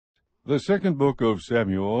The second book of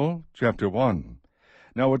Samuel, chapter 1.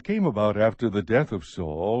 Now it came about after the death of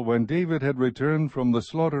Saul, when David had returned from the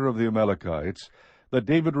slaughter of the Amalekites, that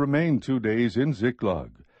David remained 2 days in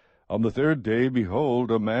Ziklag. On the third day,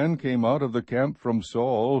 behold, a man came out of the camp from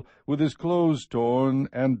Saul, with his clothes torn,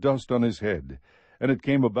 and dust on his head. And it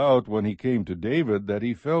came about, when he came to David, that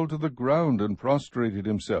he fell to the ground and prostrated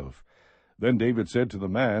himself. Then David said to the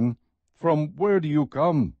man, From where do you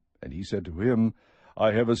come? And he said to him,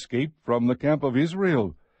 I have escaped from the camp of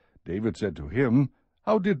Israel. David said to him,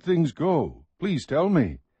 How did things go? Please tell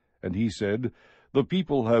me. And he said, The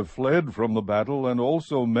people have fled from the battle, and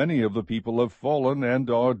also many of the people have fallen and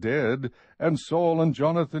are dead, and Saul and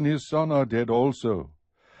Jonathan his son are dead also.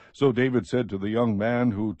 So David said to the young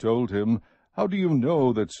man who told him, How do you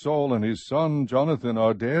know that Saul and his son Jonathan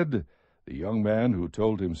are dead? The young man who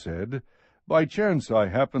told him said, By chance I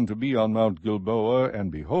happened to be on Mount Gilboa, and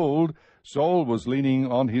behold, Saul was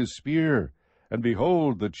leaning on his spear. And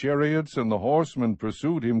behold, the chariots and the horsemen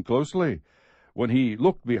pursued him closely. When he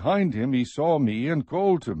looked behind him, he saw me and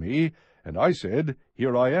called to me, and I said,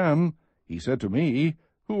 Here I am. He said to me,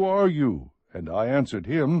 Who are you? And I answered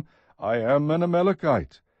him, I am an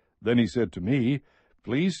Amalekite. Then he said to me,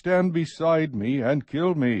 Please stand beside me and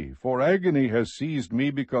kill me, for agony has seized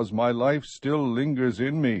me because my life still lingers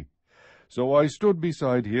in me. So I stood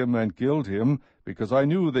beside him and killed him, because I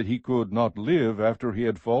knew that he could not live after he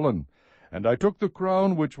had fallen. And I took the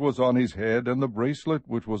crown which was on his head and the bracelet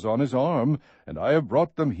which was on his arm, and I have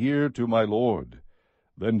brought them here to my lord.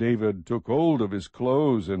 Then David took hold of his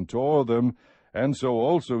clothes and tore them, and so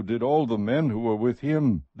also did all the men who were with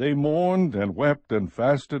him. They mourned and wept and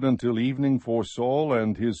fasted until evening for Saul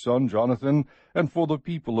and his son Jonathan, and for the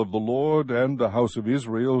people of the Lord and the house of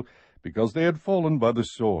Israel, because they had fallen by the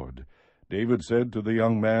sword. David said to the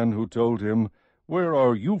young man who told him, Where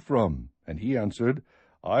are you from? And he answered,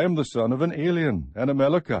 I am the son of an alien, an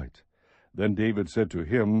Amalekite. Then David said to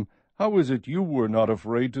him, How is it you were not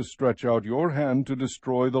afraid to stretch out your hand to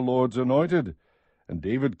destroy the Lord's anointed? And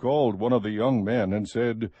David called one of the young men and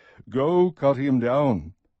said, Go, cut him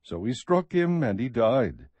down. So he struck him, and he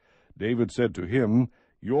died. David said to him,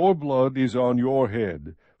 Your blood is on your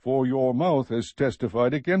head, for your mouth has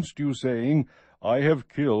testified against you, saying, I have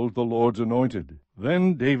killed the Lord's anointed.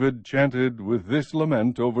 Then David chanted with this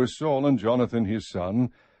lament over Saul and Jonathan his son,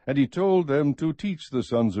 and he told them to teach the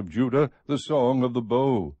sons of Judah the song of the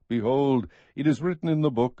bow. Behold, it is written in the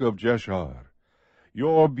book of Jeshar.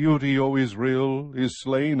 Your beauty, O Israel, is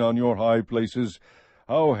slain on your high places.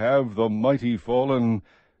 How have the mighty fallen?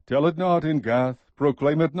 Tell it not in Gath,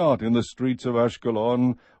 proclaim it not in the streets of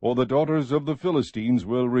Ashkelon, or the daughters of the Philistines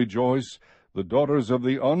will rejoice, the daughters of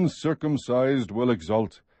the uncircumcised will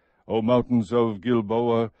exult. O mountains of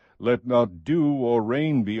Gilboa, let not dew or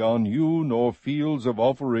rain be on you, nor fields of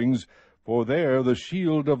offerings, for there the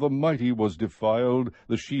shield of the mighty was defiled,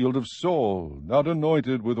 the shield of Saul, not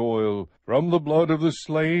anointed with oil. From the blood of the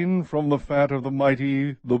slain, from the fat of the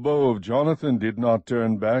mighty, the bow of Jonathan did not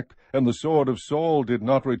turn back, and the sword of Saul did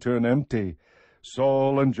not return empty.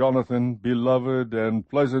 Saul and Jonathan, beloved and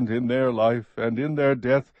pleasant in their life, and in their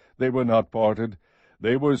death they were not parted.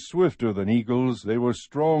 They were swifter than eagles, they were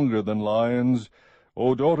stronger than lions.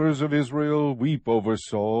 O daughters of Israel, weep over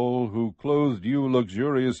Saul, who clothed you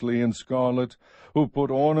luxuriously in scarlet, who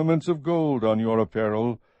put ornaments of gold on your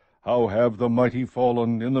apparel. How have the mighty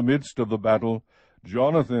fallen in the midst of the battle?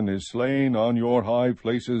 Jonathan is slain on your high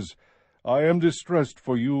places. I am distressed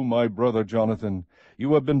for you, my brother Jonathan.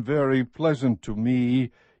 You have been very pleasant to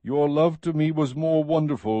me. Your love to me was more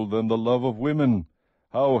wonderful than the love of women.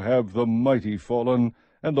 How have the mighty fallen,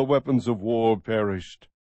 and the weapons of war perished?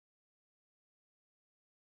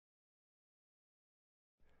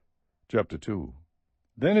 Chapter 2.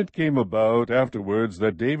 Then it came about afterwards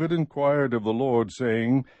that David inquired of the Lord,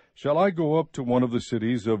 saying, Shall I go up to one of the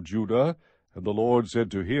cities of Judah? And the Lord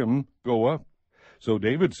said to him, Go up. So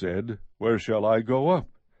David said, Where shall I go up?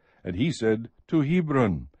 And he said, To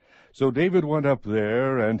Hebron. So David went up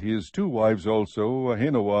there, and his 2 wives also,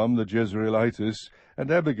 Ahinoam the Jezreelitess, and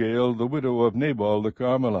Abigail the widow of Nabal the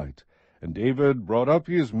Carmelite. And David brought up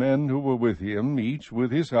his men who were with him, each with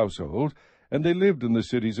his household, and they lived in the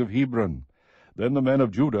cities of Hebron. Then the men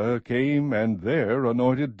of Judah came, and there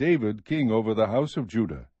anointed David king over the house of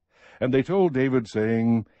Judah. And they told David,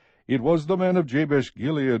 saying, It was the men of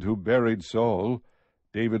Jabesh-Gilead who buried Saul.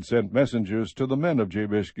 David sent messengers to the men of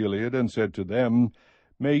Jabesh-Gilead, and said to them,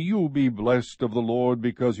 May you be blessed of the Lord,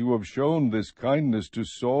 because you have shown this kindness to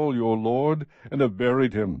Saul your lord, and have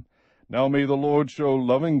buried him. Now may the Lord show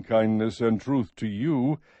loving kindness and truth to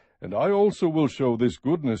you, and I also will show this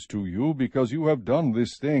goodness to you, because you have done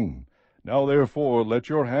this thing. Now therefore let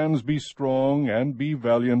your hands be strong, and be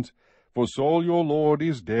valiant, for Saul your lord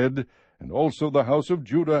is dead, and also the house of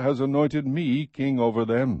Judah has anointed me king over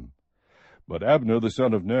them. But Abner the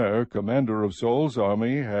son of Ner, commander of Saul's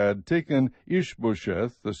army, had taken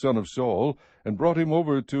Ish-Bosheth the son of Saul, and brought him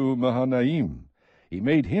over to Mahanaim. He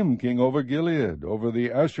made him king over Gilead, over the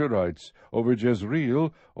Asherites, over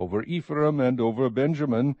Jezreel, over Ephraim, and over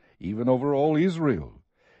Benjamin, even over all Israel.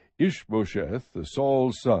 Ish-Bosheth, the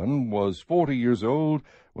Saul's son, was 40 years old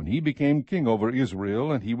when he became king over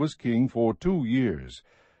Israel, and he was king for 2 years.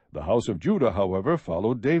 The house of Judah, however,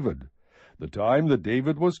 followed David. The time that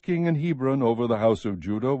David was king in Hebron over the house of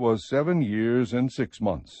Judah was 7 years and 6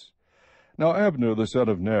 months. Now Abner the son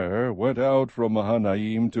of Ner went out from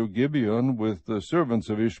Mahanaim to Gibeon with the servants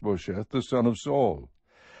of Ish-Bosheth the son of Saul.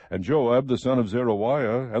 And Joab the son of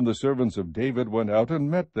Zeruiah and the servants of David went out and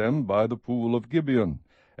met them by the pool of Gibeon.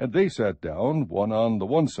 And they sat down, one on the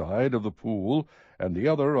one side of the pool, and the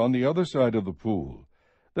other on the other side of the pool.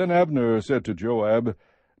 Then Abner said to Joab,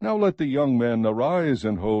 Now let the young men arise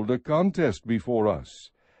and hold a contest before us.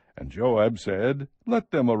 And Joab said, Let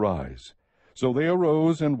them arise. So they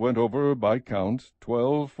arose and went over by count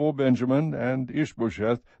 12 for Benjamin and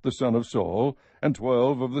Ish-Bosheth the son of Saul, and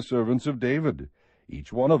 12 of the servants of David.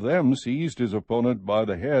 Each one of them seized his opponent by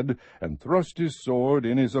the head, and thrust his sword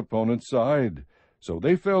in his opponent's side. So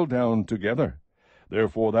they fell down together.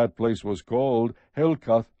 Therefore that place was called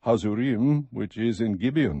Helkath Hazurim, which is in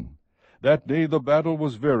Gibeon. That day the battle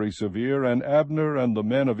was very severe, and Abner and the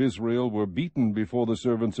men of Israel were beaten before the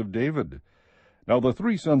servants of David. Now the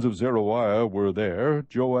 3 sons of Zeruiah were there,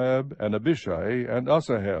 Joab, and Abishai, and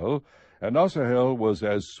Asahel, and Asahel was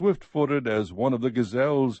as swift-footed as one of the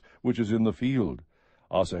gazelles which is in the field.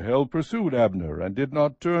 Asahel pursued Abner, and did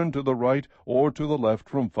not turn to the right or to the left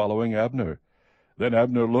from following Abner. Then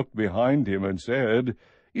Abner looked behind him and said,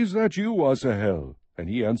 Is that you, Asahel? And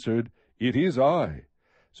he answered, It is I.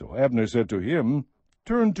 So Abner said to him,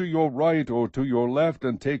 Turn to your right or to your left,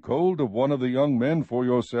 and take hold of one of the young men for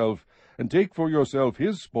yourself, and take for yourself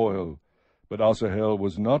his spoil. But Asahel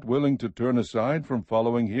was not willing to turn aside from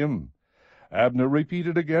following him. Abner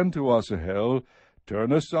repeated again to Asahel,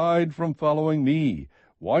 Turn aside from following me.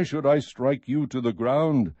 Why should I strike you to the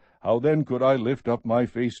ground? How then could I lift up my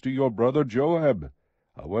face to your brother Joab?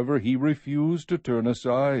 However, he refused to turn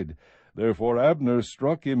aside. Therefore Abner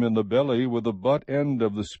struck him in the belly with the butt end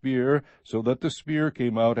of the spear, so that the spear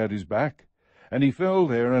came out at his back. And he fell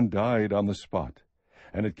there and died on the spot.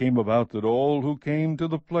 And it came about that all who came to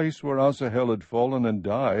the place where Asahel had fallen and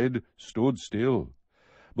died stood still.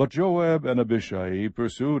 But Joab and Abishai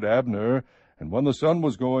pursued Abner, and when the sun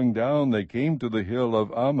was going down, they came to the hill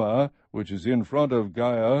of Ammah, which is in front of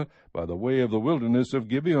Giah, by the way of the wilderness of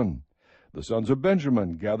Gibeon. The sons of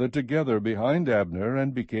Benjamin gathered together behind Abner,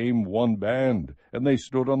 and became one band, and they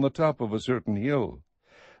stood on the top of a certain hill.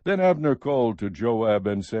 Then Abner called to Joab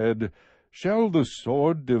and said, Shall the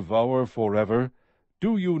sword devour forever?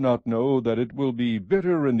 Do you not know that it will be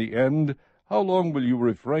bitter in the end? How long will you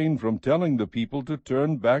refrain from telling the people to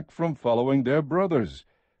turn back from following their brothers?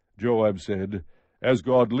 Joab said, As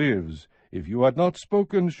God lives, if you had not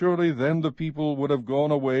spoken, surely then the people would have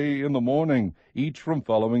gone away in the morning, each from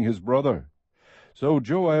following his brother. So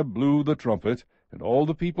Joab blew the trumpet, and all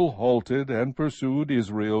the people halted and pursued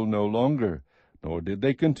Israel no longer, nor did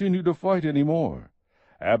they continue to fight any more.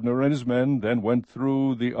 Abner and his men then went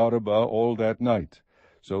through the Arabah all that night.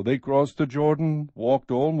 So they crossed the Jordan,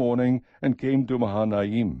 walked all morning, and came to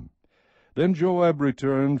Mahanaim. Then Joab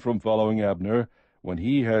returned from following Abner. When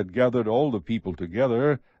he had gathered all the people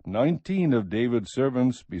together, 19 of David's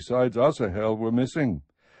servants besides Asahel were missing.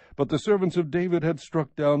 But the servants of David had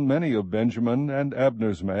struck down many of Benjamin and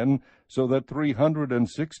Abner's men, so that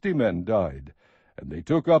 360 men died. And they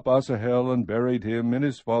took up Asahel and buried him in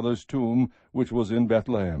his father's tomb, which was in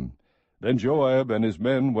Bethlehem. Then Joab and his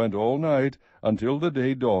men went all night until the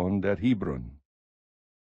day dawned at Hebron.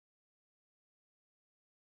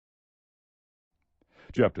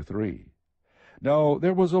 Chapter 3. Now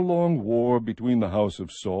there was a long war between the house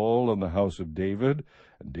of Saul and the house of David,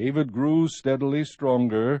 and David grew steadily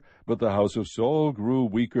stronger, but the house of Saul grew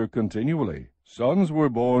weaker continually. Sons were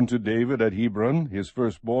born to David at Hebron. His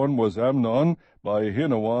firstborn was Amnon by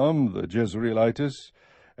Ahinoam the Jezreelitess,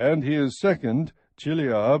 and his second,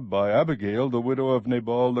 Chileab, by Abigail the widow of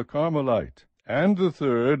Nabal the Carmelite, and the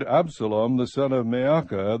third, Absalom the son of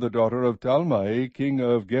Maacah, the daughter of Talmai, king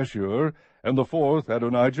of Geshur, and the fourth,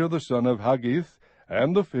 Adonijah the son of Haggith,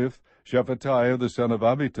 and the fifth, Shephatiah the son of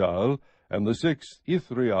Abital, and the sixth,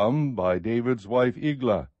 Ithream, by David's wife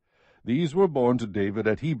Eglah. These were born to David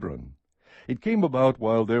at Hebron. It came about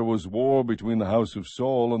while there was war between the house of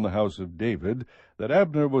Saul and the house of David, that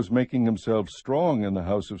Abner was making himself strong in the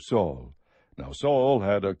house of Saul. Now Saul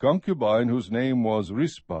had a concubine whose name was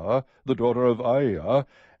Rizpah, the daughter of Aiah,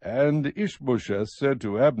 and Ish-Bosheth said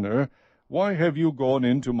to Abner, "Why have you gone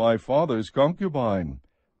in to my father's concubine?"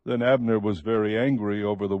 Then Abner was very angry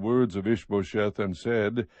over the words of Ish-Bosheth, and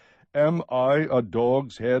said, "Am I a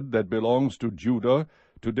dog's head that belongs to Judah?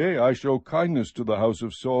 Today I show kindness to the house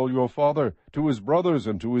of Saul your father, to his brothers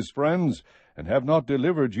and to his friends, and have not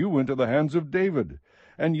delivered you into the hands of David.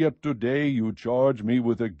 And yet today you charge me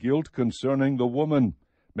with a guilt concerning the woman.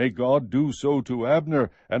 May God do so to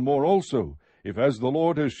Abner, and more also, if as the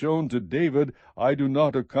Lord has shown to David, I do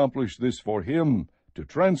not accomplish this for him, to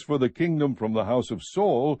transfer the kingdom from the house of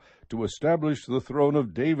Saul, to establish the throne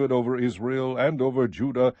of David over Israel and over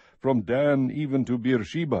Judah, from Dan even to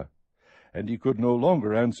Beersheba." And he could no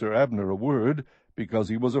longer answer Abner a word, because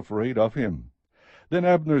he was afraid of him. Then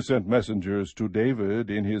Abner sent messengers to David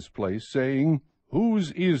in his place, saying,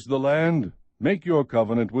 "Whose is the land? Make your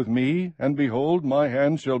covenant with me, and behold, my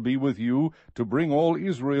hand shall be with you, to bring all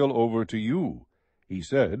Israel over to you." He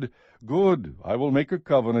said, "Good, I will make a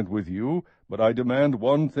covenant with you, but I demand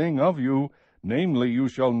one thing of you, namely, you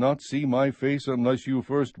shall not see my face unless you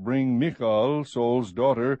first bring Michal, Saul's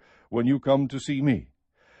daughter, when you come to see me."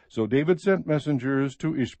 So David sent messengers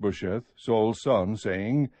to Ish-Bosheth, Saul's son,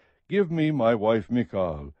 saying, "Give me my wife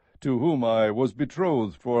Michal, to whom I was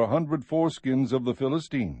betrothed for 100 foreskins of the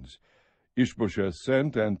Philistines." Ish-Bosheth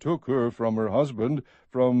sent and took her from her husband,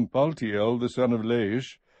 from Paltiel the son of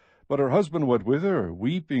Laish. But her husband went with her,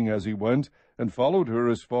 weeping as he went, and followed her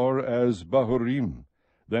as far as Bahurim.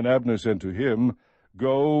 Then Abner said to him,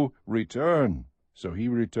 "Go, return." So he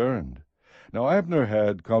returned. Now Abner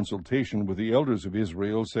had consultation with the elders of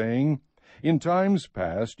Israel, saying, "In times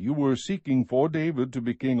past you were seeking for David to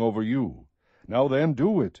be king over you. Now then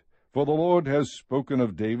do it, for the Lord has spoken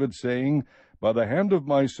of David, saying, By the hand of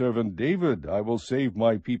my servant David I will save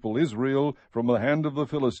my people Israel from the hand of the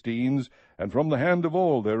Philistines, and from the hand of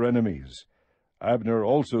all their enemies." Abner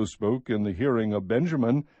also spoke in the hearing of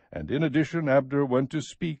Benjamin, and in addition Abner went to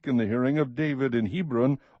speak in the hearing of David in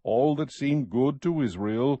Hebron all that seemed good to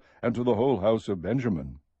Israel and to the whole house of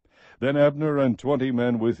Benjamin. Then Abner and 20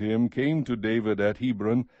 men with him came to David at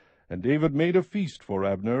Hebron, and David made a feast for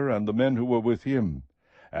Abner and the men who were with him.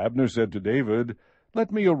 Abner said to David,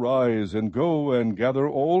 "Let me arise and go and gather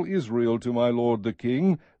all Israel to my lord the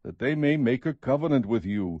king, that they may make a covenant with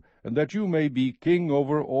you, and that you may be king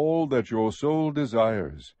over all that your soul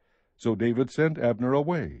desires." So David sent Abner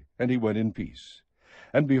away, and he went in peace.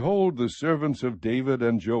 And behold, the servants of David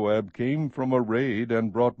and Joab came from a raid,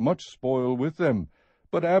 and brought much spoil with them.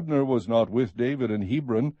 But Abner was not with David in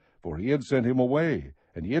Hebron, for he had sent him away,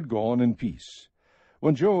 and he had gone in peace.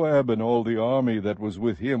 When Joab and all the army that was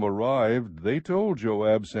with him arrived, they told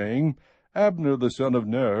Joab, saying, "Abner the son of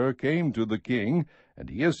Ner came to the king, and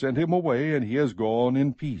he has sent him away, and he has gone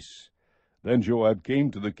in peace." Then Joab came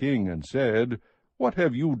to the king, and said, "What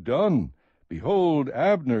have you done? Behold,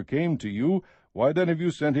 Abner came to you. Why then have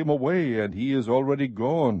you sent him away, and he is already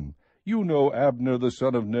gone? You know Abner the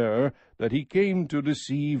son of Ner, that he came to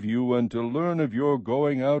deceive you, and to learn of your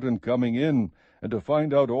going out and coming in, and to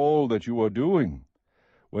find out all that you are doing."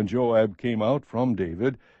 When Joab came out from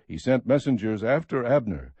David, he sent messengers after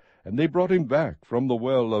Abner, and they brought him back from the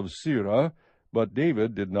well of Sirah, but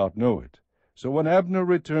David did not know it. So when Abner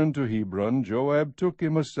returned to Hebron, Joab took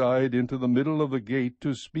him aside into the middle of the gate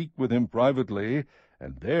to speak with him privately,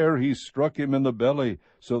 and there he struck him in the belly,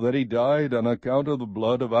 so that he died on account of the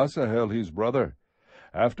blood of Asahel his brother.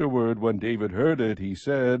 Afterward, when David heard it, he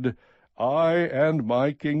said, "I and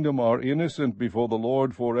my kingdom are innocent before the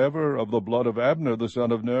Lord forever of the blood of Abner the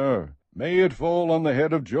son of Ner. May it fall on the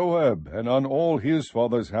head of Joab, and on all his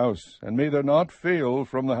father's house, and may there not fail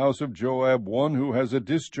from the house of Joab one who has a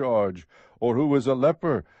discharge, or who is a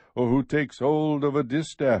leper, or who takes hold of a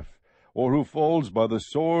distaff, or who falls by the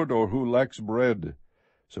sword, or who lacks bread."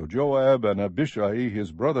 So Joab and Abishai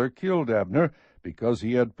his brother killed Abner, because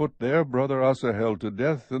he had put their brother Asahel to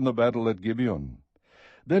death in the battle at Gibeon.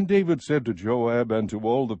 Then David said to Joab and to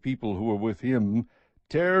all the people who were with him,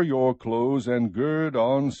 "Tear your clothes, and gird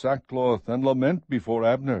on sackcloth, and lament before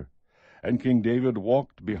Abner." And King David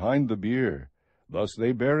walked behind the bier. Thus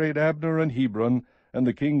they buried Abner in Hebron, and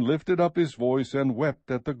the king lifted up his voice and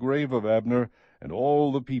wept at the grave of Abner, and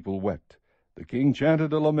all the people wept. The king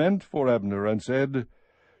chanted a lament for Abner, and said,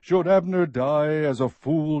 "Should Abner die as a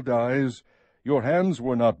fool dies? Your hands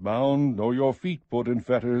were not bound, nor your feet put in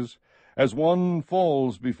fetters. As one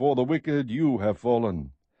falls before the wicked, you have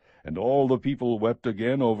fallen." And all the people wept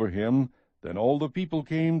again over him. Then all the people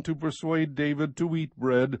came to persuade David to eat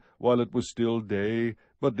bread while it was still day.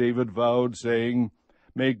 But David vowed, saying,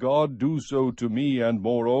 May God do so to me, and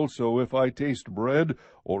more also, if I taste bread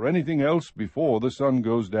or anything else before the sun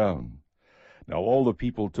goes down. Now all the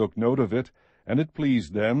people took note of it, and it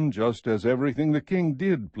pleased them, just as everything the king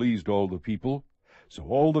did pleased all the people. So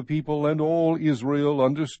all the people and all Israel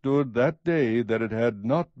understood that day that it had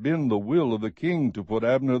not been the will of the king to put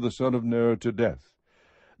Abner the son of Ner to death.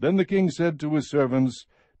 Then the king said to his servants,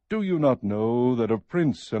 Do you not know that a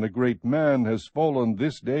prince and a great man has fallen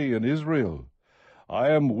this day in Israel?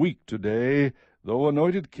 I am weak today, though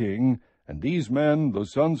anointed king, and these men, the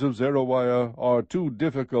sons of Zeruiah, are too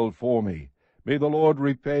difficult for me. May the Lord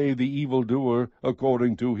repay the evildoer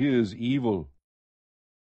according to his evil.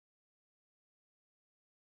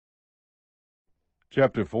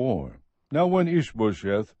 Chapter 4. Now when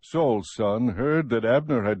Ish-Bosheth, Saul's son, heard that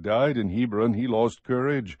Abner had died in Hebron, he lost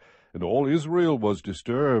courage, and all Israel was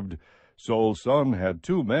disturbed. Saul's son had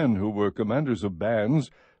 2 men who were commanders of bands.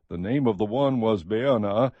 The name of the one was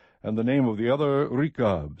Baanah, and the name of the other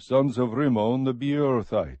Rechab, sons of Rimmon the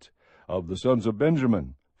Beerothite, of the sons of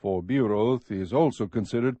Benjamin. For Beeroth is also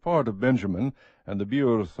considered part of Benjamin, and the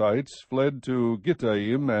Beerothites fled to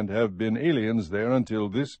Gittaim, and have been aliens there until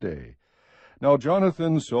this day. Now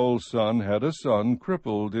Jonathan, Saul's son, had a son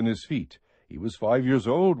crippled in his feet. He was 5 years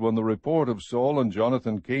old when the report of Saul and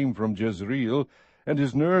Jonathan came from Jezreel, and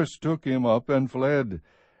his nurse took him up and fled.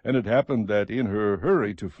 And it happened that in her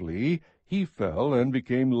hurry to flee, he fell and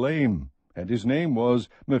became lame, and his name was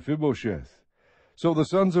Mephibosheth. So the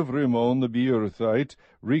sons of Rimmon the Beerothite,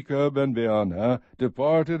 Rechab and Baanah,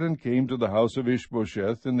 departed and came to the house of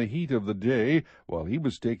Ish-Bosheth in the heat of the day, while he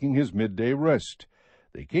was taking his midday rest.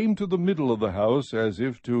 They came to the middle of the house as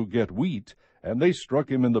if to get wheat, and they struck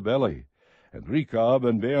him in the belly. And Rechab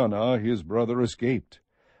and Baanah his brother escaped.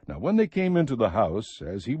 Now when they came into the house,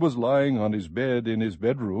 as he was lying on his bed in his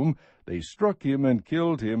bedroom, they struck him and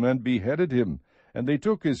killed him and beheaded him. And they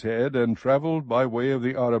took his head and traveled by way of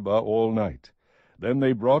the Arabah all night. Then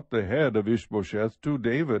they brought the head of Ish-Bosheth to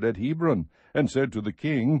David at Hebron, and said to the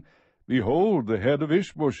king, Behold, the head of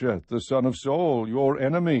Ish-Bosheth, the son of Saul, your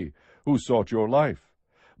enemy, who sought your life.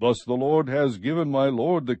 Thus the Lord has given my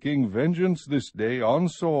lord the king vengeance this day on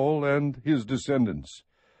Saul and his descendants.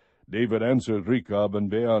 David answered Rechab and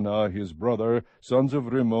Baanah his brother, sons of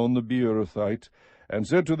Rimmon the Beerothite, and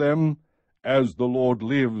said to them, As the Lord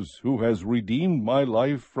lives, who has redeemed my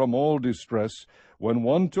life from all distress, when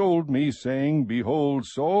one told me, saying, Behold,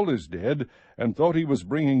 Saul is dead, and thought he was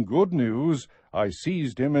bringing good news, I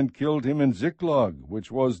seized him and killed him in Ziklag,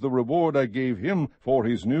 which was the reward I gave him for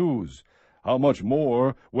his news. How much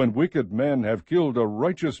more, when wicked men have killed a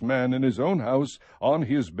righteous man in his own house, on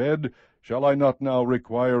his bed, shall I not now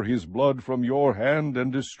require his blood from your hand,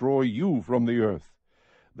 and destroy you from the earth?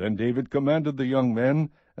 Then David commanded the young men,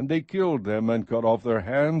 and they killed them, and cut off their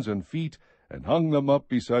hands and feet, and hung them up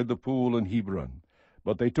beside the pool in Hebron.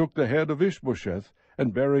 But they took the head of Ish-Bosheth,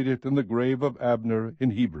 and buried it in the grave of Abner in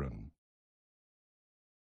Hebron.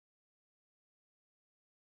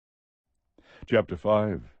 Chapter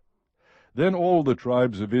 5. Then all the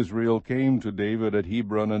tribes of Israel came to David at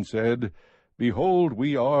Hebron and said, Behold,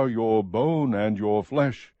 we are your bone and your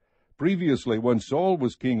flesh. Previously, when Saul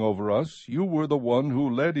was king over us, you were the one who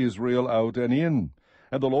led Israel out and in.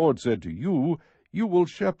 And the Lord said to you, You will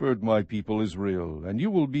shepherd my people Israel, and you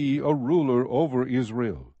will be a ruler over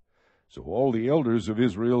Israel. So all the elders of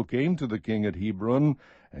Israel came to the king at Hebron,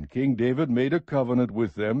 and King David made a covenant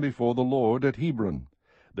with them before the Lord at Hebron.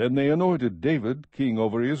 Then they anointed David king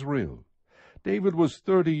over Israel. David was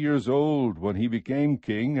 30 years old when he became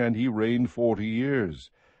king, and he reigned 40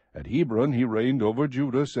 years. At Hebron he reigned over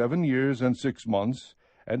Judah 7 years and 6 months,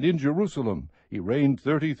 and in Jerusalem he reigned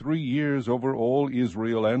 33 years over all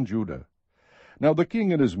Israel and Judah. Now the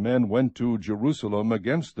king and his men went to Jerusalem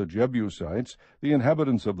against the Jebusites, the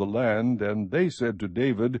inhabitants of the land, and they said to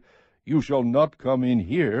David, You shall not come in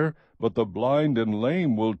here, but the blind and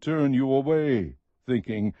lame will turn you away,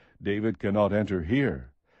 thinking, David cannot enter here.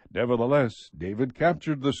 Nevertheless, David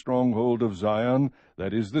captured the stronghold of Zion,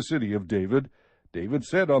 that is the city of David. David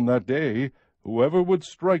said on that day, Whoever would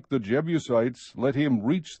strike the Jebusites, let him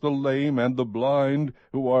reach the lame and the blind,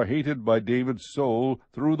 who are hated by David's soul,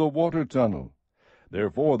 through the water tunnel.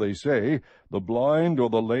 Therefore they say, The blind or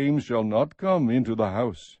the lame shall not come into the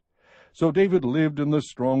house. So David lived in the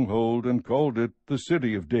stronghold, and called it the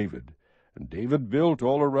city of David. And David built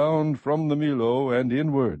all around from the Millo and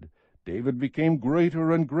inward. David became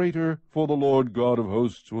greater and greater, for the Lord God of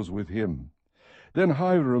hosts was with him. Then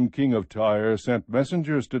Hiram king of Tyre sent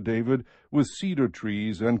messengers to David with cedar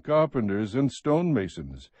trees and carpenters and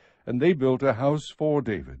stonemasons. and they built a house for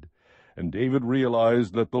David. And David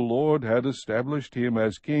realized that the Lord had established him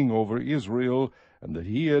as king over Israel, and that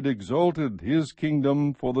he had exalted his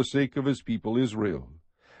kingdom for the sake of his people Israel.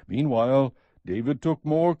 Meanwhile, David took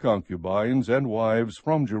more concubines and wives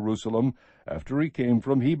from Jerusalem after he came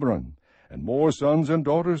from Hebron, and more sons and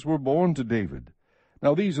daughters were born to David.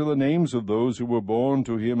 Now these are the names of those who were born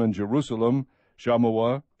to him in Jerusalem: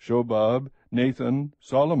 Shammua, Shobab, Nathan,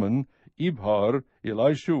 Solomon, Ibhar,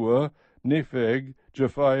 Elishua, Nepheg,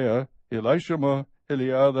 Japhiah, Elishama,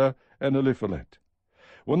 Eliada, and Eliphalet.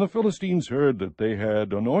 When the Philistines heard that they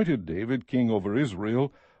had anointed David king over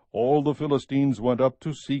Israel, all the Philistines went up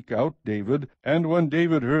to seek out David, and when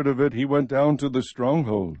David heard of it, he went down to the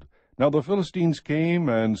stronghold. Now the Philistines came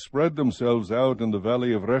and spread themselves out in the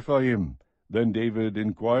valley of Rephaim. Then David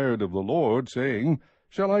inquired of the Lord, saying,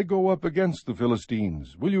 Shall I go up against the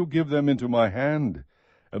Philistines? Will you give them into my hand?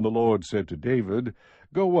 And the Lord said to David,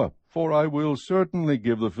 Go up, for I will certainly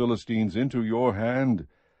give the Philistines into your hand.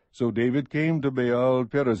 So David came to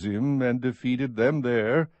Baal-perazim and defeated them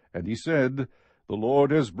there, and he said, The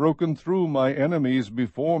Lord has broken through my enemies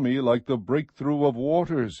before me like the breakthrough of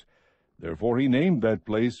waters. Therefore he named that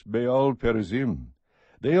place Baal-perazim.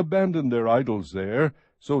 They abandoned their idols there,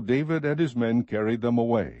 so David and his men carried them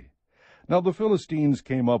away. Now the Philistines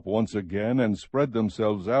came up once again and spread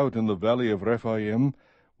themselves out in the valley of Rephaim.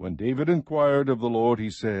 When David inquired of the Lord, he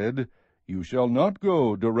said, You shall not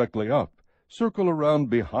go directly up. Circle around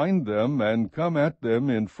behind them and come at them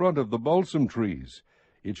in front of the balsam trees.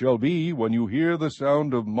 It shall be, when you hear the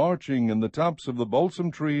sound of marching in the tops of the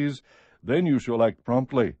balsam trees, then you shall act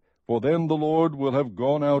promptly, for then the Lord will have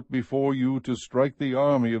gone out before you to strike the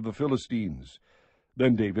army of the Philistines.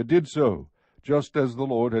 Then David did so, just as the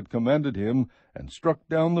Lord had commanded him, and struck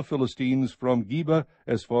down the Philistines from Geba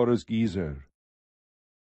as far as Gezer.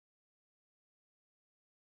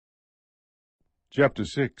 Chapter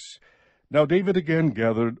 6. Now David again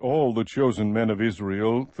gathered all the chosen men of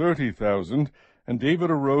Israel, 30,000, and David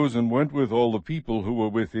arose and went with all the people who were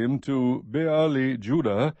with him to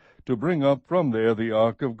Baale-Judah, to bring up from there the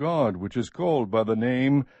ark of God, which is called by the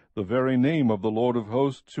very name of the Lord of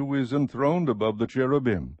hosts, who is enthroned above the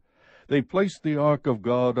cherubim. They placed the ark of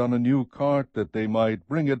God on a new cart, that they might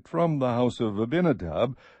bring it from the house of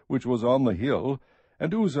Abinadab, which was on the hill,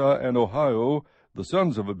 and Uzzah and Ahio, the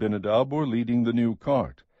sons of Abinadab, were leading the new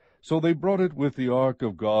cart. So they brought it with the ark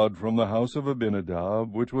of God from the house of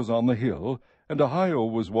Abinadab, which was on the hill, and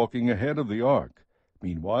Ahio was walking ahead of the ark.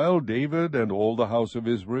 Meanwhile David and all the house of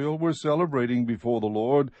Israel were celebrating before the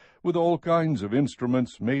Lord with all kinds of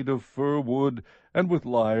instruments made of fir wood, and with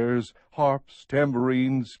lyres, harps,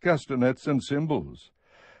 tambourines, castanets, and cymbals.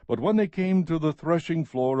 But when they came to the threshing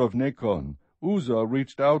floor of Nacon, Uzzah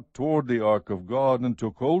reached out toward the ark of God and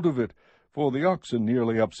took hold of it, for the oxen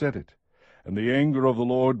nearly upset it. And the anger of the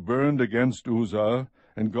Lord burned against Uzzah,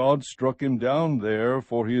 and God struck him down there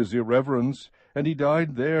for his irreverence, and he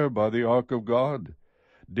died there by the ark of God.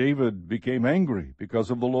 David became angry because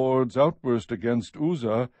of the Lord's outburst against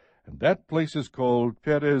Uzzah, and that place is called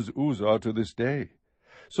Perez Uzzah to this day.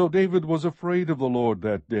 So David was afraid of the Lord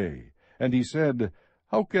that day, and he said,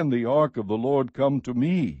 How can the ark of the Lord come to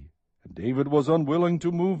me? And David was unwilling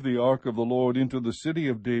to move the ark of the Lord into the city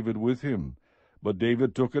of David with him. But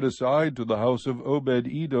David took it aside to the house of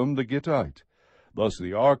Obed-Edom the Gittite. Thus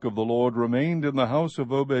the ark of the Lord remained in the house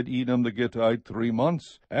of Obed-Edom the Gittite 3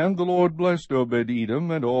 months, and the Lord blessed Obed-Edom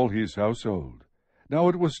and all his household. Now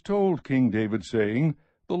it was told King David, saying,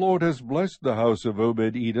 The Lord has blessed the house of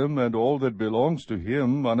Obed-Edom and all that belongs to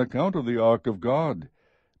him on account of the ark of God.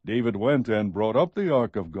 David went and brought up the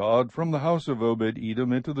ark of God from the house of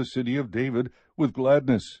Obed-Edom into the city of David with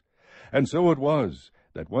gladness. And so it was,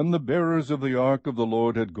 that when the bearers of the ark of the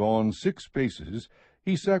Lord had gone 6 paces,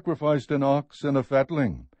 he sacrificed an ox and a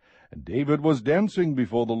fatling. And David was dancing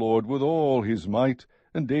before the Lord with all his might,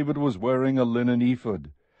 and David was wearing a linen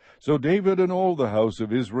ephod. So David and all the house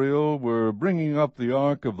of Israel were bringing up the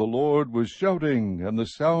ark of the Lord with shouting and the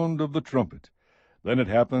sound of the trumpet. Then it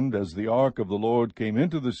happened, as the ark of the Lord came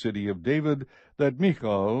into the city of David, that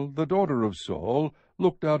Michal, the daughter of Saul,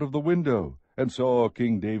 looked out of the window, and saw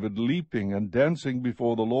King David leaping and dancing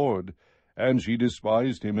before the Lord, and she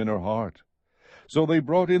despised him in her heart. So they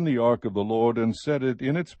brought in the ark of the Lord, and set it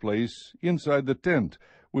in its place inside the tent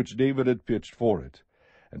which David had pitched for it.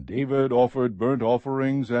 And David offered burnt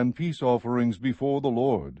offerings and peace offerings before the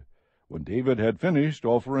Lord. When David had finished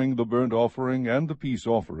offering the burnt offering and the peace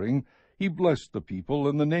offering, he blessed the people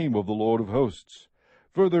in the name of the Lord of hosts.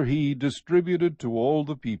 Further he distributed to all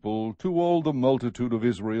the people, to all the multitude of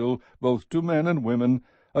Israel, both to men and women,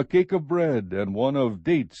 a cake of bread, and one of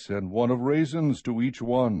dates, and one of raisins to each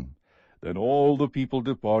one. Then all the people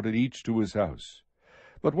departed, each to his house.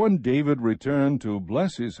 But when David returned to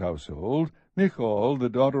bless his household, Michal, the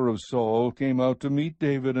daughter of Saul, came out to meet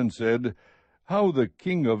David, and said, How the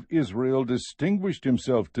king of Israel distinguished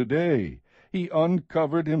himself today! He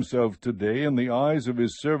uncovered himself today in the eyes of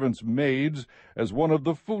his servants' maids, as one of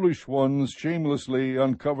the foolish ones shamelessly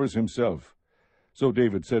uncovers himself. So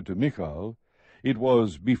David said to Michal, It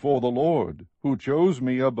was before the Lord, who chose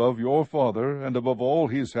me above your father and above all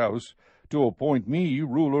his house, to appoint me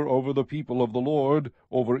ruler over the people of the Lord,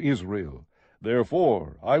 over Israel.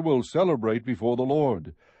 Therefore I will celebrate before the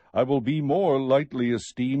Lord. I will be more lightly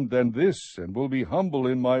esteemed than this, and will be humble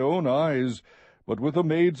in my own eyes. But with the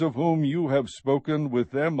maids of whom you have spoken,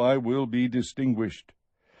 with them I will be distinguished.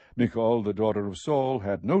 Michal, the daughter of Saul,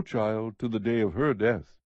 had no child to the day of her death.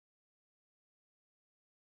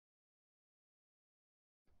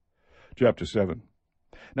 Chapter 7.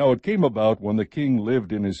 Now it came about, when the king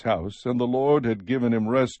lived in his house, and the Lord had given him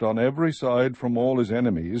rest on every side from all his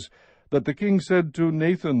enemies, that the king said to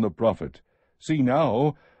Nathan the prophet, See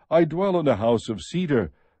now, I dwell in a house of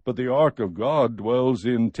cedar, but the ark of God dwells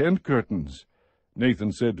in tent curtains.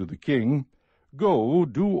 Nathan said to the king, Go,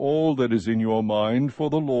 do all that is in your mind, for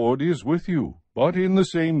the Lord is with you. But in the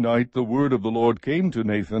same night the word of the Lord came to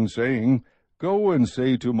Nathan, saying, Go and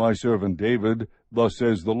say to my servant David, Thus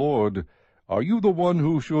says the Lord, Are you the one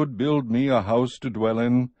who should build me a house to dwell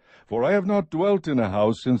in? For I have not dwelt in a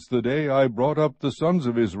house since the day I brought up the sons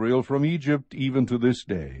of Israel from Egypt, even to this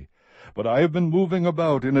day. But I have been moving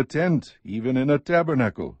about in a tent, even in a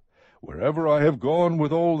tabernacle. Wherever I have gone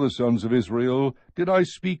with all the sons of Israel, did I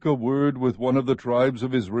speak a word with one of the tribes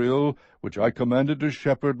of Israel, which I commanded to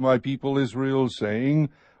shepherd my people Israel, saying,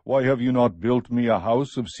 Why have you not built me a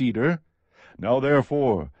house of cedar? Now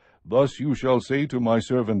therefore, thus you shall say to my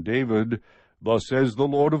servant David, Thus says the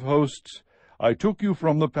Lord of hosts, I took you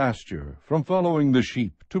from the pasture, from following the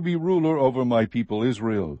sheep, to be ruler over my people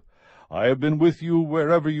Israel. I have been with you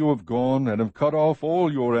wherever you have gone, and have cut off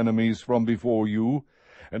all your enemies from before you.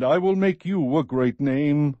 And I will make you a great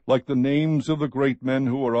name, like the names of the great men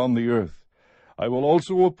who are on the earth. I will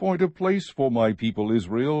also appoint a place for my people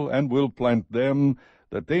Israel, and will plant them,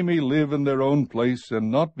 that they may live in their own place,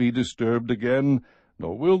 and not be disturbed again,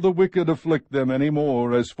 nor will the wicked afflict them any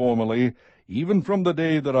more as formerly, even from the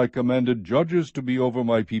day that I commanded judges to be over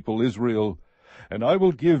my people Israel. And I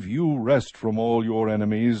will give you rest from all your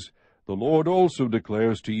enemies. The Lord also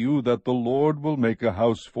declares to you that the Lord will make a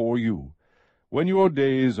house for you. When your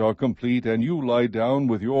days are complete, and you lie down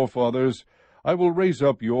with your fathers, I will raise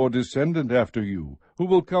up your descendant after you, who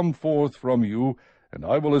will come forth from you, and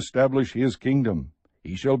I will establish his kingdom.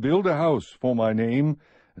 He shall build a house for my name,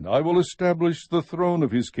 and I will establish the throne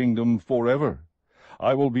of his kingdom forever.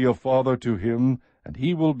 I will be a father to him, and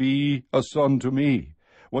he will be a son to me.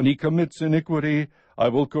 When he commits iniquity, I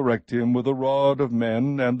will correct him with the rod of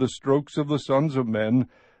men and the strokes of the sons of men,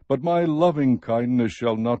 but my loving kindness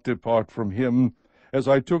shall not depart from him, as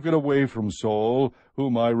I took it away from Saul,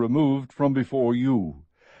 whom I removed from before you.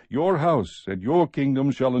 Your house and your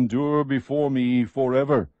kingdom shall endure before me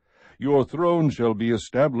forever. Your throne shall be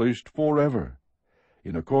established forever.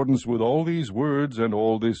 In accordance with all these words and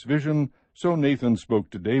all this vision, so Nathan spoke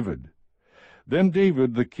to David. Then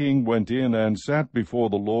David the king went in and sat before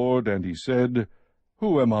the Lord, and he said,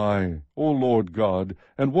 Who am I, O Lord God,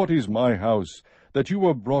 and what is my house, that you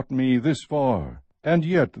have brought me this far? And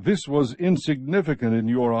yet this was insignificant in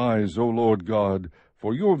your eyes, O Lord God,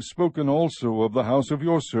 for you have spoken also of the house of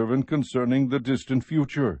your servant concerning the distant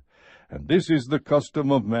future. And this is the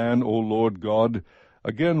custom of man, O Lord God.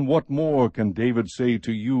 Again, what more can David say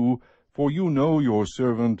to you? For you know your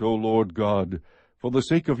servant, O Lord God. For the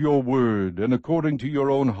sake of your word, and according to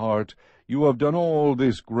your own heart, you have done all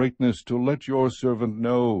this greatness to let your servant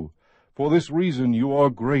know. For this reason you are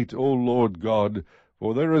great, O Lord God,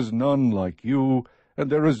 for there is none like you,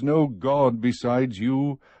 and there is no God besides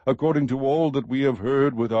you, according to all that we have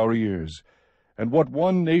heard with our ears. And what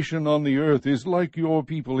one nation on the earth is like your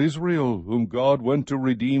people Israel, whom God went to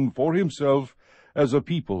redeem for himself as a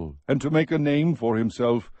people, and to make a name for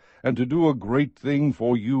himself, and to do a great thing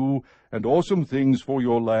for you, and awesome things for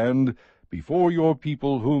your land, before your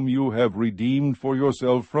people whom you have redeemed for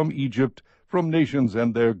yourself from Egypt, from nations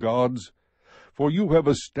and their gods. For you have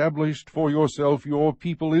established for yourself your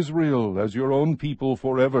people Israel as your own people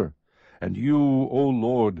forever, and you, O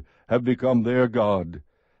Lord, have become their God.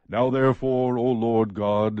 Now therefore, O Lord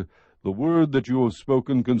God, the word that you have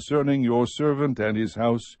spoken concerning your servant and his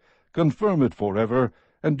house, confirm it forever,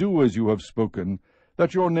 and do as you have spoken,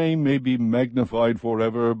 that your name may be magnified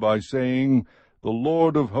forever, by saying, The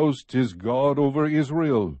Lord of hosts is God over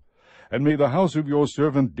Israel. And may the house of your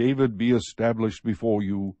servant David be established before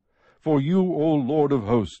you. For you, O Lord of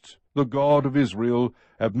hosts, the God of Israel,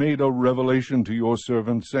 have made a revelation to your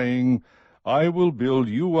servant, saying, I will build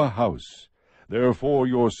you a house. Therefore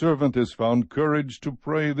your servant has found courage to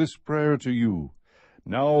pray this prayer to you.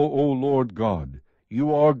 Now, O Lord God,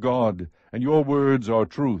 you are God, and your words are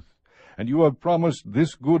truth, and you have promised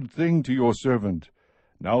this good thing to your servant.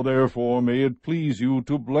 Now therefore may it please you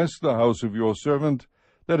to bless the house of your servant,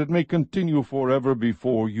 that it may continue forever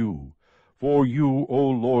before you. For you, O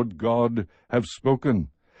Lord God, have spoken,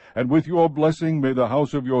 and with your blessing may the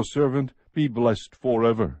house of your servant be blessed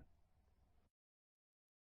forever.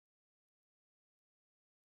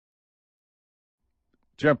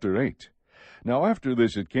 Chapter 8. Now after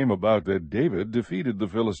this it came about that David defeated the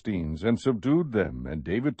Philistines, and subdued them, and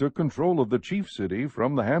David took control of the chief city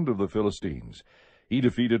from the hand of the Philistines. He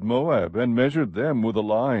defeated Moab, and measured them with a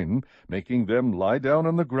line, making them lie down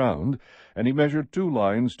on the ground, and he measured 2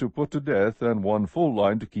 lines to put to death, and 1 full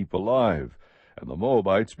line to keep alive. And the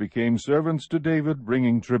Moabites became servants to David,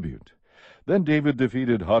 bringing tribute. Then David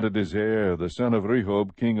defeated Hadadezer, the son of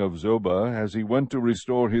Rehob, king of Zobah, as he went to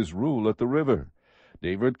restore his rule at the river.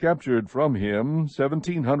 David captured from him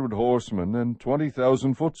 1,700 horsemen and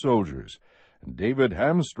 20,000 foot soldiers. And David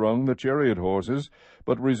hamstrung the chariot horses,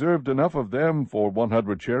 but reserved enough of them for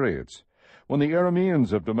 100 chariots. When the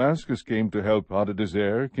Arameans of Damascus came to help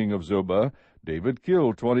Hadadezer, king of Zobah, David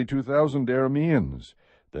killed 22,000 Arameans.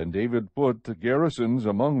 Then David put garrisons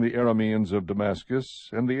among the Arameans of Damascus,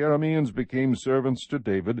 and the Arameans became servants to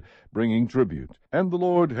David, bringing tribute. And the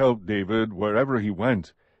Lord helped David wherever he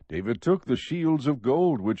went. David took the shields of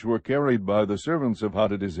gold which were carried by the servants of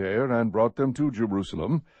Hadadezer, and brought them to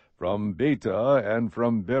Jerusalem. From Betah and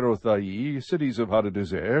from Berothai, cities of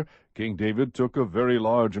Hadadezer, King David took a very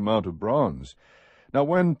large amount of bronze. Now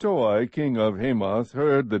when Toi, king of Hamath,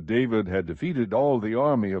 heard that David had defeated all the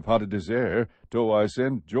army of Hadadezer, Toi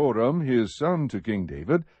sent Joram his son to King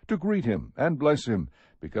David to greet him and bless him,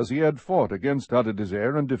 because he had fought against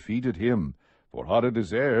Hadadezer and defeated him. For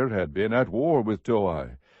Hadadezer had been at war with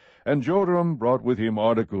Toi. And Joram brought with him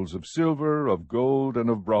articles of silver, of gold,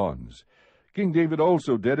 and of bronze. King David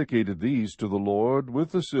also dedicated these to the Lord,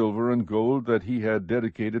 with the silver and gold that he had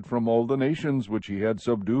dedicated from all the nations which he had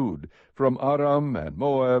subdued, from Aram and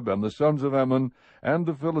Moab and the sons of Ammon, and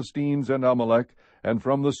the Philistines and Amalek, and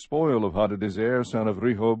from the spoil of Hadadezer, son of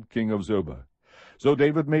Rehob, king of Zobah. So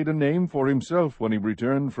David made a name for himself when he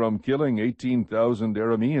returned from killing 18,000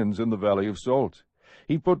 Arameans in the valley of Salt.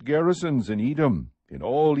 He put garrisons in Edom. In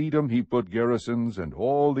all Edom he put garrisons, and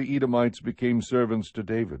all the Edomites became servants to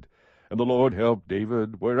David. And the Lord helped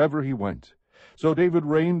David wherever he went. So David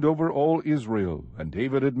reigned over all Israel, and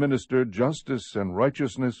David administered justice and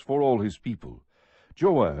righteousness for all his people.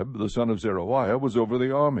 Joab, the son of Zeruiah, was over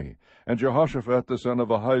the army, and Jehoshaphat, the son of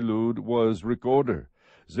Ahilud, was recorder.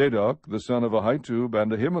 Zadok, the son of Ahitub,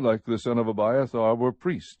 and Ahimelech, the son of Abiathar, were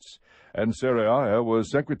priests. And Seraiah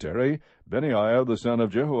was secretary. Benaiah, the son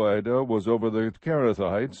of Jehoiada, was over the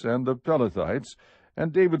Kerethites and the Pelethites,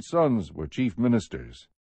 and David's sons were chief ministers.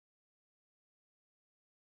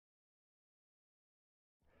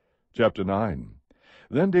 Chapter 9.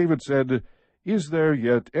 Then David said, Is there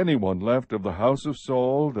yet anyone left of the house of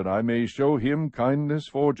Saul, that I may show him kindness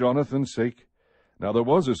for Jonathan's sake? Now there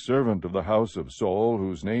was a servant of the house of Saul,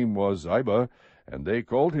 whose name was Ziba, and they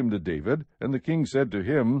called him to David. And the king said to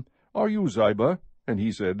him, Are you Ziba? And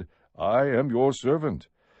he said, I am your servant.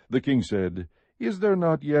 The king said, Is there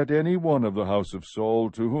not yet any one of the house of Saul,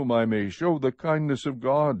 to whom I may show the kindness of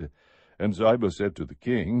God? And Ziba said to the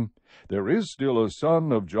king, There is still a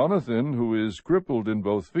son of Jonathan, who is crippled in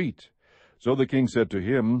both feet. So the king said to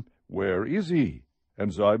him, Where is he?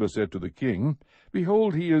 And Ziba said to the king,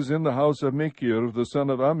 Behold, he is in the house of Machir, the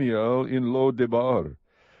son of Ammiel, in Lo-debar.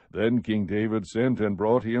 Then King David sent and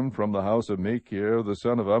brought him from the house of Machir, the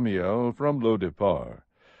son of Ammiel, from Lo-debar.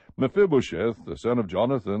 Mephibosheth, the son of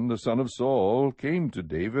Jonathan, the son of Saul, came to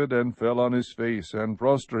David, and fell on his face, and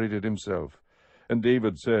prostrated himself. And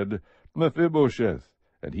David said, Mephibosheth.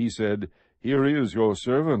 And he said, Here is your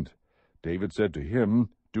servant. David said to him,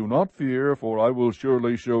 Do not fear, for I will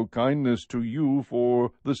surely show kindness to you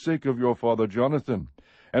for the sake of your father Jonathan,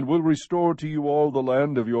 and will restore to you all the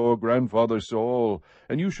land of your grandfather Saul,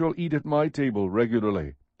 and you shall eat at my table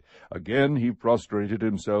regularly. Again he prostrated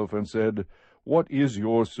himself, and said, What is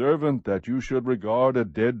your servant, that you should regard a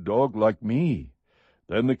dead dog like me?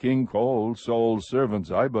 Then the king called Saul's servant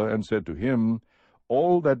Ziba, and said to him,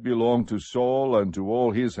 All that belonged to Saul and to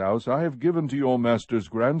all his house I have given to your master's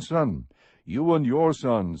grandson. You and your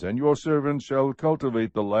sons and your servants shall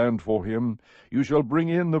cultivate the land for him. You shall bring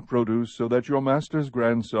in the produce, so that your master's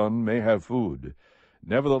grandson may have food.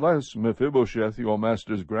 Nevertheless, Mephibosheth, your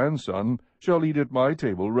master's grandson, shall eat at my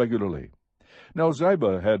table regularly." Now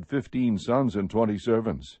Ziba had 15 sons and 20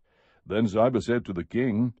 servants. Then Ziba said to the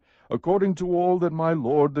king, "According to all that my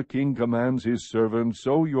lord the king commands his servant,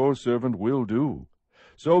 so your servant will do."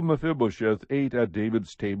 So Mephibosheth ate at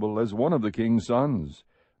David's table as one of the king's sons.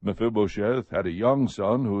 Mephibosheth had a young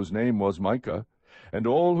son whose name was Micah, and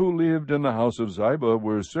all who lived in the house of Ziba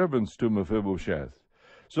were servants to Mephibosheth.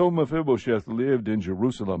 So Mephibosheth lived in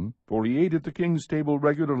Jerusalem, for he ate at the king's table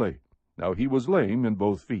regularly. Now he was lame in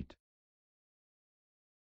both feet.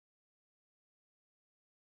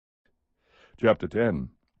 Chapter 10.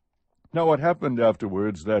 Now it happened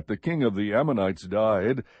afterwards that the king of the Ammonites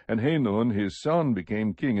died, and Hanun his son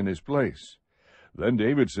became king in his place. Then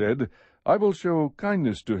David said, "I will show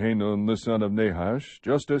kindness to Hanun the son of Nahash,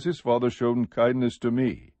 just as his father showed kindness to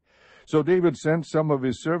me." So David sent some of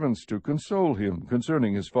his servants to console him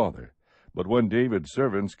concerning his father. But when David's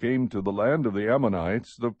servants came to the land of the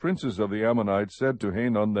Ammonites, the princes of the Ammonites said to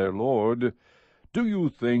Hanun their lord, "Do you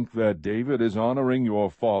think that David is honoring your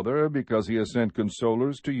father because he has sent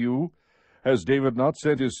consolers to you? Has David not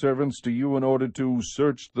sent his servants to you in order to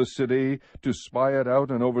search the city, to spy it out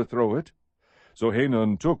and overthrow it?" So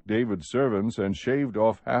Hanun took David's servants and shaved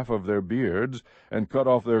off half of their beards, and cut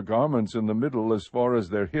off their garments in the middle as far as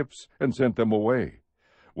their hips, and sent them away.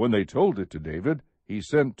 When they told it to David, he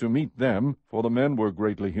sent to meet them, for the men were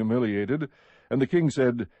greatly humiliated. And the king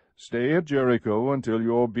said, "Stay at Jericho until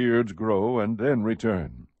your beards grow, and then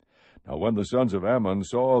return." Now when the sons of Ammon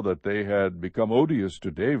saw that they had become odious to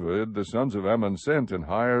David, the sons of Ammon sent and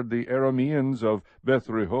hired the Arameans of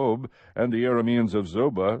Beth-rehob and the Arameans of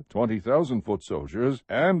Zobah, 20,000 foot soldiers,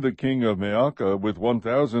 and the king of Maacah with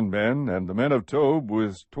 1,000 men, and the men of Tob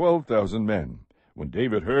with 12,000 men. When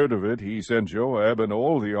David heard of it, he sent Joab and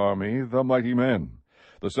all the army, the mighty men.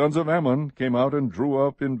 The sons of Ammon came out and drew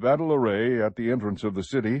up in battle array at the entrance of the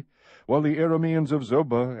city, while the Arameans of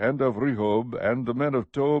Zobah and of Rehob and the men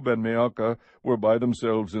of Tob and Maacah were by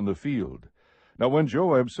themselves in the field. Now when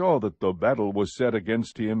Joab saw that the battle was set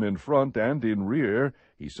against him in front and in rear,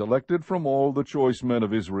 he selected from all the choice men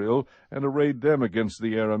of Israel, and arrayed them against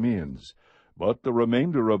the Arameans. But the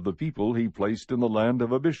remainder of the people he placed in the land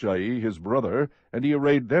of Abishai his brother, and he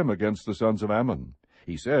arrayed them against the sons of Ammon.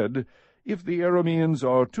 He said, "If the Arameans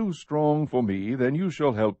are too strong for me, then you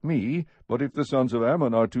shall help me, but if the sons of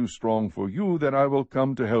Ammon are too strong for you, then I will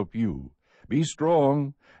come to help you. Be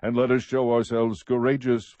strong, and let us show ourselves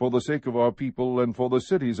courageous for the sake of our people and for the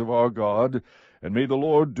cities of our God, and may the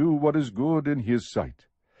Lord do what is good in his sight."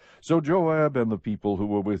 So Joab and the people who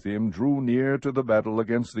were with him drew near to the battle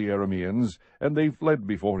against the Arameans, and they fled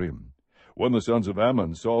before him. When the sons of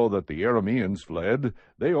Ammon saw that the Arameans fled,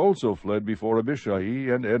 they also fled before Abishai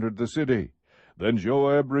and entered the city. Then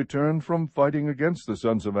Joab returned from fighting against the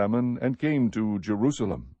sons of Ammon and came to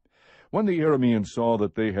Jerusalem. When the Arameans saw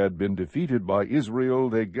that they had been defeated by Israel,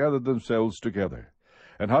 they gathered themselves together.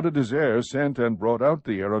 And Hadadezer sent and brought out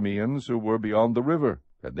the Arameans who were beyond the river,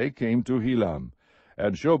 and they came to Helam.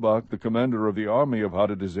 And Shobach, the commander of the army of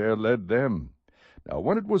Hadadezer, led them. Now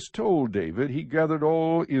when it was told David, he gathered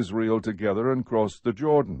all Israel together and crossed the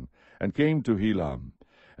Jordan, and came to Helam.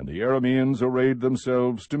 And the Arameans arrayed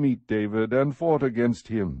themselves to meet David, and fought against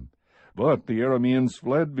him. But the Arameans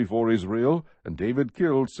fled before Israel, and David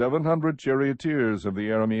killed 700 charioteers of the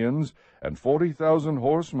Arameans, and 40,000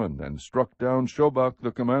 horsemen, and struck down Shobach,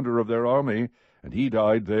 the commander of their army, and he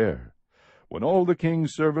died there. When all the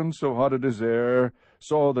king's servants of Hadadezer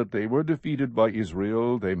saw that they were defeated by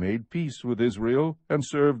Israel, they made peace with Israel, and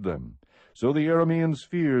served them. So the Arameans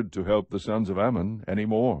feared to help the sons of Ammon any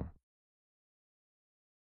more.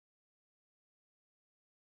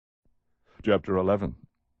 Chapter 11.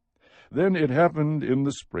 Then it happened in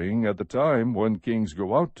the spring, at the time when kings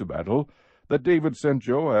go out to battle, that David sent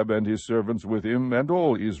Joab and his servants with him and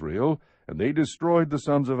all Israel, and they destroyed the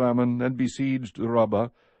sons of Ammon and besieged Rabbah,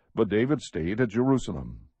 but David stayed at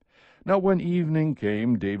Jerusalem. Now when evening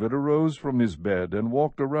came, David arose from his bed and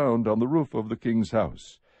walked around on the roof of the king's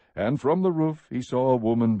house. And from the roof he saw a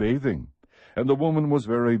woman bathing, and the woman was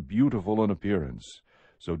very beautiful in appearance.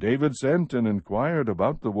 So David sent and inquired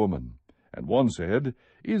about the woman. And one said,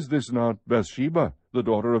 "Is this not Bathsheba, the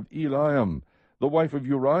daughter of Eliam, the wife of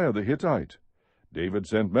Uriah the Hittite?" David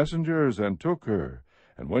sent messengers and took her,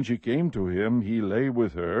 and when she came to him, he lay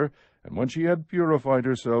with her, and when she had purified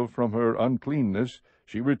herself from her uncleanness,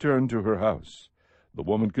 she returned to her house. The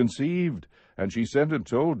woman conceived, and she sent and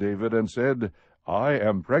told David, and said, "I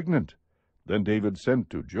am pregnant." Then David sent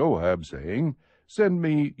to Joab, saying, Send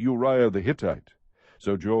me Uriah the Hittite.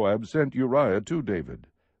 So Joab sent Uriah to David.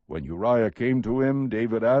 When Uriah came to him,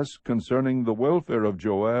 David asked concerning the welfare of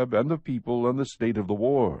Joab and the people and the state of the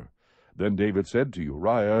war. Then David said to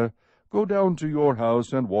Uriah, Go down to your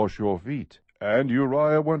house and wash your feet. And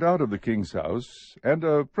Uriah went out of the king's house, and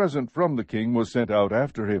a present from the king was sent out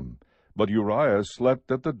after him. But Uriah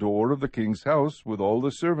slept at the door of the king's house with all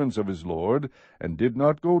the servants of his lord, and did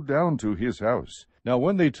not go down to his house. Now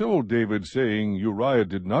when they told David, saying, Uriah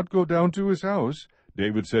did not go down to his house,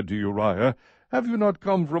 David said to Uriah, Have you not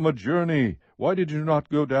come from a journey? Why did you not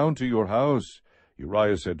go down to your house?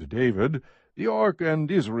 Uriah said to David, The ark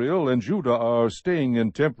and Israel and Judah are staying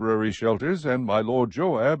in temporary shelters, and my lord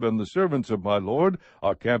Joab and the servants of my lord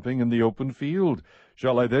are camping in the open field.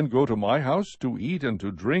 Shall I then go to my house to eat and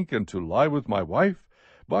to drink and to lie with my wife?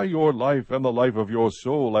 By your life and the life of your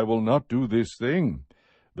soul I will not do this thing.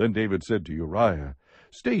 Then David said to Uriah,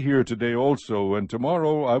 Stay here today also, and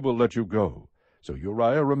tomorrow I will let you go. So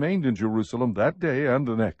Uriah remained in Jerusalem that day and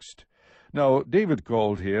the next. Now David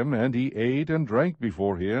called him, and he ate and drank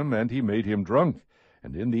before him, and he made him drunk.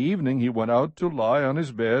 And in the evening he went out to lie on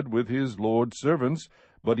his bed with his lord's servants,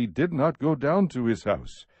 but he did not go down to his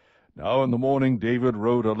house. Now in the morning David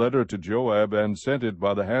wrote a letter to Joab, and sent it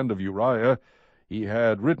by the hand of Uriah. He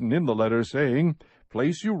had written in the letter, saying,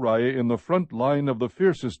 Place Uriah in the front line of the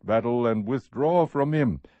fiercest battle, and withdraw from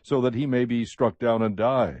him, so that he may be struck down and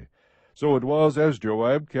die. So it was, as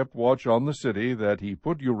Joab kept watch on the city, that he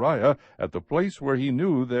put Uriah at the place where he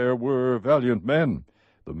knew there were valiant men.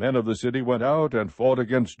 The men of the city went out and fought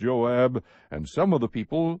against Joab, and some of the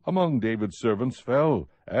people among David's servants fell,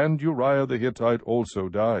 and Uriah the Hittite also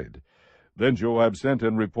died. Then Joab sent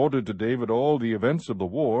and reported to David all the events of the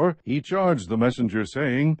war. He charged the messenger,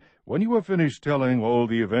 saying, When you have finished telling all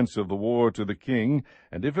the events of the war to the king,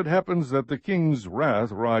 and if it happens that the king's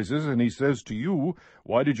wrath rises, and he says to you,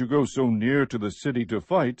 Why did you go so near to the city to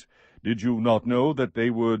fight? Did you not know that they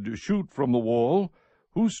would shoot from the wall?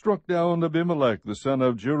 Who struck down Abimelech the son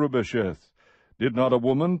of Ish-Bosheth? Did not a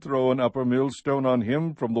woman throw an upper millstone on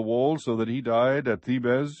him from the wall, so that he died at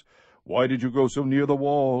Thebez? Why did you go so near the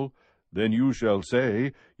wall? Then you shall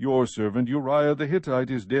say, Your servant Uriah the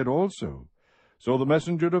Hittite is dead also. So the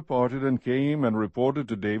messenger departed, and came and reported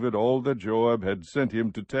to David all that Joab had sent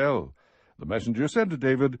him to tell. The messenger said to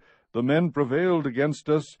David, The men prevailed against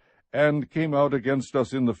us, and came out against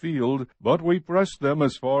us in the field, but we pressed them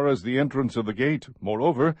as far as the entrance of the gate.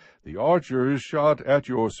 Moreover, the archers shot at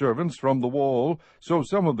your servants from the wall, so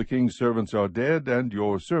some of the king's servants are dead, and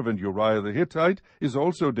your servant Uriah the Hittite is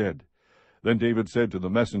also dead. Then David said to the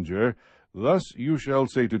messenger, Thus you shall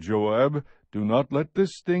say to Joab, Do not let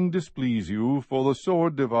this thing displease you, for the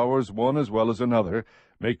sword devours one as well as another.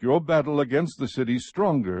 Make your battle against the city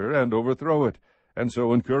stronger, and overthrow it, and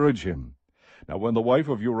so encourage him. Now when the wife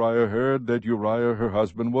of Uriah heard that Uriah her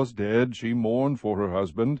husband was dead, she mourned for her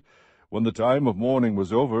husband. When the time of mourning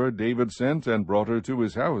was over, David sent and brought her to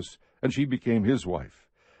his house, and she became his wife.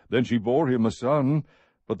 Then she bore him a son,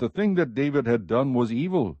 but the thing that David had done was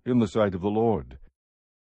evil in the sight of the Lord.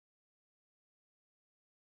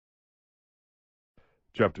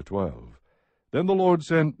 Chapter 12. Then the Lord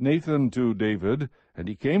sent Nathan to David, and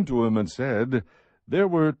he came to him and said, There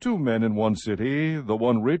were 2 men in one city, the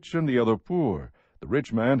one rich and the other poor. The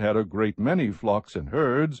rich man had a great many flocks and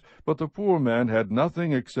herds, but the poor man had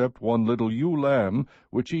nothing except one little ewe lamb,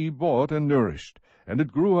 which he bought and nourished, and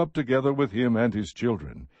it grew up together with him and his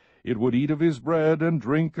children. It would eat of his bread and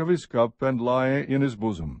drink of his cup and lie in his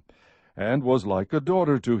bosom, and was like a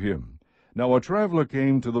daughter to him. Now a traveler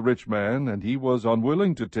came to the rich man, and he was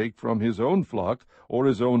unwilling to take from his own flock or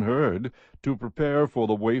his own herd to prepare for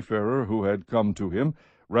the wayfarer who had come to him.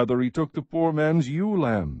 Rather he took the poor man's ewe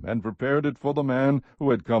lamb, and prepared it for the man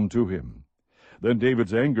who had come to him. Then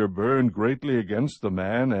David's anger burned greatly against the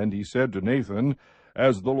man, and he said to Nathan,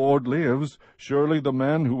 As the Lord lives, surely the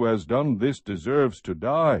man who has done this deserves to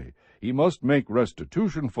die. He must make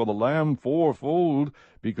restitution for the lamb 4-fold,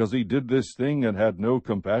 because he did this thing and had no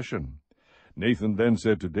compassion. Nathan then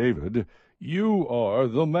said to David, You are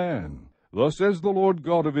the man. Thus says the Lord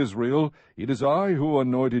God of Israel, It is I who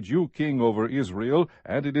anointed you king over Israel,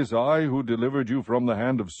 and it is I who delivered you from the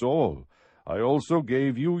hand of Saul. I also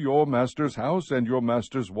gave you your master's house and your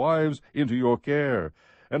master's wives into your care,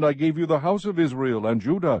 and I gave you the house of Israel and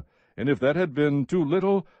Judah. And if that had been too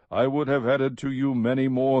little, I would have added to you many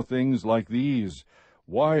more things like these.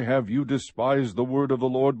 Why have you despised the word of the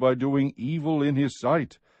Lord by doing evil in his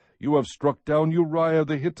sight? You have struck down Uriah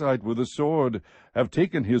the Hittite with a sword, have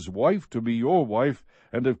taken his wife to be your wife,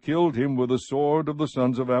 and have killed him with the sword of the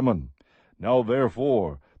sons of Ammon. Now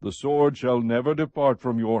therefore, The sword shall never depart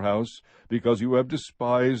from your house, because you have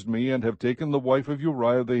despised me, and have taken the wife of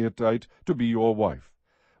Uriah the Hittite to be your wife.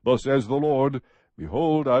 Thus says the Lord,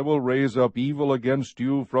 Behold, I will raise up evil against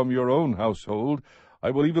you from your own household. I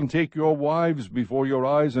will even take your wives before your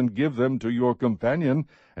eyes, and give them to your companion,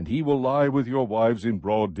 and he will lie with your wives in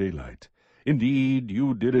broad daylight. Indeed,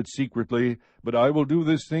 you did it secretly, but I will do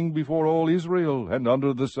this thing before all Israel, and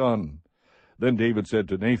under the sun. Then David said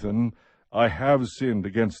to Nathan, I have sinned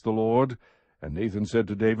against the Lord. And Nathan said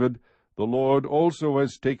to David, The Lord also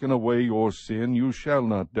has taken away your sin. You shall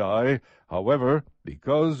not die. However,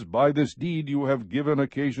 because by this deed you have given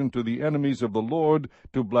occasion to the enemies of the Lord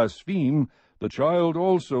to blaspheme, the child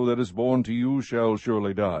also that is born to you shall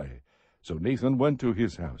surely die. So Nathan went to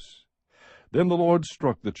his house. Then the Lord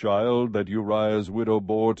struck the child that Uriah's widow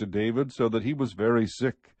bore to David, so that he was very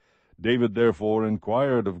sick. David therefore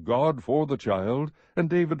inquired of God for the child, and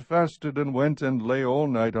David fasted and went and lay all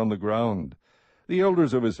night on the ground. The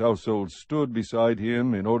elders of his household stood beside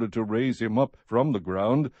him in order to raise him up from the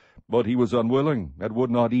ground, but he was unwilling, and would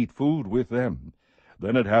not eat food with them.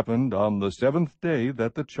 Then it happened on the 7th day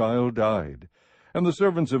that the child died. And the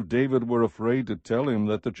servants of David were afraid to tell him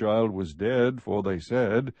that the child was dead, for they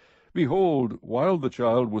said, Behold, while the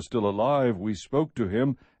child was still alive, we spoke to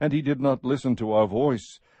him, and he did not listen to our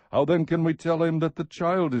voice. How then can we tell him that the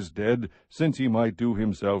child is dead, since he might do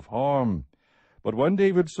himself harm? But when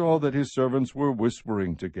David saw that his servants were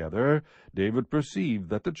whispering together, David perceived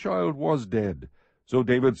that the child was dead. So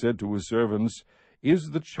David said to his servants, Is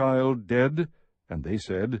the child dead? And they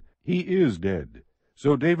said, He is dead.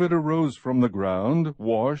 So David arose from the ground,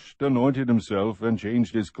 washed, anointed himself, and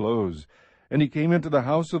changed his clothes. And he came into the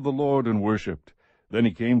house of the Lord and worshipped. Then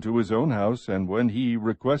he came to his own house, and when he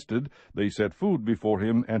requested, they set food before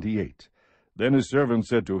him, and he ate. Then his servants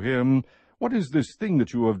said to him, What is this thing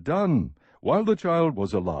that you have done? While the child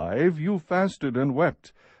was alive, you fasted and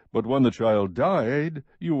wept. But when the child died,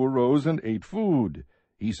 you arose and ate food.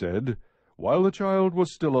 He said, While the child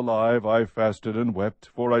was still alive, I fasted and wept,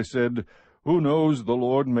 for I said, Who knows, the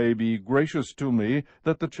Lord may be gracious to me,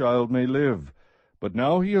 that the child may live. But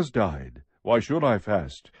now he has died. Why should I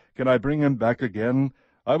fast? Can I bring him back again?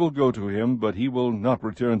 I will go to him, but he will not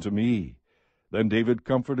return to me. Then David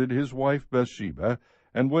comforted his wife Bathsheba,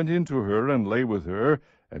 and went in to her, and lay with her,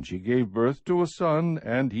 and she gave birth to a son,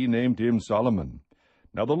 and he named him Solomon.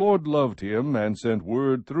 Now the Lord loved him, and sent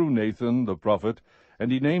word through Nathan the prophet,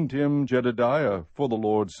 and he named him Jedediah, for the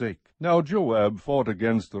Lord's sake. Now Joab fought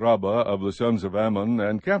against Rabbah of the sons of Ammon,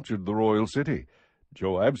 and captured the royal city.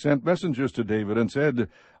 Joab sent messengers to David, and said,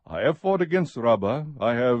 I have fought against Rabbah,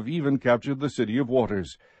 I have even captured the city of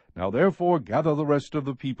waters. Now therefore gather the rest of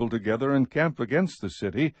the people together, and camp against the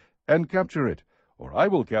city, and capture it. Or I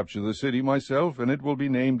will capture the city myself, and it will be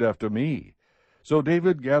named after me. So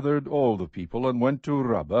David gathered all the people, and went to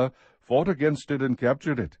Rabbah, fought against it, and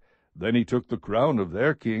captured it. Then he took the crown of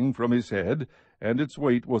their king from his head, and its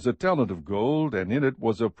weight was a talent of gold, and in it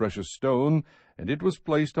was a precious stone, and it was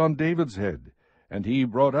placed on David's head. And he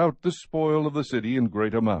brought out the spoil of the city in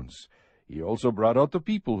great amounts. He also brought out the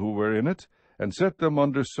people who were in it, and set them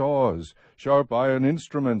under saws, sharp iron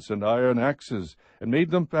instruments, and iron axes, and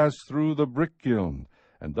made them pass through the brick kiln.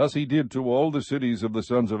 And thus he did to all the cities of the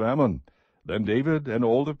sons of Ammon. Then David and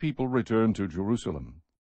all the people returned to Jerusalem.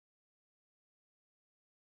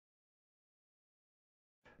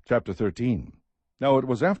 Chapter 13. Now it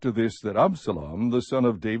was after this that Absalom, the son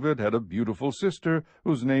of David, had a beautiful sister,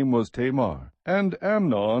 whose name was Tamar. And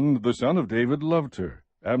Amnon, the son of David, loved her.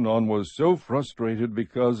 Amnon was so frustrated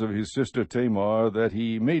because of his sister Tamar that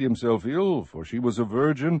he made himself ill, for she was a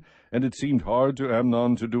virgin, and it seemed hard to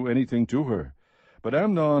Amnon to do anything to her. But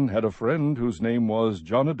Amnon had a friend whose name was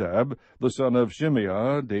Jonadab, the son of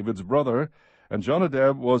Shimeah, David's brother, and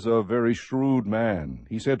Jonadab was a very shrewd man.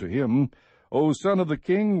 He said to him, O son of the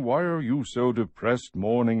king, why are you so depressed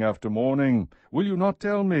morning after morning? Will you not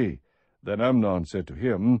tell me? Then Amnon said to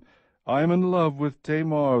him, I am in love with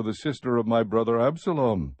Tamar, the sister of my brother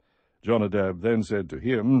Absalom. Jonadab then said to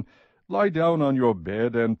him, Lie down on your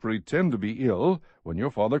bed and pretend to be ill. When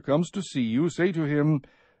your father comes to see you, say to him,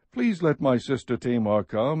 Please let my sister Tamar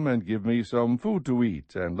come and give me some food to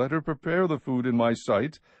eat, and let her prepare the food in my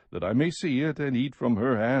sight, that I may see it and eat from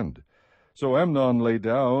her hand. So Amnon lay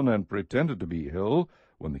down and pretended to be ill.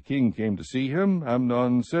 When the king came to see him,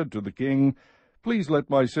 Amnon said to the king, Please let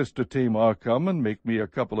my sister Tamar come and make me a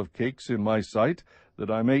couple of cakes in my sight, that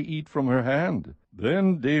I may eat from her hand.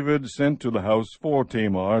 Then David sent to the house for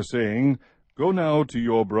Tamar, saying, Go now to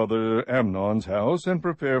your brother Amnon's house, and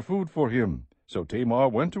prepare food for him. So Tamar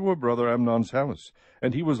went to her brother Amnon's house,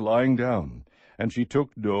 and he was lying down. And she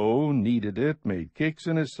took dough, kneaded it, made cakes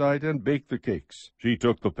in his sight, and baked the cakes. She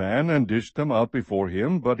took the pan and dished them out before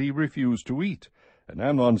him, but he refused to eat. And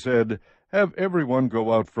Amnon said, Have everyone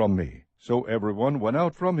go out from me. So everyone went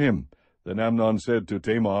out from him. Then Amnon said to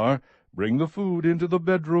Tamar, Bring the food into the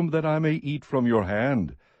bedroom, that I may eat from your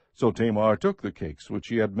hand. So Tamar took the cakes which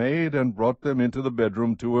she had made, and brought them into the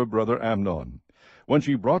bedroom to her brother Amnon. When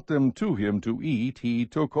she brought them to him to eat, he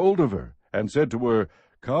took hold of her, and said to her,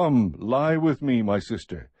 Come, lie with me, my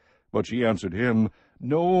sister. But she answered him,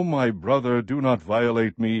 No, my brother, do not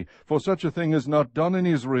violate me, for such a thing is not done in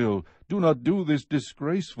Israel. Do not do this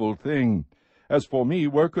disgraceful thing. As for me,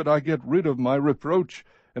 where could I get rid of my reproach?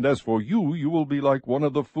 And as for you, you will be like one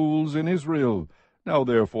of the fools in Israel. Now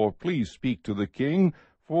therefore please speak to the king,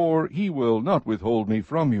 for he will not withhold me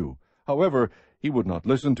from you. However, he would not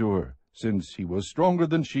listen to her. Since he was stronger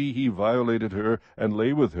than she, he violated her, and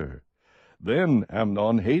lay with her. Then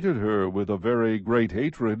Amnon hated her with a very great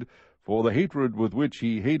hatred, for the hatred with which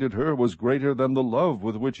he hated her was greater than the love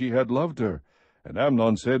with which he had loved her. And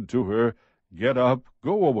Amnon said to her, Get up,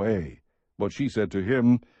 go away. But she said to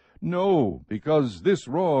him, No, because this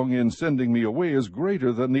wrong in sending me away is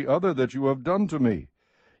greater than the other that you have done to me.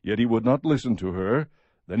 Yet he would not listen to her.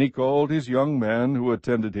 Then he called his young man who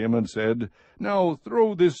attended him, and said, Now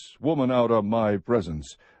throw this woman out of my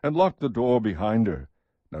presence, and lock the door behind her.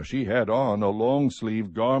 Now she had on a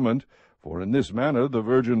long-sleeved garment, for in this manner the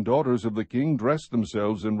virgin daughters of the king dressed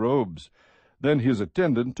themselves in robes. Then his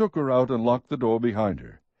attendant took her out and locked the door behind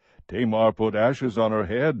her. Tamar put ashes on her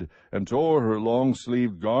head, and tore her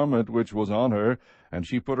long-sleeved garment which was on her, and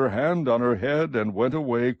she put her hand on her head, and went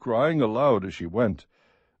away, crying aloud as she went.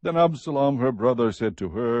 Then Absalom her brother said to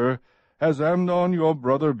her, Has Amnon your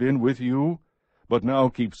brother been with you? But now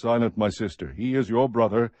keep silent, my sister, he is your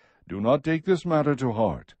brother. Do not take this matter to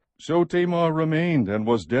heart. So Tamar remained, and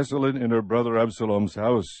was desolate in her brother Absalom's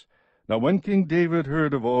house. Now when King David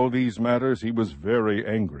heard of all these matters, he was very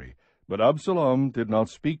angry. But Absalom did not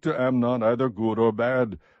speak to Amnon either good or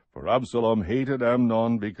bad, for Absalom hated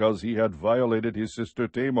Amnon because he had violated his sister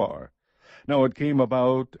Tamar. Now it came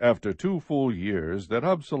about, after 2 full years, that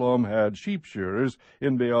Absalom had sheep-shearers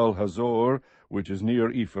in Baal-Hazor, which is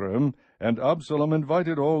near Ephraim, and Absalom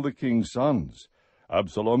invited all the king's sons.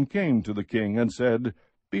 Absalom came to the king and said,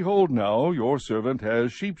 Behold now, your servant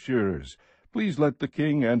has sheep-shearers. Please let the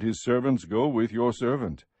king and his servants go with your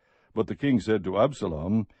servant. But the king said to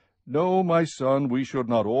Absalom, No, my son, we should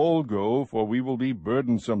not all go, for we will be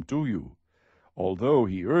burdensome to you. Although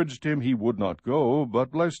he urged him, he would not go,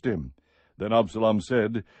 but blessed him. Then Absalom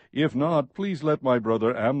said, If not, please let my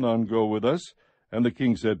brother Amnon go with us. And the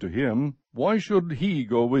king said to him, Why should he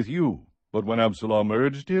go with you? But when Absalom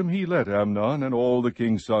urged him, he let Amnon and all the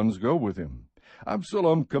king's sons go with him.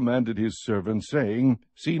 Absalom commanded his servants, saying,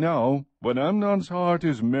 See now, when Amnon's heart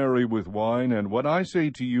is merry with wine, and when I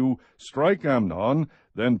say to you, Strike Amnon,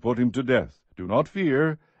 then put him to death. Do not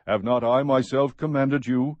fear. Have not I myself commanded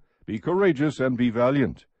you? Be courageous and be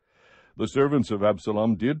valiant. The servants of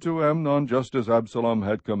Absalom did to Amnon just as Absalom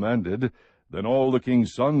had commanded. Then all the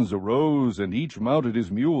king's sons arose, and each mounted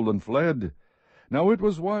his mule and fled. Now it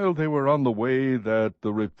was while they were on the way that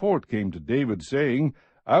the report came to David, saying,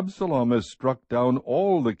 Absalom has struck down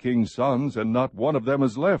all the king's sons, and not one of them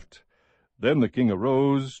is left. Then the king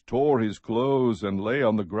arose, tore his clothes, and lay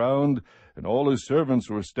on the ground, and all his servants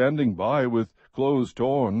were standing by with clothes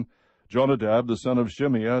torn. Jonadab, the son of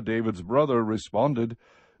Shimeah, David's brother, responded,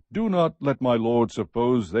 Do not let my lord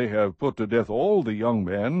suppose they have put to death all the young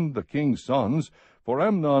men, the king's sons, for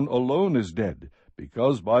Amnon alone is dead,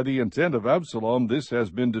 because by the intent of Absalom this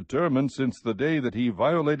has been determined since the day that he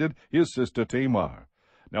violated his sister Tamar.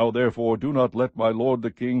 Now therefore do not let my lord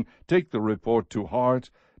the king take the report to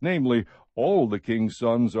heart, namely, all the king's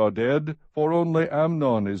sons are dead, for only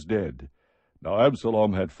Amnon is dead. Now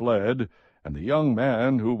Absalom had fled, and the young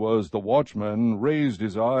man, who was the watchman, raised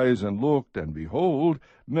his eyes and looked, and behold,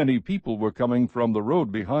 many people were coming from the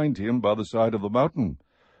road behind him by the side of the mountain.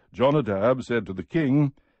 Jonadab said to the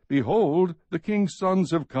king, Behold, the king's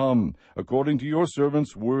sons have come. According to your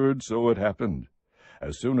servant's word, so it happened.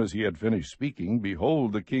 As soon as he had finished speaking,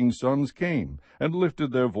 behold, the king's sons came, and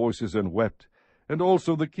lifted their voices and wept. And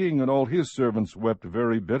also the king and all his servants wept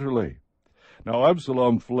very bitterly. Now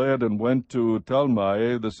Absalom fled and went to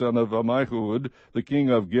Talmai, the son of Ammihud, the king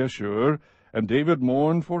of Geshur, and David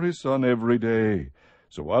mourned for his son every day.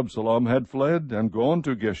 So Absalom had fled and gone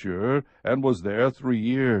to Geshur, and was there 3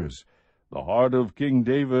 years. The heart of King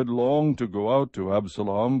David longed to go out to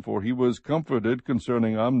Absalom, for he was comforted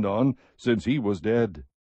concerning Amnon, since he was dead.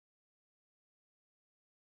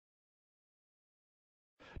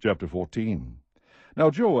 Chapter 14. Now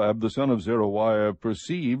Joab the son of Zeruiah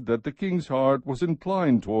perceived that the king's heart was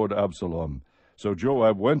inclined toward Absalom. So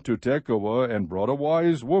Joab went to Tekoa and brought a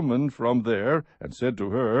wise woman from there, and said to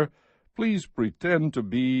her, Please pretend to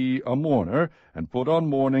be a mourner, and put on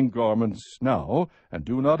mourning garments now, and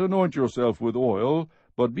do not anoint yourself with oil,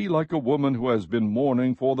 but be like a woman who has been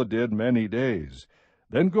mourning for the dead many days.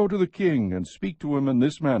 Then go to the king, and speak to him in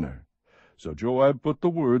this manner. So Joab put the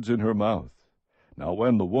words in her mouth. Now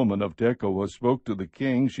when the woman of Tekoa spoke to the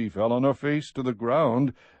king, she fell on her face to the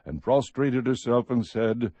ground, and prostrated herself, and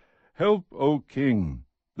said, Help, O king.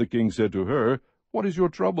 The king said to her, What is your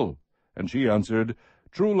trouble? And she answered,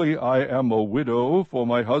 Truly I am a widow, for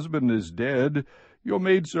my husband is dead. Your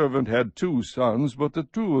maidservant had 2 sons, but the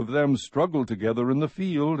 2 of them struggled together in the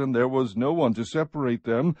field, and there was no one to separate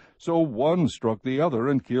them, so one struck the other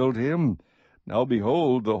and killed him. Now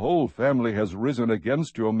behold, the whole family has risen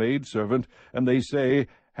against your maidservant, and they say,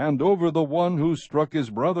 Hand over the one who struck his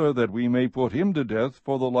brother, that we may put him to death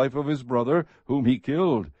for the life of his brother, whom he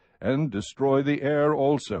killed, and destroy the heir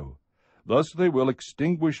also. Thus they will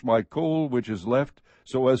extinguish my coal which is left,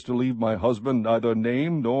 so as to leave my husband neither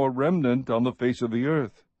name nor remnant on the face of the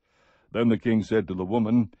earth. Then the king said to the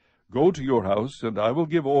woman, Go to your house, and I will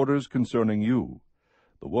give orders concerning you.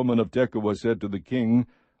 The woman of Tekoa said to the king,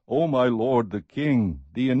 O my lord the king,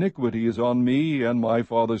 the iniquity is on me and my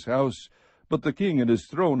father's house, but the king and his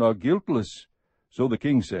throne are guiltless. So the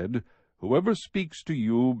king said, Whoever speaks to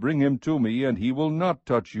you, bring him to me, and he will not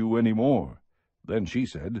touch you any more. Then she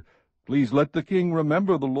said, Please let the king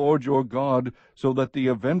remember the Lord your God, so that the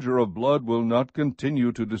avenger of blood will not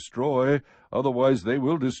continue to destroy, otherwise they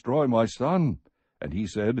will destroy my son. And he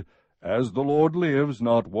said, As the Lord lives,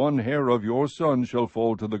 not one hair of your son shall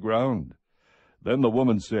fall to the ground. Then the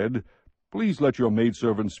woman said, Please let your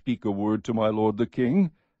maidservant speak a word to my lord the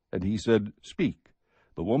king. And he said, Speak.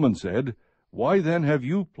 The woman said, Why then have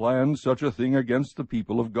you planned such a thing against the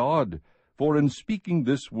people of God? For in speaking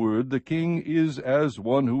this word the king is as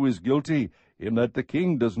one who is guilty, in that the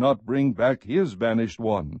king does not bring back his banished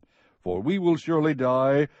one. For we will surely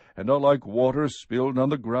die, and are like water spilled on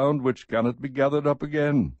the ground, which cannot be gathered up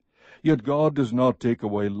again. Yet God does not take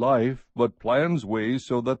away life, but plans ways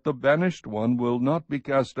so that the banished one will not be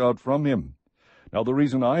cast out from him. Now the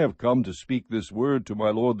reason I have come to speak this word to my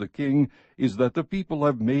lord the king is that the people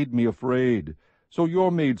have made me afraid. So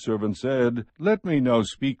your maidservant said, Let me now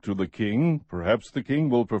speak to the king. Perhaps the king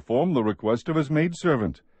will perform the request of his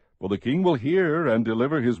maidservant. For the king will hear and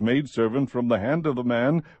deliver his maidservant from the hand of the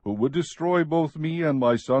man who would destroy both me and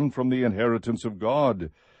my son from the inheritance of God.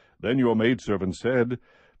 Then your maidservant said,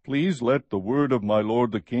 Please let the word of my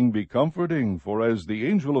lord the king be comforting, for as the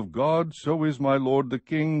angel of God, so is my lord the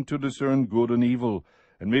king to discern good and evil,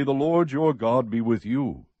 and may the Lord your God be with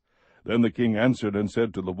you. Then the king answered and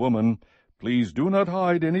said to the woman, Please do not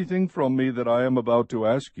hide anything from me that I am about to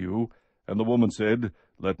ask you. And the woman said,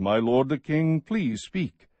 Let my lord the king please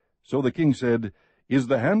speak. So the king said, Is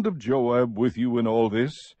the hand of Joab with you in all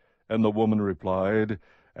this? And the woman replied,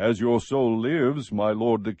 As your soul lives, my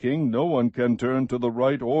lord the king, no one can turn to the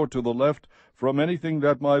right or to the left from anything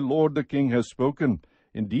that my lord the king has spoken.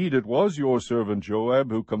 Indeed, it was your servant Joab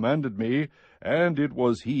who commanded me, and it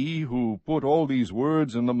was he who put all these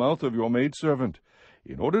words in the mouth of your maidservant.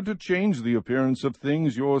 In order to change the appearance of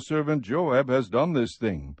things, your servant Joab has done this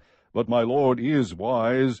thing. But my lord is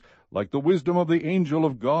wise, like the wisdom of the angel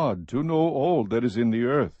of God, to know all that is in the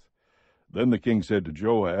earth. Then the king said to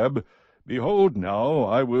Joab, Behold, now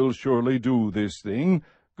I will surely do this thing.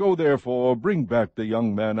 Go therefore, bring back the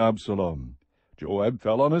young man Absalom. Joab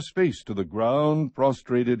fell on his face to the ground,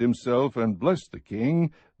 prostrated himself, and blessed the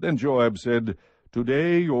king. Then Joab said,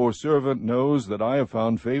 Today your servant knows that I have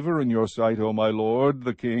found favor in your sight, O my lord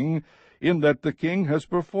the king, in that the king has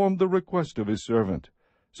performed the request of his servant.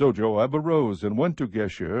 So Joab arose and went to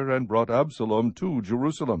Geshur, and brought Absalom to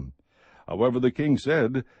Jerusalem. However the king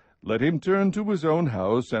said, Let him turn to his own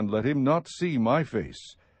house, and let him not see my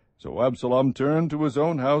face. So Absalom turned to his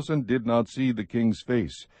own house, and did not see the king's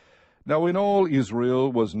face. Now in all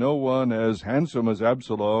Israel was no one as handsome as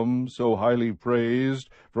Absalom, so highly praised.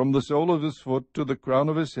 From the sole of his foot to the crown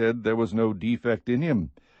of his head there was no defect in him.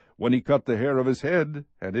 When he cut the hair of his head,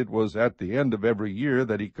 and it was at the end of every year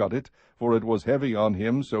that he cut it, for it was heavy on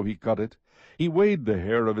him, so he cut it, he weighed the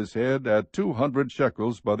hair of his head at 200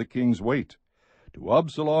 shekels by the king's weight. To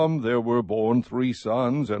Absalom there were born 3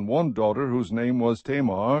 sons, and 1 daughter whose name was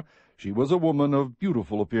Tamar. She was a woman of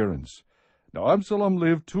beautiful appearance. Now Absalom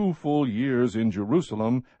lived 2 full years in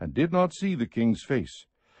Jerusalem, and did not see the king's face.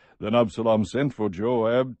 Then Absalom sent for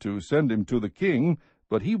Joab to send him to the king,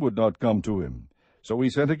 but he would not come to him. So he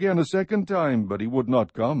sent again a second time, but he would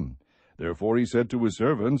not come. Therefore he said to his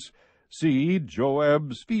servants, See,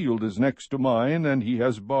 Joab's field is next to mine, and he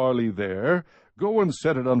has barley there. Go and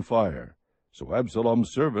set it on fire. So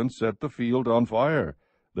Absalom's servants set the field on fire.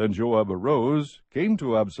 Then Joab arose, came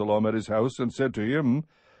to Absalom at his house, and said to him,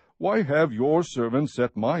 Why have your servants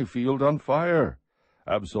set my field on fire?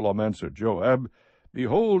 Absalom answered Joab,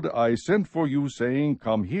 Behold, I sent for you, saying,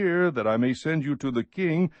 Come here, that I may send you to the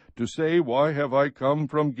king, to say, Why have I come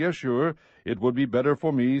from Geshur? It would be better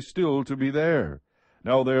for me still to be there.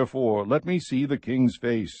 Now therefore let me see the king's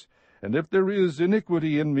face, and if there is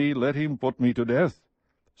iniquity in me, let him put me to death.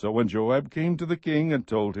 So when Joab came to the king and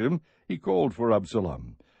told him, he called for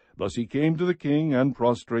Absalom. Thus he came to the king, and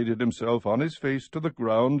prostrated himself on his face to the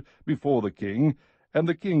ground before the king, and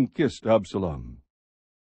the king kissed Absalom.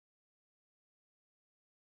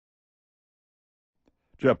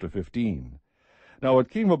 Chapter 15. Now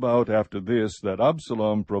it came about after this that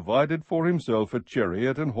Absalom provided for himself a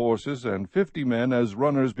chariot and horses, and 50 men as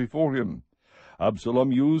runners before him.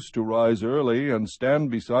 Absalom used to rise early and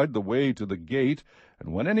stand beside the way to the gate,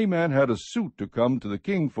 and when any man had a suit to come to the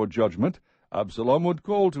king for judgment, Absalom would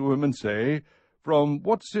call to him and say, From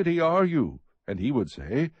what city are you? And he would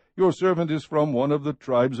say, Your servant is from one of the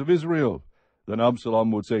tribes of Israel. Then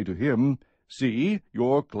Absalom would say to him, See,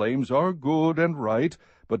 your claims are good and right,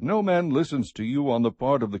 but no man listens to you on the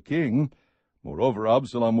part of the king. Moreover,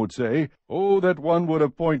 Absalom would say, Oh, that one would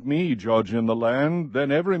appoint me judge in the land,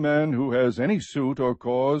 then every man who has any suit or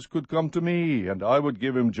cause could come to me, and I would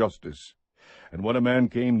give him justice. And when a man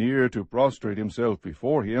came near to prostrate himself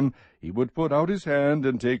before him, he would put out his hand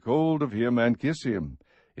and take hold of him and kiss him.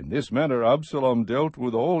 In this manner Absalom dealt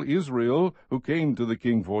with all Israel who came to the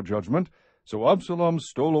king for judgment. So Absalom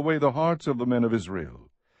stole away the hearts of the men of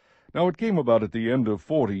Israel. Now it came about at the end of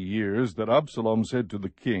 40 years that Absalom said to the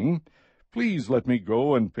king, Please let me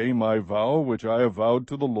go and pay my vow which I have vowed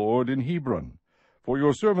to the Lord in Hebron. For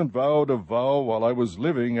your servant vowed a vow while I was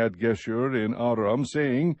living at Geshur in Aram,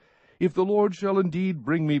 saying, If the Lord shall indeed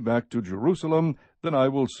bring me back to Jerusalem, then I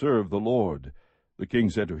will serve the Lord. The king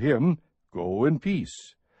said to him, Go in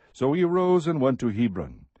peace. So he arose and went to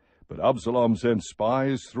Hebron. But Absalom sent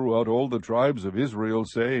spies throughout all the tribes of Israel,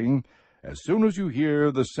 saying, As soon as you hear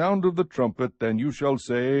the sound of the trumpet, then you shall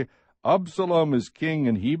say, Absalom is king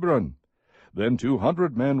in Hebron. Then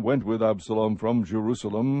 200 men went with Absalom from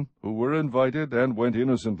Jerusalem, who were invited, and went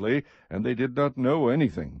innocently, and they did not know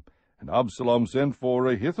anything. And Absalom sent for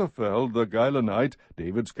Ahithophel the Gilonite,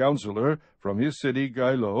 David's counselor, from his city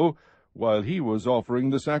Gilo, while he was offering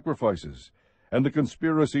the sacrifices. And the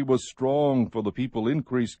conspiracy was strong, for the people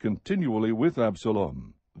increased continually with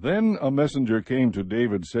Absalom. Then a messenger came to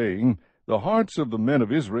David, saying, The hearts of the men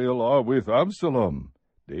of Israel are with Absalom.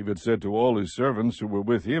 David said to all his servants who were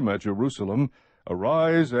with him at Jerusalem,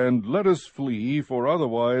 Arise, and let us flee, for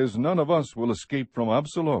otherwise none of us will escape from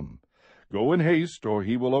Absalom. Go in haste, or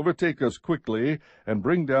he will overtake us quickly, and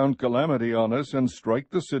bring down calamity on us, and strike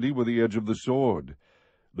the city with the edge of the sword.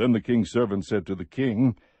 Then the king's servant said to the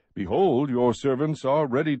king, Behold, your servants are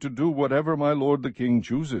ready to do whatever my lord the king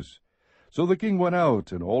chooses. So the king went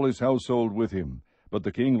out, and all his household with him. But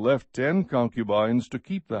the king left 10 concubines to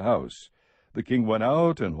keep the house. The king went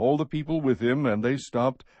out, and all the people with him, and they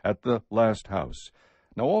stopped at the last house.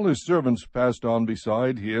 Now all his servants passed on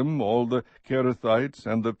beside him, all the Kerethites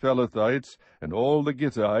and the Pelethites, and all the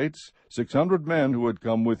Gittites, 600 men who had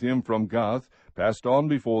come with him from Gath, passed on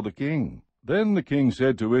before the king. Then the king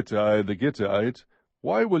said to Ittai the Gittite,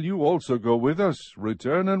 Why will you also go with us?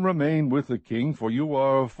 Return and remain with the king, for you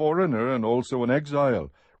are a foreigner and also an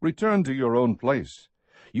exile. Return to your own place.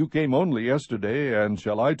 You came only yesterday, and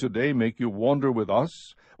shall I today make you wander with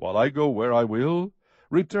us, while I go where I will?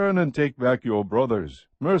 Return and take back your brothers.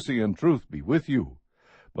 Mercy and truth be with you.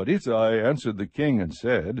 But Ittai answered the king and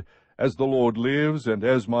said, As the Lord lives, and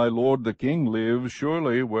as my lord the king lives,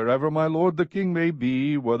 surely wherever my lord the king may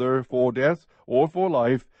be, whether for death or for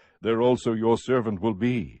life, there also your servant will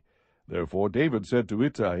be. Therefore David said to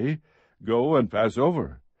Ittai, Go and pass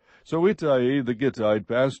over. So Ittai the Gittite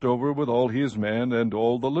passed over with all his men and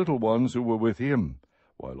all the little ones who were with him.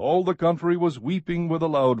 While all the country was weeping with a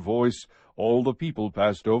loud voice, all the people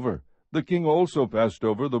passed over. The king also passed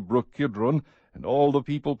over the brook Kidron, and all the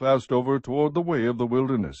people passed over toward the way of the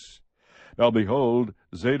wilderness. Now behold,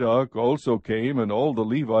 Zadok also came, and all the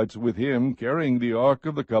Levites with him, carrying the ark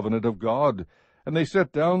of the covenant of God. And they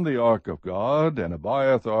set down the ark of God, and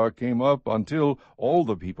Abiathar came up until all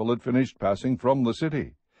the people had finished passing from the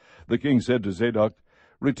city. The king said to Zadok,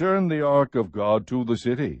 Return the ark of God to the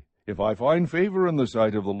city. If I find favor in the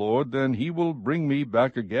sight of the Lord, then he will bring me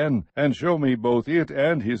back again, and show me both it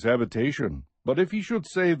and his habitation. But if he should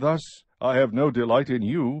say thus, I have no delight in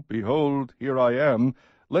you. Behold, here I am.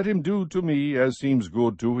 Let him do to me as seems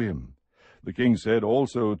good to him. The king said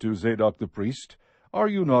also to Zadok the priest, Are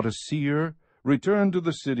you not a seer? Return to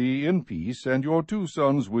the city in peace, and your 2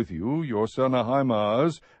 sons with you, your son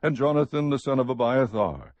Ahimaaz, and Jonathan the son of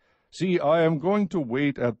Abiathar. See, I am going to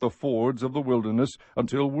wait at the fords of the wilderness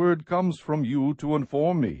until word comes from you to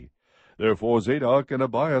inform me. Therefore Zadok and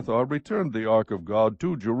Abiathar returned the ark of God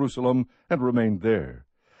to Jerusalem, and remained there.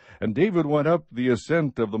 And David went up the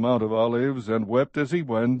ascent of the Mount of Olives, and wept as he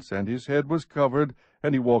went, and his head was covered,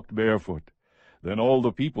 and he walked barefoot. Then all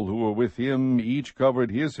the people who were with him each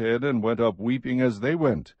covered his head, and went up weeping as they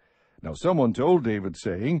went. Now someone told David,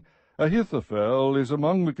 saying, Ahithophel is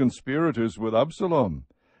among the conspirators with Absalom.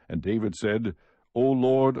 And David said, O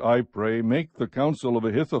Lord, I pray, make the counsel of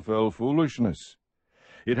Ahithophel foolishness.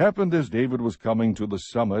 It happened as David was coming to the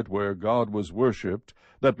summit where God was worshipped,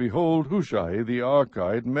 that behold, Hushai the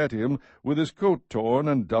Archite met him with his coat torn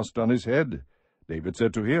and dust on his head. David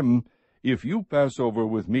said to him, If you pass over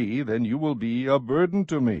with me, then you will be a burden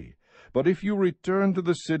to me. But if you return to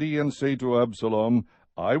the city and say to Absalom,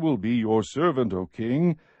 I will be your servant, O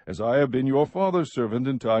king, as I have been your father's servant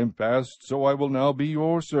in time past, so I will now be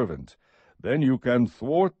your servant. Then you can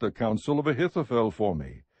thwart the counsel of Ahithophel for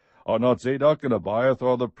me. Are not Zadok and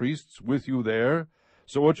Abiathar the priests with you there?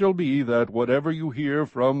 So it shall be that whatever you hear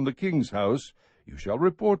from the king's house, you shall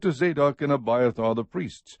report to Zadok and Abiathar the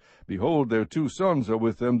priests. Behold, their 2 sons are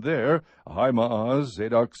with them there, Ahimaaz,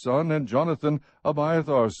 Zadok's son, and Jonathan,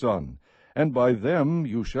 Abiathar's son. And by them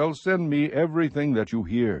you shall send me everything that you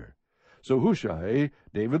hear. So Hushai,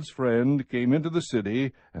 David's friend, came into the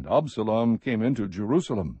city, and Absalom came into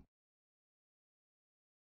Jerusalem.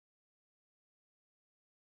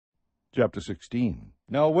 Chapter 16.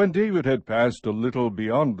 Now when David had passed a little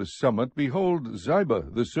beyond the summit, behold, Ziba,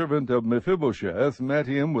 the servant of Mephibosheth, met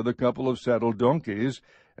him with a couple of saddled donkeys,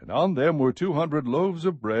 and on them were 200 loaves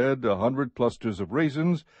of bread, 100 clusters of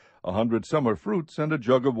raisins, 100 summer fruits, and a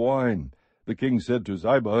jug of wine. The king said to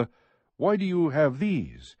Ziba, Why do you have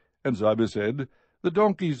these? And Ziba said, The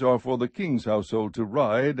donkeys are for the king's household to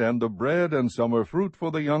ride, and the bread and summer fruit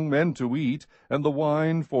for the young men to eat, and the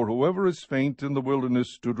wine for whoever is faint in the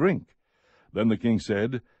wilderness to drink. Then the king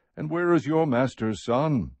said, And where is your master's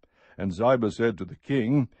son? And Ziba said to the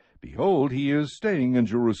king, Behold, he is staying in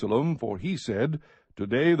Jerusalem, for he said,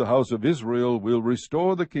 Today the house of Israel will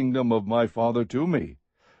restore the kingdom of my father to me.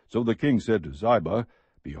 So the king said to Ziba,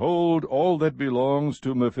 Behold, all that belongs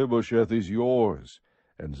to Mephibosheth is yours.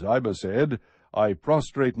 And Ziba said, I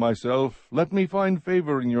prostrate myself, let me find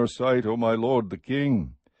favor in your sight, O my lord the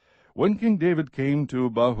king. When King David came to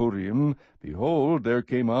Bahurim, behold, there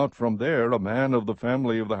came out from there a man of the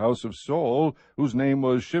family of the house of Saul, whose name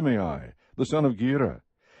was Shimei, the son of Gera.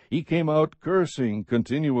 He came out cursing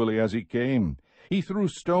continually as he came. He threw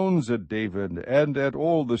stones at David, and at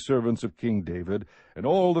all the servants of King David, and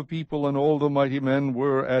all the people and all the mighty men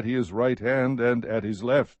were at his right hand and at his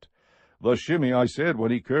left. Thus Shimei said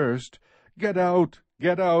when he cursed, Get out,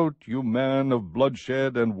 you man of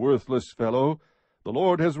bloodshed and worthless fellow. The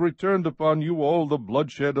Lord has returned upon you all the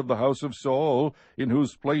bloodshed of the house of Saul, in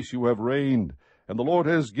whose place you have reigned, and the Lord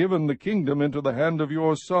has given the kingdom into the hand of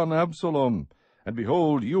your son Absalom. And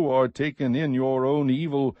behold, you are taken in your own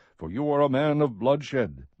evil, for you are a man of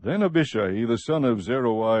bloodshed. Then Abishai the son of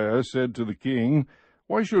Zeruiah said to the king,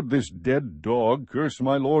 Why should this dead dog curse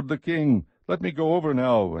my lord the king? Let me go over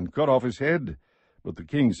now, and cut off his head. But the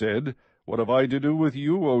king said, What have I to do with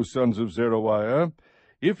you, O sons of Zeruiah?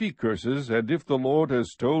 If he curses, and if the Lord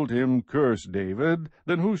has told him, Curse David,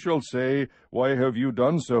 then who shall say, Why have you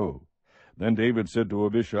done so? Then David said to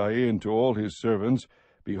Abishai and to all his servants,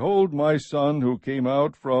 Behold, my son who came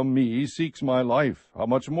out from me seeks my life. How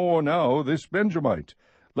much more now this Benjamite?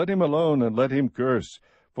 Let him alone, and let him curse,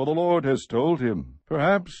 for the Lord has told him.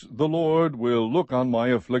 Perhaps the Lord will look on my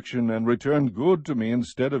affliction, and return good to me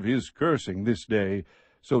instead of his cursing this day.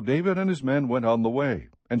 So David and his men went on the way,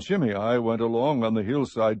 and Shimei went along on the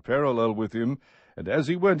hillside parallel with him, and as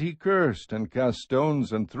he went he cursed, and cast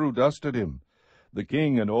stones, and threw dust at him. The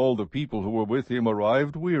king and all the people who were with him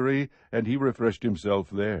arrived weary, and he refreshed himself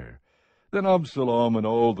there. Then Absalom and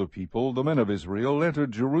all the people, the men of Israel,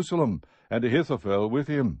 entered Jerusalem, and Ahithophel with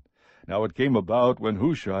him. Now it came about, when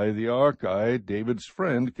Hushai the Archite, David's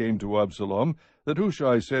friend, came to Absalom, that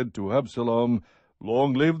Hushai said to Absalom,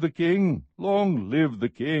 Long live the king! Long live the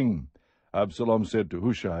king! Absalom said to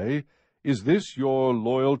Hushai, Is this your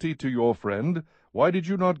loyalty to your friend? Why did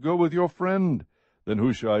you not go with your friend? Then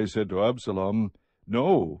Hushai said to Absalom,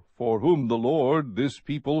 No, for whom the Lord, this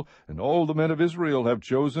people, and all the men of Israel have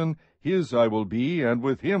chosen, his I will be, and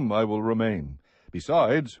with him I will remain.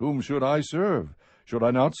 Besides, whom should I serve? Should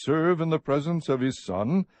I not serve in the presence of his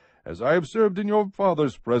son? As I have served in your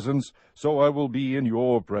father's presence, so I will be in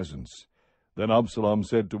your presence. Then Absalom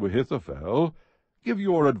said to Ahithophel, Give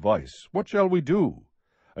your advice. What shall we do?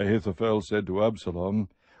 Ahithophel said to Absalom,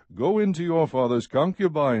 Go into your father's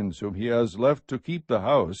concubines, whom he has left to keep the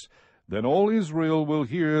house. Then all Israel will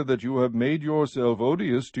hear that you have made yourself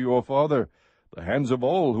odious to your father. The hands of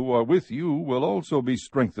all who are with you will also be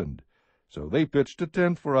strengthened. So they pitched a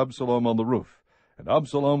tent for Absalom on the roof, and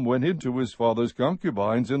Absalom went into his father's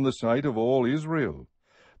concubines in the sight of all Israel.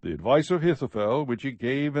 The advice of Ahithophel, which he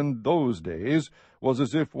gave in those days, was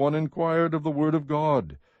as if one inquired of the word of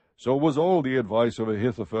God. So was all the advice of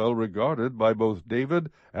Ahithophel regarded by both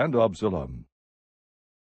David and Absalom.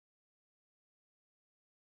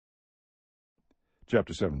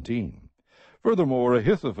 Chapter 17. Furthermore,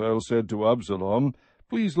 Ahithophel said to Absalom,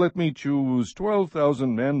 Please let me choose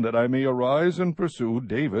 12,000 men, that I may arise and pursue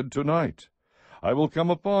David tonight. I will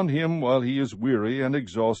come upon him while he is weary and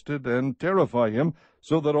exhausted, and terrify him,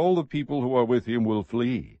 so that all the people who are with him will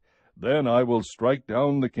flee. Then I will strike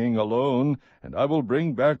down the king alone, and I will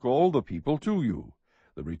bring back all the people to you.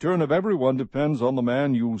 The return of everyone depends on the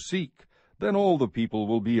man you seek. Then all the people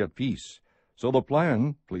will be at peace. So the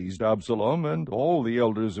plan pleased Absalom and all the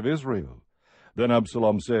elders of Israel. Then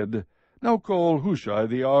Absalom said, Now call Hushai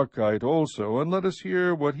the Archite also, and let us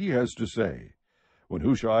hear what he has to say. When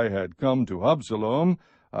Hushai had come to Absalom,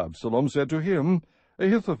 Absalom said to him,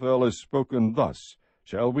 Ahithophel has spoken thus.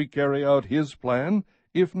 Shall we carry out his plan?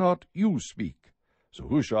 If not, you speak. So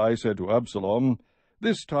Hushai said to Absalom,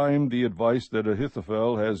 This time the advice that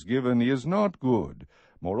Ahithophel has given is not good.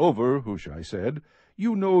 Moreover, Hushai said,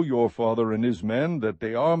 You know your father and his men, that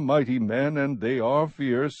they are mighty men, and they are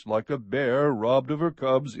fierce, like a bear robbed of her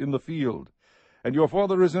cubs in the field. And your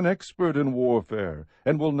father is an expert in warfare,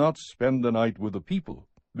 and will not spend the night with the people.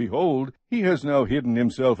 Behold, he has now hidden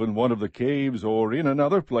himself in one of the caves or in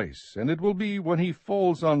another place, and it will be when he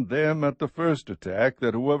falls on them at the first attack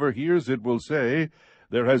that whoever hears it will say,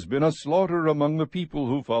 There has been a slaughter among the people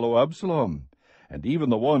who follow Absalom. And even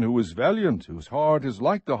the one who is valiant, whose heart is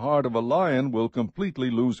like the heart of a lion, will completely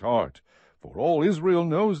lose heart. For all Israel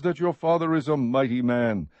knows that your father is a mighty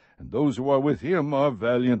man, and those who are with him are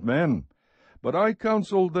valiant men. But I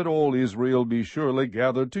counsel that all Israel be surely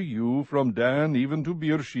gathered to you, from Dan even to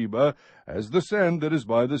Beersheba, as the sand that is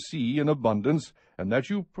by the sea in abundance, and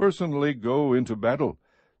that you personally go into battle.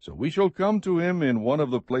 So we shall come to him in one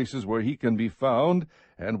of the places where he can be found,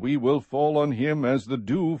 and we will fall on him as the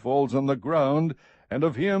dew falls on the ground, and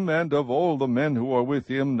of him and of all the men who are with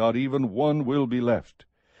him not even one will be left.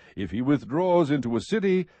 If he withdraws into a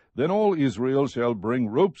city, then all Israel shall bring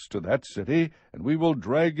ropes to that city, and we will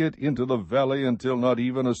drag it into the valley until not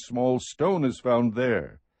even a small stone is found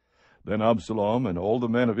there. Then Absalom and all the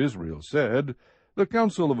men of Israel said, The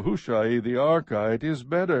counsel of Hushai the Archite is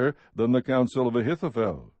better than the counsel of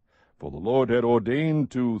Ahithophel. For the Lord had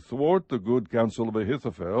ordained to thwart the good counsel of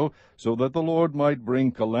Ahithophel, so that the Lord might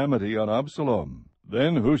bring calamity on Absalom.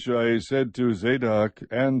 Then Hushai said to Zadok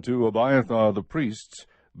and to Abiathar the priests,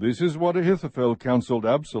 This is what Ahithophel counseled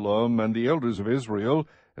Absalom and the elders of Israel,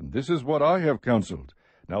 and this is what I have counseled.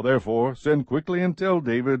 Now therefore send quickly and tell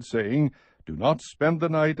David, saying, Do not spend the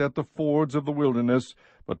night at the fords of the wilderness,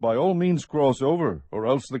 but by all means cross over, or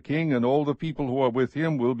else the king and all the people who are with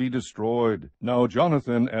him will be destroyed. Now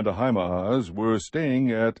Jonathan and Ahimaaz were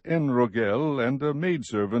staying at En-Rogel, and a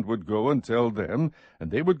maidservant would go and tell them,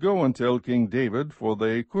 and they would go and tell King David, for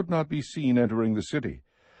they could not be seen entering the city.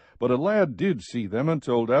 But a lad did see them and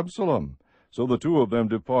told Absalom. So the two of them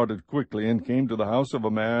departed quickly and came to the house of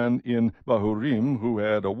a man in Bahurim, who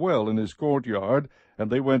had a well in his courtyard,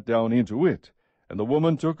 and they went down into it. And the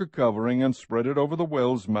woman took a covering and spread it over the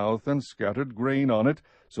well's mouth and scattered grain on it,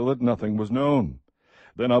 so that nothing was known.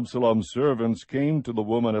 Then Absalom's servants came to the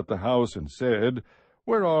woman at the house and said,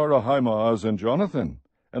 Where are Ahimaaz and Jonathan?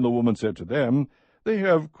 And the woman said to them, They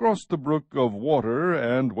have crossed the brook of water,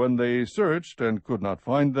 and when they searched and could not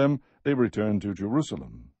find them, they returned to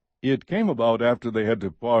Jerusalem. It came about after they had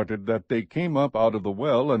departed that they came up out of the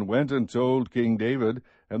well and went and told King David,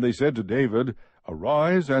 and they said to David,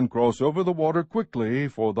 Arise and cross over the water quickly,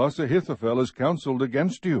 for thus Ahithophel has counseled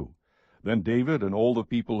against you. Then David and all the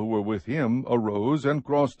people who were with him arose and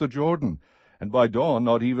crossed the Jordan, and by dawn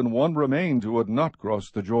not even one remained who had not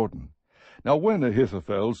crossed the Jordan. Now when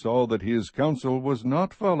Ahithophel saw that his counsel was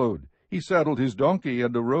not followed, he saddled his donkey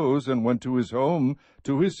and arose and went to his home,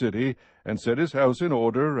 to his city, and set his house in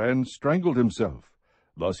order, and strangled himself.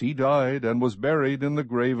 Thus he died, and was buried in the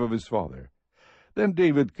grave of his father. Then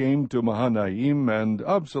David came to Mahanaim, and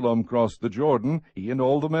Absalom crossed the Jordan, he and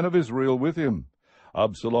all the men of Israel with him.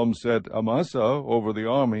 Absalom set Amasa over the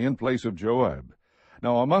army in place of Joab.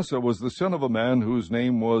 Now Amasa was the son of a man whose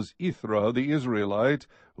name was Ithra the Israelite,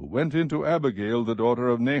 who went into Abigail the daughter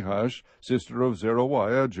of Nahash, sister of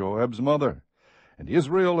Zeruiah, Joab's mother. And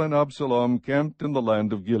Israel and Absalom camped in the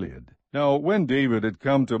land of Gilead. Now when David had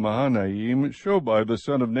come to Mahanaim, Shobai the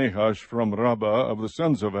son of Nahash from Rabbah of the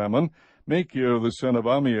sons of Ammon, Machir the son of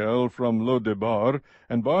Amiel from Lodebar,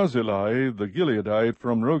 and Barzillai the Gileadite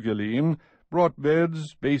from Rogelim, brought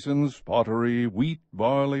beds, basins, pottery, wheat,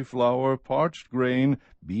 barley, flour, parched grain,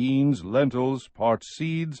 beans, lentils, parched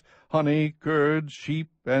seeds, honey, curd, sheep,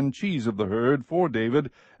 and cheese of the herd for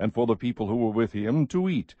David and for the people who were with him to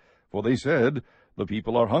eat. For they said, The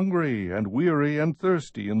people are hungry and weary and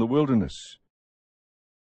thirsty in the wilderness.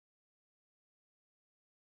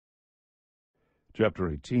 Chapter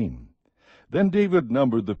 18. Then David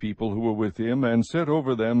numbered the people who were with him, and set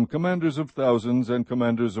over them commanders of thousands and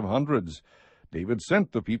commanders of hundreds. David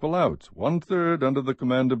sent the people out, 1/3 under the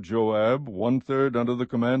command of Joab, 1/3 under the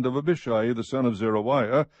command of Abishai the son of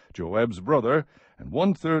Zeruiah, Joab's brother, and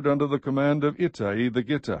 1/3 under the command of Ittai the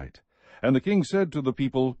Gittite. And the king said to the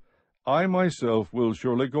people, I myself will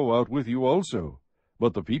surely go out with you also.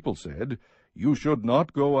 But the people said, You should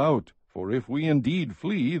not go out, for if we indeed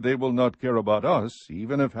flee, they will not care about us.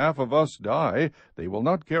 Even if half of us die, they will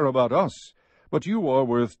not care about us. But you are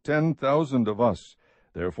worth 10,000 of us.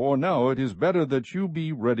 Therefore now it is better that you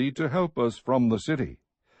be ready to help us from the city.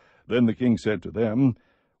 Then the king said to them,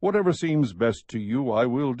 Whatever seems best to you I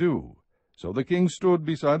will do. So the king stood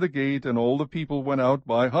beside the gate, and all the people went out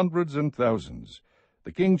by hundreds and thousands.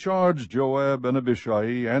 The king charged Joab and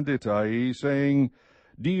Abishai and Ittai, saying,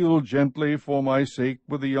 Deal gently for my sake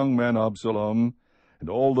with the young man Absalom. And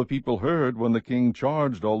all the people heard when the king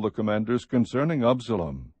charged all the commanders concerning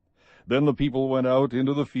Absalom. Then the people went out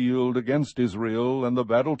into the field against Israel, and the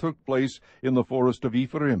battle took place in the forest of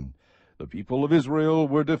Ephraim. The people of Israel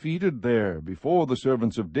were defeated there before the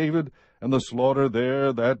servants of David, and the slaughter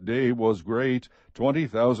there that day was great,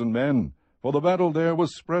 20,000 men. For the battle there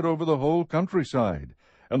was spread over the whole countryside,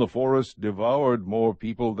 and the forest devoured more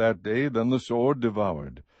people that day than the sword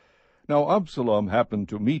devoured. Now Absalom happened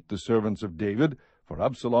to meet the servants of David, for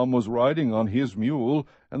Absalom was riding on his mule,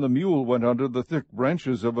 and the mule went under the thick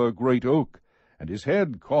branches of a great oak, and his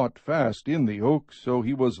head caught fast in the oak, so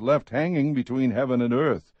he was left hanging between heaven and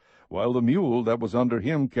earth, while the mule that was under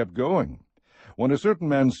him kept going. When a certain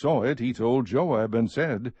man saw it, he told Joab and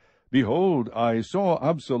said, Behold, I saw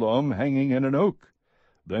Absalom hanging in an oak.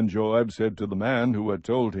 Then Joab said to the man who had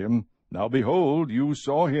told him, Now behold, you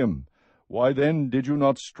saw him. Why then did you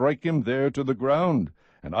not strike him there to the ground?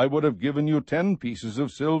 And I would have given you 10 pieces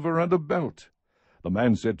of silver and a belt. The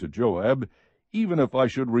man said to Joab, Even if I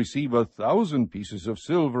should receive 1,000 pieces of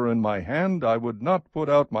silver in my hand, I would not put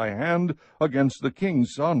out my hand against the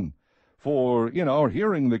king's son. For in our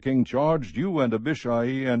hearing the king charged you and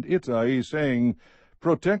Abishai and Ittai, saying,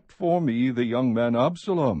 Protect for me the young man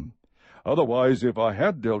Absalom. Otherwise, if I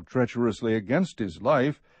had dealt treacherously against his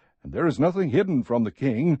life, and there is nothing hidden from the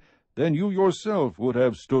king, then you yourself would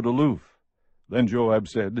have stood aloof. Then Joab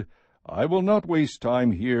said, I will not waste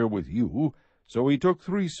time here with you. So he took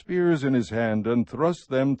 3 spears in his hand, and thrust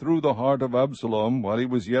them through the heart of Absalom while he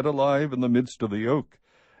was yet alive in the midst of the oak.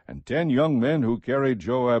 And 10 young men who carried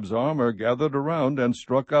Joab's armor gathered around and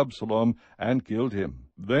struck Absalom and killed him.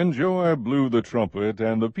 Then Joab blew the trumpet,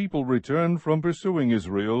 and the people returned from pursuing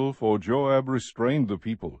Israel, for Joab restrained the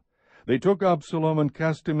people. They took Absalom and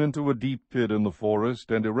cast him into a deep pit in the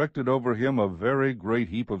forest, and erected over him a very great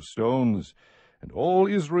heap of stones. And all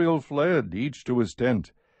Israel fled, each to his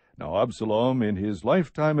tent. Now Absalom in his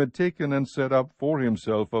lifetime had taken and set up for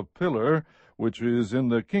himself a pillar, which is in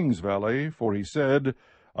the king's valley, for he said,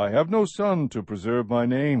 I have no son to preserve my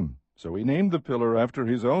name. So he named the pillar after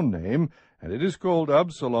his own name, and it is called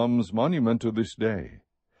Absalom's monument to this day.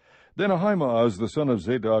 Then Ahimaaz the son of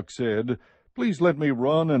Zadok said, Please let me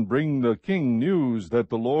run and bring the king news that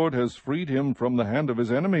the Lord has freed him from the hand of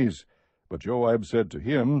his enemies. But Joab said to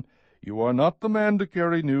him, You are not the man to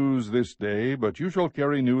carry news this day, but you shall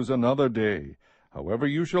carry news another day. However,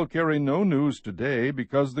 you shall carry no news today,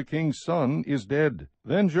 because the king's son is dead.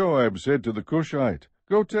 Then Joab said to the Cushite,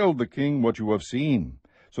 Go tell the king what you have seen.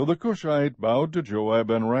 So the Cushite bowed to Joab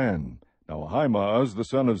and ran. Now Ahimaaz the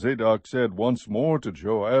son of Zadok said once more to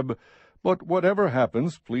Joab, But whatever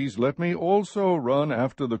happens, please let me also run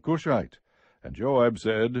after the Cushite. And Joab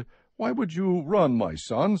said, Why would you run, my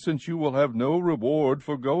son, since you will have no reward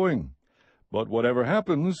for going? But whatever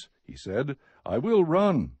happens, he said, I will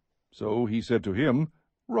run. So he said to him,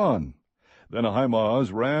 Run. Then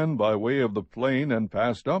Ahimaaz ran by way of the plain and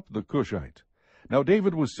passed up the Cushite. Now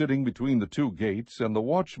David was sitting between the two gates, and the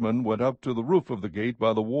watchman went up to the roof of the gate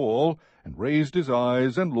by the wall, and raised his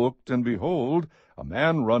eyes, and looked, and behold, a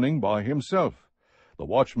man running by himself. The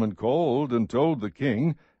watchman called and told the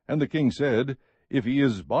king, and the king said, If he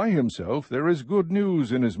is by himself, there is good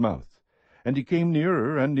news in his mouth. And he came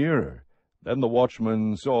nearer and nearer. Then the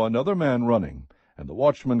watchman saw another man running, and the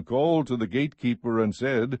watchman called to the gatekeeper and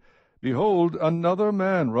said, Behold, another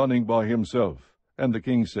man running by himself. And the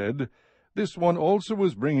king said, This one also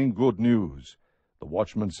is bringing good news. The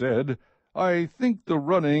watchman said, I think the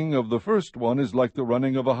running of the first one is like the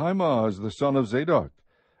running of Ahimaaz the son of Zadok.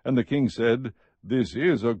 And the king said, This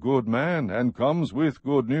is a good man, and comes with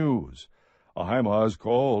good news. Ahimaaz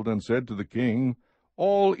called and said to the king,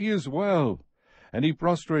 All is well. And he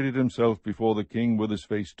prostrated himself before the king with his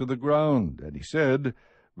face to the ground. And he said,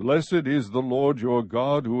 Blessed is the Lord your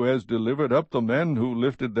God, who has delivered up the men who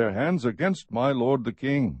lifted their hands against my lord the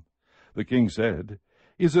king. The king said,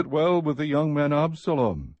 Is it well with the young man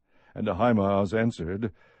Absalom? And Ahimaaz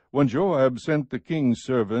answered, When Joab sent the king's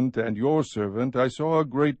servant and your servant, I saw a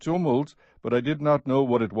great tumult, but I did not know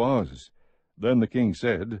what it was. Then the king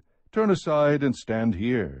said, Turn aside and stand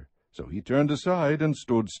here. So he turned aside and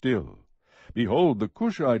stood still. Behold, the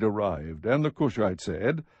Cushite arrived, and the Cushite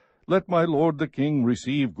said, Let my lord the king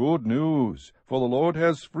receive good news, for the Lord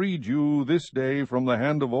has freed you this day from the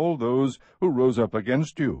hand of all those who rose up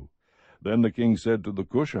against you. Then the king said to the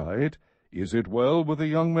Cushite, Is it well with the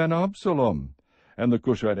young man Absalom? And the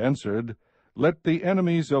Cushite answered, Let the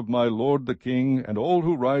enemies of my lord the king, and all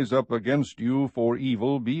who rise up against you for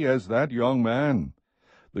evil, be as that young man.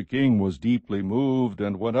 The king was deeply moved,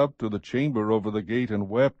 and went up to the chamber over the gate, and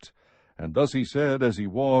wept. And thus he said as he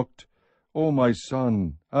walked, O my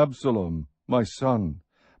son, Absalom, my son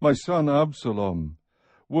Absalom,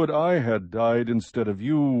 would I had died instead of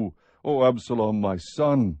you, O Absalom, my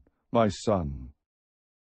son, my son.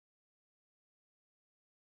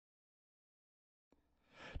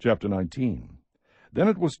 Chapter 19. Then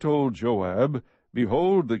it was told Joab,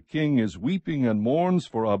 Behold, the king is weeping and mourns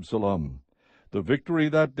for Absalom. The victory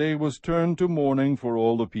that day was turned to mourning for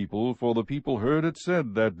all the people heard it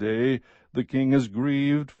said that day, The king is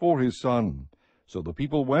grieved for his son. So the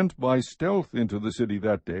people went by stealth into the city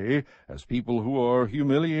that day, as people who are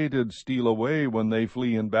humiliated steal away when they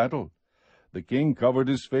flee in battle. The king covered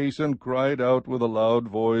his face and cried out with a loud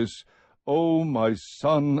voice, O my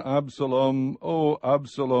son Absalom, O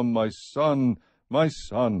Absalom, my son, my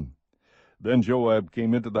son. Then Joab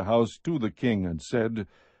came into the house to the king and said,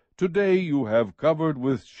 Today you have covered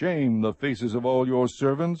with shame the faces of all your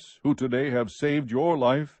servants, who today have saved your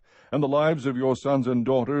life, and the lives of your sons and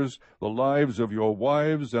daughters, the lives of your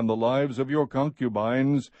wives, and the lives of your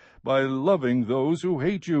concubines, by loving those who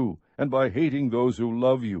hate you, and by hating those who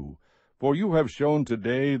love you. For you have shown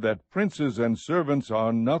today that princes and servants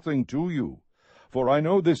are nothing to you. For I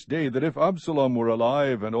know this day that if Absalom were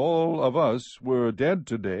alive, and all of us were dead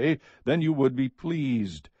today, then you would be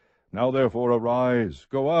pleased. Now therefore arise,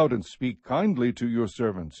 go out and speak kindly to your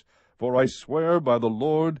servants. For I swear by the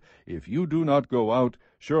Lord, if you do not go out,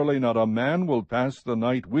 surely not a man will pass the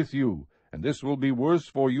night with you, and this will be worse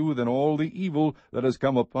for you than all the evil that has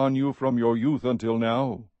come upon you from your youth until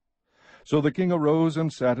now. So the king arose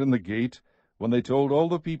and sat in the gate. When they told all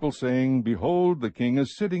the people, saying, Behold, the king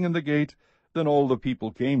is sitting in the gate, then all the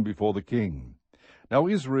people came before the king. Now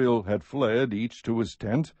Israel had fled, each to his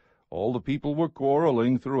tent. All the people were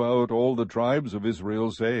quarreling throughout all the tribes of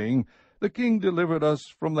Israel, saying, The king delivered us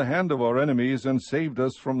from the hand of our enemies, and saved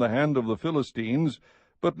us from the hand of the Philistines,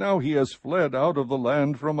 but now he has fled out of the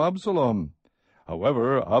land from Absalom.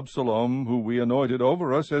 However, Absalom, who we anointed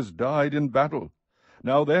over us, has died in battle.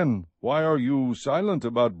 Now then, why are you silent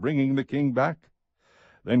about bringing the king back?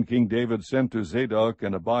 Then King David sent to Zadok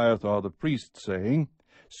and Abiathar the priests, saying,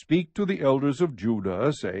 Speak to the elders of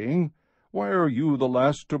Judah, saying, Why are you the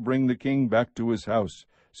last to bring the king back to his house,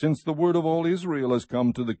 since the word of all Israel has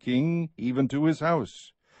come to the king, even to his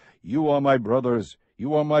house? You are my brothers,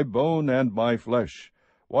 you are my bone and my flesh.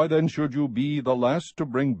 Why then should you be the last to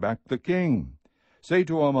bring back the king? Say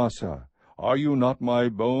to Amasa, Are you not my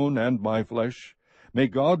bone and my flesh? May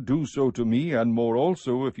God do so to me, and more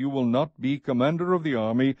also, if you will not be commander of the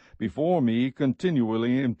army before me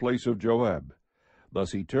continually in place of Joab.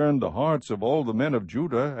 Thus he turned the hearts of all the men of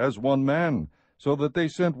Judah as one man, so that they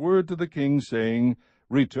sent word to the king, saying,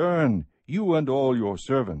 Return, you and all your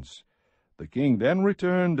servants. The king then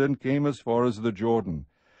returned and came as far as the Jordan.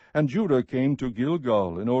 And Judah came to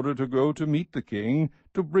Gilgal in order to go to meet the king,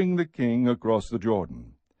 to bring the king across the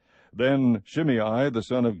Jordan. Then Shimei, the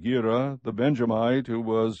son of Gera, the Benjamite, who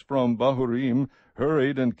was from Bahurim,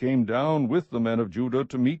 hurried and came down with the men of Judah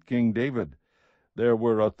to meet King David. There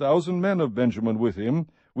were 1,000 men of Benjamin with him,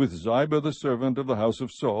 with Ziba the servant of the house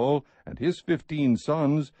of Saul, and his 15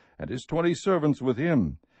 sons, and his 20 servants with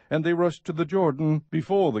him, and they rushed to the Jordan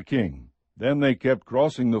before the king. Then they kept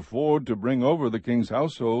crossing the ford to bring over the king's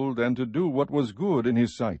household, and to do what was good in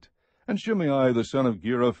his sight. And Shimei the son of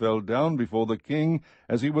Gera fell down before the king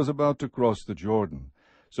as he was about to cross the Jordan.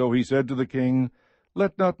 So he said to the king,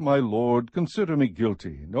 Let not my lord consider me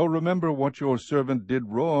guilty, nor remember what your servant did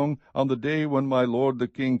wrong on the day when my lord the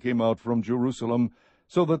king came out from Jerusalem,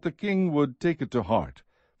 so that the king would take it to heart.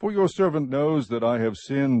 For your servant knows that I have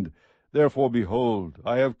sinned. Therefore, behold,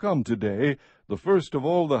 I have come today, the first of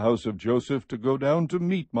all the house of Joseph, to go down to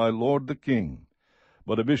meet my lord the king.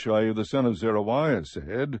 But Abishai the son of Zeruiah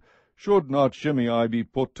said, Should not Shimei be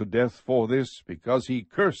put to death for this, because he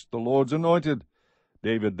cursed the Lord's anointed?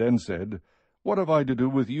 David then said, What have I to do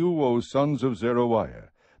with you, O sons of Zeruiah,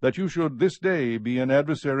 that you should this day be an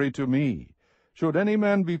adversary to me? Should any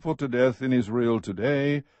man be put to death in Israel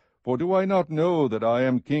today? For do I not know that I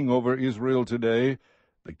am king over Israel today?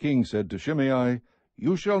 The king said to Shimei,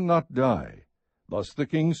 You shall not die. Thus the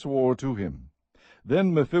king swore to him.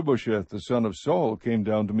 Then Mephibosheth the son of Saul came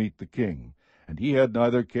down to meet the king, and he had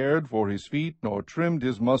neither cared for his feet, nor trimmed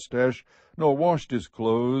his mustache, nor washed his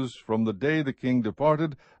clothes, from the day the king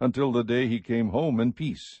departed until the day he came home in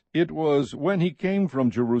peace. It was when he came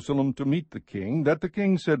from Jerusalem to meet the king that the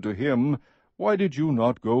king said to him, Why did you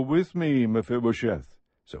not go with me, Mephibosheth?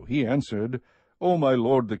 So he answered, O my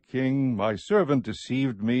lord the king, my servant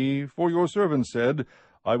deceived me, for your servant said,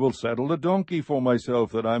 I will saddle a donkey for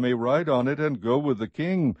myself, that I may ride on it and go with the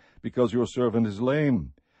king, because your servant is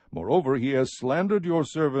lame. Moreover, he has slandered your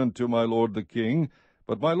servant to my lord the king,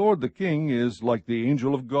 but my lord the king is like the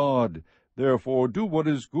angel of God. Therefore do what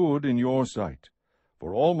is good in your sight.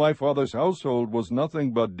 For all my father's household was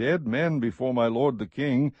nothing but dead men before my lord the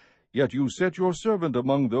king, yet you set your servant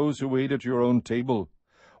among those who ate at your own table.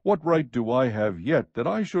 What right do I have yet that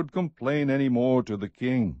I should complain any more to the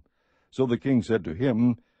king? So the king said to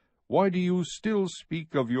him, Why do you still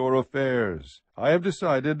speak of your affairs? I have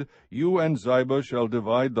decided, you and Ziba shall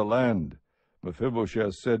divide the land.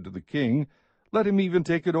 Mephibosheth said to the king, Let him even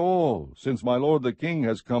take it all, since my lord the king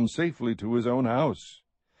has come safely to his own house.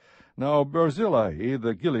 Now Barzillai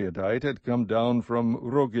the Gileadite had come down from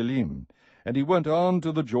Rogelim, and he went on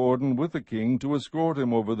to the Jordan with the king to escort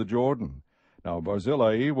him over the Jordan. Now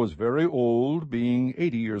Barzillai was very old, being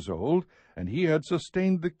 80 years old, and he had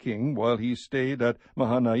sustained the king while he stayed at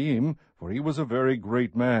Mahanaim, for he was a very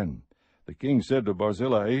great man. The king said to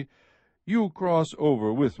Barzillai, You cross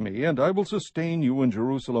over with me, and I will sustain you in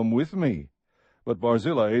Jerusalem with me. But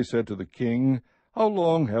Barzillai said to the king, How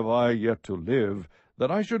long have I yet to live,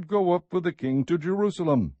 that I should go up with the king to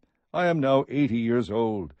Jerusalem? I am now 80 years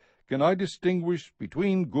old. Can I distinguish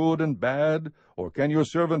between good and bad? Or can your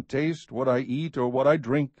servant taste what I eat or what I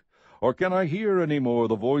drink? Or can I hear any more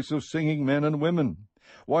the voice of singing men and women?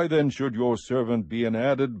 Why then should your servant be an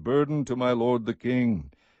added burden to my lord the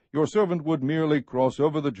king? Your servant would merely cross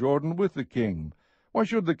over the Jordan with the king. Why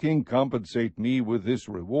should the king compensate me with this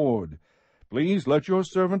reward? Please let your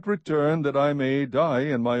servant return, that I may die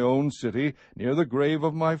in my own city, near the grave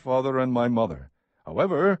of my father and my mother.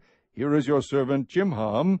 However, here is your servant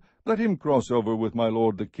Chimham. Let him cross over with my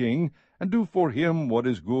lord the king, and do for him what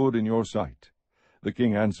is good in your sight. The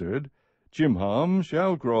king answered, Chimham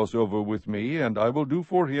shall cross over with me, and I will do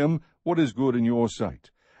for him what is good in your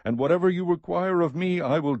sight, and whatever you require of me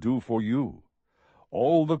I will do for you.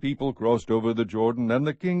 All the people crossed over the Jordan, and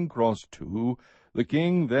the king crossed too. The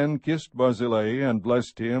king then kissed Barzillai and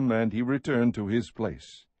blessed him, and he returned to his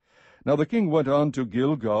place. Now the king went on to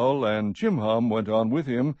Gilgal, and Chimham went on with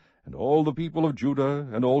him, and all the people of Judah,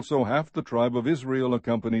 and also half the tribe of Israel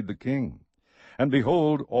accompanied the king. And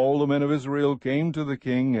behold, all the men of Israel came to the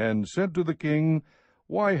king, and said to the king,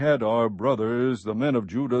 Why had our brothers, the men of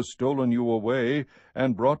Judah, stolen you away,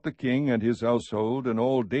 and brought the king and his household, and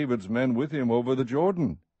all David's men with him over the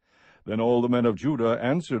Jordan? Then all the men of Judah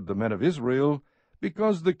answered the men of Israel,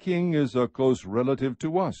 Because the king is a close relative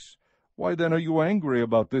to us. Why then are you angry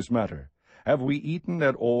about this matter? Have we eaten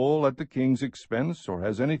at all at the king's expense, or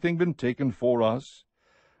has anything been taken for us?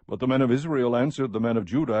 But the men of Israel answered the men of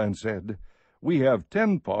Judah, and said, We have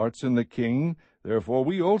 10 parts in the king, therefore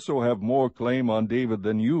we also have more claim on David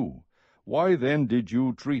than you. Why then did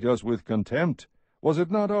you treat us with contempt? Was it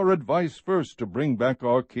not our advice first to bring back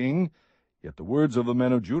our king? Yet the words of the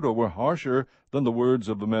men of Judah were harsher than the words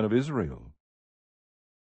of the men of Israel.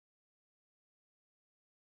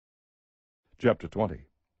 Chapter 20.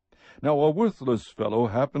 Now a worthless fellow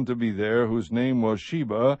happened to be there, whose name was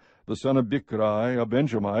Sheba, the son of Bichri, a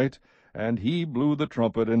Benjamite, and he blew the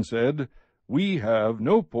trumpet and said, We have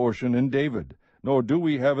no portion in David, nor do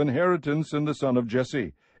we have inheritance in the son of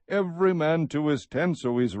Jesse. Every man to his tents,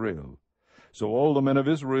 O Israel. So all the men of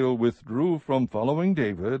Israel withdrew from following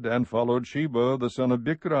David, and followed Sheba the son of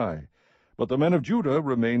Bichri. But the men of Judah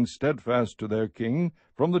remained steadfast to their king,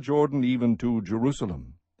 from the Jordan even to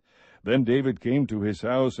Jerusalem. Then David came to his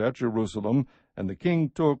house at Jerusalem, and the king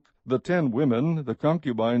took the 10 women, the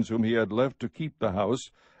concubines whom he had left to keep the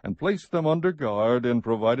house, and placed them under guard, and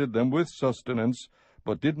provided them with sustenance,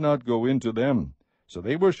 but did not go in to them. So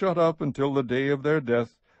they were shut up until the day of their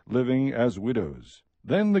death, living as widows.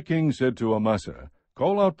 Then the king said to Amasa,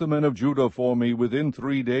 Call out the men of Judah for me within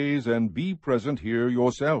 3 days, and be present here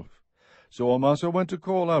yourself. So Amasa went to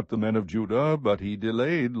call out the men of Judah, but he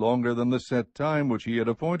delayed longer than the set time which he had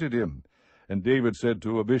appointed him. And David said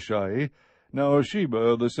to Abishai, Now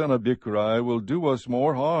Sheba the son of Bichri will do us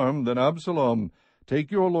more harm than Absalom.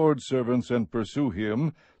 Take your lord's servants and pursue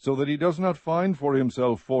him, so that he does not find for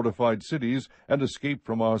himself fortified cities, and escape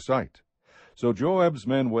from our sight. So Joab's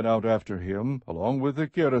men went out after him, along with the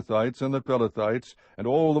Kerethites and the Pelethites, and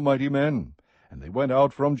all the mighty men. And they went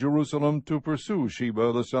out from Jerusalem to pursue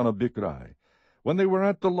Sheba the son of Bichri. When they were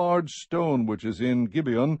at the large stone which is in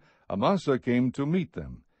Gibeon, Amasa came to meet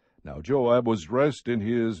them. Now Joab was dressed in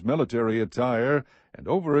his military attire, and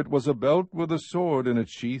over it was a belt with a sword in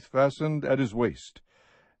its sheath fastened at his waist.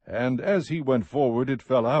 And as he went forward, it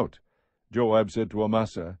fell out. Joab said to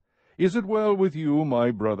Amasa, Is it well with you,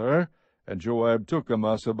 my brother? And Joab took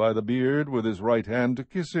Amasa by the beard with his right hand to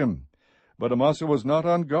kiss him. But Amasa was not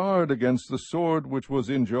on guard against the sword which was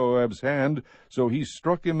in Joab's hand, so he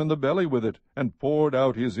struck him in the belly with it, and poured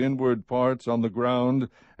out his inward parts on the ground,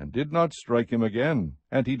 and did not strike him again,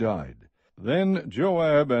 and he died. Then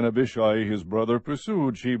Joab and Abishai his brother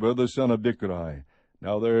pursued Sheba the son of Bichri.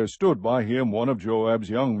 Now there stood by him one of Joab's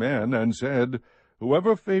young men, and said,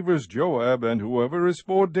 Whoever favors Joab, and whoever is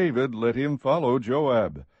for David, let him follow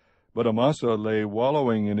Joab. But Amasa lay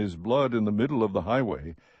wallowing in his blood in the middle of the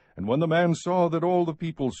highway. And when the man saw that all the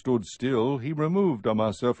people stood still, he removed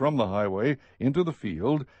Amasa from the highway into the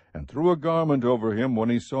field, and threw a garment over him when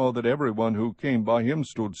he saw that everyone who came by him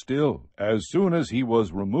stood still. As soon as he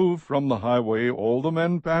was removed from the highway, all the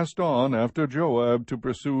men passed on after Joab to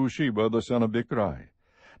pursue Sheba the son of Bichri.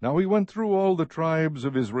 Now he went through all the tribes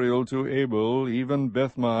of Israel to Abel, even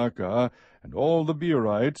Beth-Maacah, and all the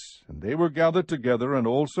Beerites, and they were gathered together, and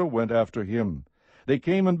also went after him. They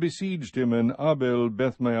came and besieged him in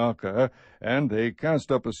Abel-Beth-Maacah, and they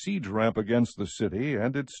cast up a siege ramp against the city,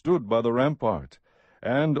 and it stood by the rampart.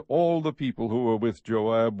 And all the people who were with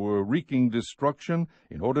Joab were wreaking destruction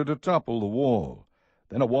in order to topple the wall.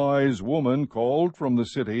 Then a wise woman called from the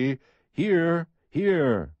city, Here,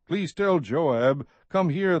 here, please tell Joab, Come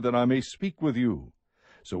here, that I may speak with you.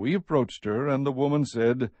 So he approached her, and the woman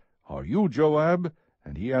said, Are you Joab?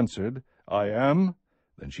 And he answered, I am.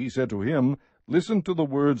 Then she said to him, Listen to the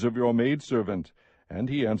words of your maidservant. And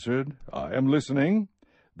he answered, I am listening.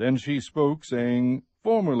 Then she spoke, saying,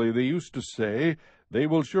 Formerly they used to say, They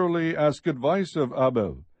will surely ask advice of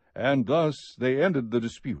Abel. And thus they ended the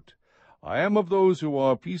dispute. I am of those who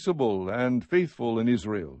are peaceable and faithful in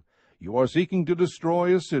Israel. You are seeking to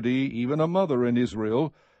destroy a city, even a mother in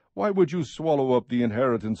Israel. Why would you swallow up the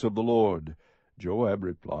inheritance of the Lord? Joab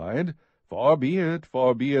replied, far be it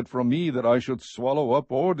from me that I should swallow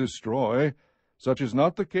up or destroy. Such is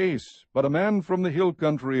not the case, but a man from the hill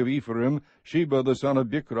country of Ephraim, Sheba the son of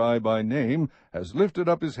Bichri by name, has lifted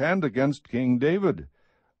up his hand against King David.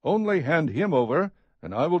 Only hand him over,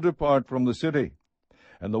 and I will depart from the city.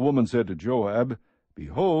 And the woman said to Joab,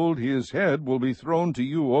 Behold, his head will be thrown to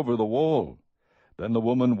you over the wall. Then the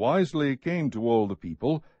woman wisely came to all the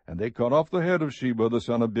people, and they cut off the head of Sheba the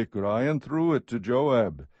son of Bichri, and threw it to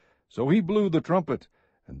Joab. So he blew the trumpet,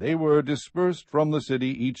 and they were dispersed from the city,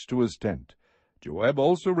 each to his tent. Joab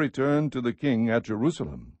also returned to the king at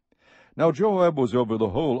Jerusalem. Now Joab was over the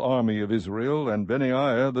whole army of Israel, and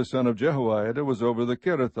Benaiah the son of Jehoiada was over the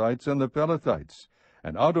Kerethites and the Pelethites.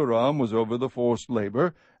 And Adoram was over the forced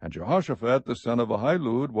labor, and Jehoshaphat the son of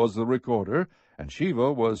Ahilud was the recorder, and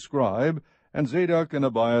Sheva was scribe, and Zadok and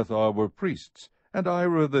Abiathar were priests, and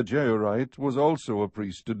Ira the Jairite was also a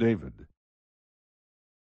priest to David.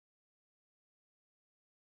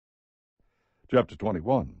 Chapter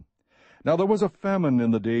 21. Now there was a famine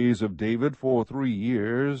in the days of David for 3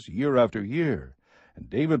 years, year after year. And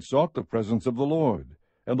David sought the presence of the Lord.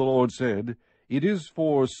 And the Lord said, It is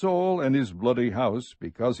for Saul and his bloody house,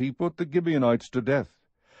 because he put the Gibeonites to death.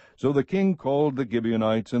 So the king called the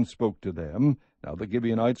Gibeonites and spoke to them. Now the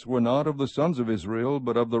Gibeonites were not of the sons of Israel,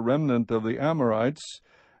 but of the remnant of the Amorites.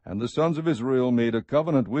 And the sons of Israel made a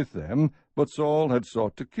covenant with them, but Saul had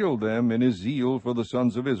sought to kill them in his zeal for the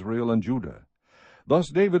sons of Israel and Judah. Thus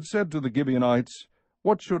David said to the Gibeonites,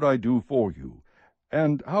 What should I do for you?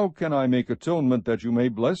 And how can I make atonement that you may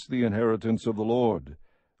bless the inheritance of the Lord?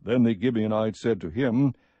 Then the Gibeonites said to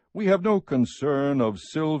him, We have no concern of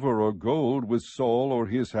silver or gold with Saul or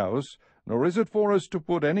his house, nor is it for us to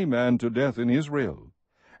put any man to death in Israel.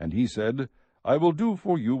 And he said, I will do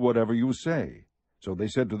for you whatever you say. So they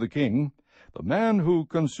said to the king, The man who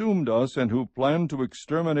consumed us and who planned to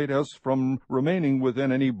exterminate us from remaining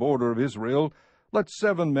within any border of Israel, let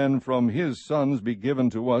 7 men from his sons be given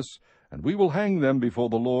to us, and we will hang them before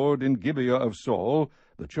the Lord in Gibeah of Saul,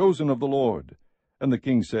 the chosen of the Lord. And the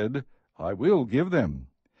king said, I will give them.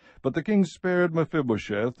 But the king spared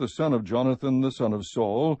Mephibosheth, the son of Jonathan, the son of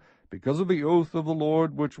Saul, because of the oath of the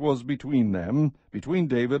Lord which was between them, between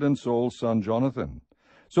David and Saul's son Jonathan.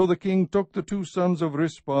 So the king took the 2 sons of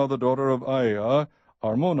Rizpah, the daughter of Aiah,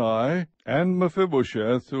 Armoni, and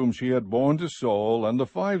Mephibosheth, whom she had borne to Saul, and the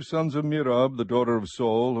 5 sons of Merab, the daughter of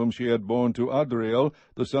Saul, whom she had borne to Adriel,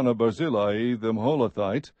 the son of Barzillai, the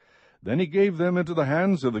Maholathite. Then he gave them into the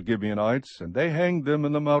hands of the Gibeonites, and they hanged them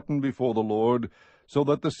in the mountain before the Lord, so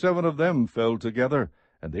that the 7 of them fell together,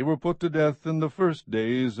 and they were put to death in the first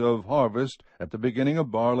days of harvest, at the beginning of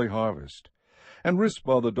barley harvest. And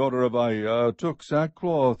Rizpah, the daughter of Aiah, took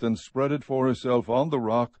sackcloth and spread it for herself on the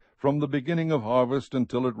rock, from the beginning of harvest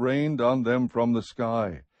until it rained on them from the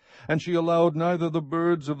sky. And she allowed neither the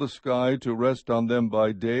birds of the sky to rest on them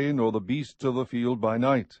by day, nor the beasts of the field by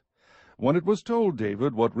night. When it was told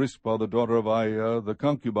David what Rizpah the daughter of Aiah, the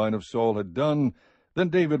concubine of Saul, had done, then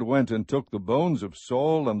David went and took the bones of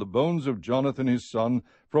Saul and the bones of Jonathan his son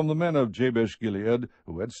from the men of Jabesh-Gilead,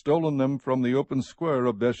 who had stolen them from the open square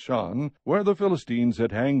of Bethshan, where the Philistines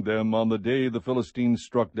had hanged them on the day the Philistines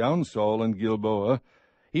struck down Saul in Gilboa.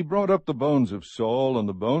 He brought up the bones of Saul and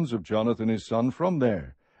the bones of Jonathan his son from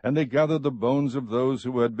there, and they gathered the bones of those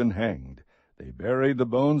who had been hanged. They buried the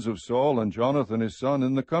bones of Saul and Jonathan his son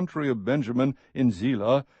in the country of Benjamin in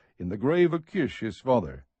Zelah, in the grave of Kish his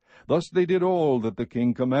father. Thus they did all that the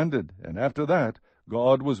king commanded, and after that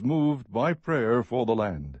God was moved by prayer for the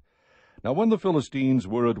land. Now when the Philistines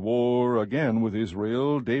were at war again with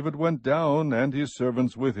Israel, David went down, and his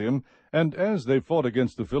servants with him, and as they fought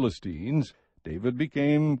against the Philistines, David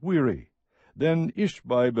became weary. Then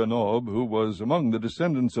Ish-Bosheth, who was among the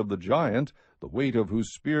descendants of the giant, the weight of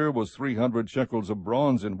whose spear was 300 shekels of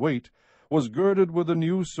bronze in weight, was girded with a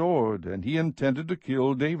new sword, and he intended to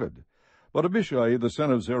kill David. But Abishai the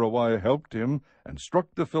son of Zeruiah helped him, and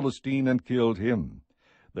struck the Philistine and killed him.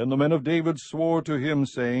 Then the men of David swore to him,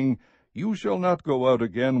 saying, You shall not go out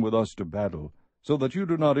again with us to battle, so that you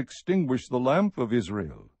do not extinguish the lamp of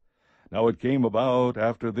Israel. Now it came about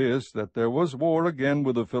after this that there was war again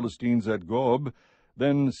with the Philistines at Gob.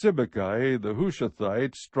 Then Sibbecai the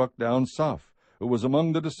Hushathite struck down Saph, who was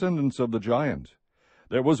among the descendants of the giant.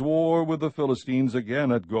 There was war with the Philistines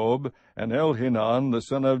again at Gob, and Elhanan the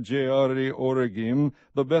son of Jaare-Oregim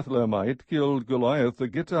the Bethlehemite killed Goliath the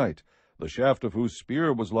Gittite, the shaft of whose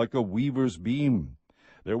spear was like a weaver's beam.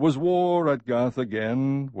 There was war at Gath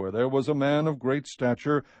again, where there was a man of great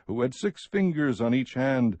stature, who had 6 fingers on each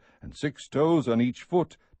hand, and 6 toes on each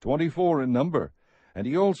foot, 24 in number, and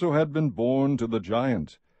he also had been born to the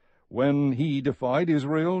giant. When he defied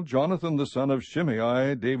Israel, Jonathan the son of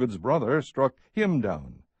Shimei, David's brother, struck him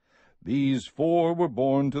down. These 4 were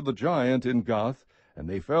born to the giant in Gath, and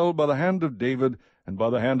they fell by the hand of David and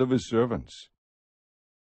by the hand of his servants.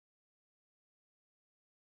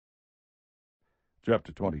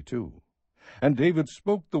 Chapter 22. And David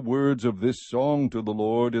spoke the words of this song to the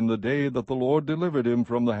Lord in the day that the Lord delivered him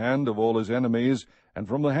from the hand of all his enemies, and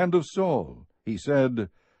from the hand of Saul. He said,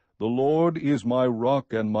 The Lord is my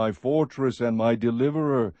rock and my fortress and my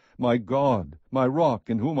deliverer, my God, my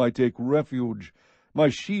rock in whom I take refuge, my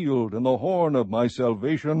shield and the horn of my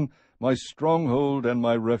salvation, my stronghold and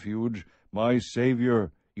my refuge, my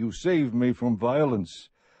Savior. You save me from violence.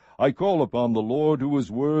 I call upon the Lord, who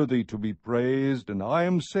is worthy to be praised, and I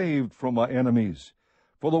am saved from my enemies.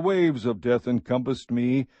 For the waves of death encompassed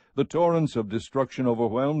me, the torrents of destruction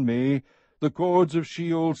overwhelmed me, the cords of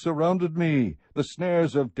Sheol surrounded me, the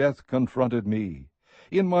snares of death confronted me.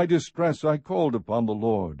 In my distress I called upon the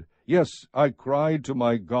Lord. Yes, I cried to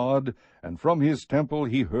my God, and from his temple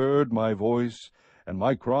he heard my voice, and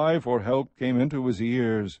my cry for help came into his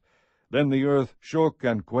ears. Then the earth shook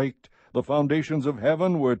and quaked, the foundations of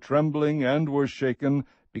heaven were trembling and were shaken,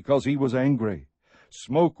 because he was angry.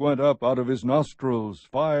 Smoke went up out of his nostrils,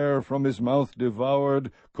 fire from his mouth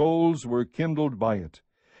devoured, coals were kindled by it.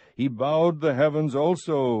 He bowed the heavens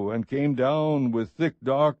also, and came down with thick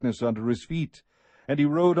darkness under his feet. And he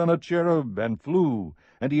rode on a cherub, and flew,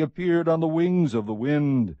 and he appeared on the wings of the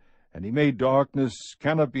wind. And he made darkness,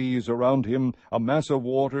 canopies around him, a mass of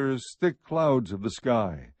waters, thick clouds of the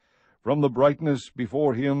sky. From the brightness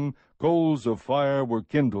before him coals of fire were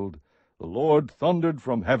kindled. The Lord thundered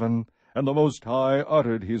from heaven, and the Most High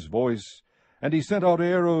uttered his voice. And he sent out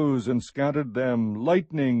arrows, and scattered them,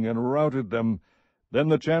 lightning, and routed them. Then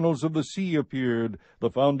the channels of the sea appeared, the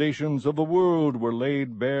foundations of the world were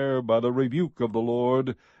laid bare by the rebuke of the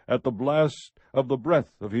Lord, at the blast of the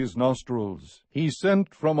breath of his nostrils. He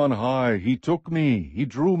sent from on high, he took me, he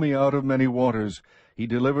drew me out of many waters. He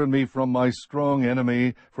delivered me from my strong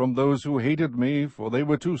enemy, from those who hated me, for they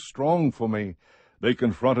were too strong for me. They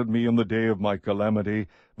confronted me in the day of my calamity,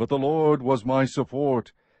 but the Lord was my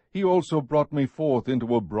support. He also brought me forth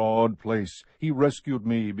into a broad place. He rescued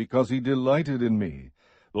me, because he delighted in me.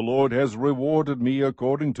 The Lord has rewarded me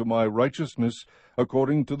according to my righteousness.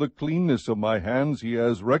 According to the cleanness of my hands he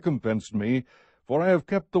has recompensed me. For I have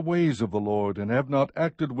kept the ways of the Lord, and have not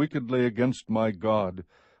acted wickedly against my God.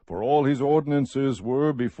 For all his ordinances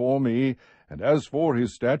were before me, and as for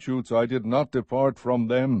his statutes I did not depart from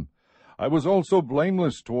them. I was also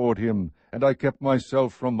blameless toward him, and I kept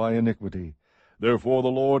myself from my iniquity. Therefore the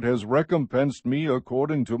Lord has recompensed me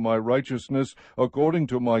according to my righteousness, according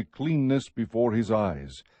to my cleanness before his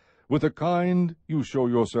eyes. With the kind you show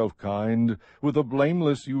yourself kind, with the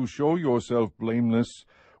blameless you show yourself blameless,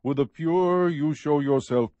 with the pure you show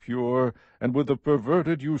yourself pure, and with the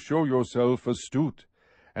perverted you show yourself astute.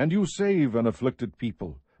 And you save an afflicted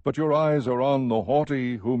people, but your eyes are on the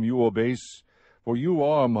haughty whom you abase. For you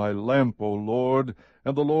are my lamp, O Lord,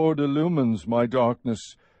 and the Lord illumines my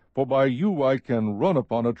darkness. For by you I can run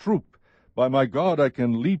upon a troop. By my God I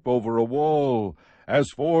can leap over a wall. As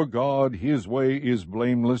for God, his way is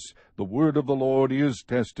blameless. The word of the Lord is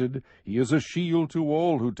tested. He is a shield to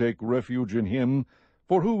all who take refuge in him.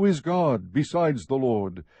 For who is God besides the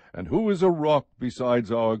Lord? And who is a rock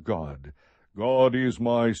besides our God? God is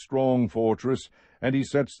my strong fortress, and he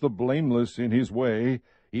sets the blameless in his way.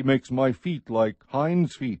 He makes my feet like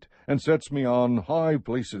hinds' feet, and sets me on high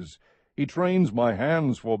places. He trains my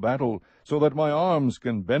hands for battle, so that my arms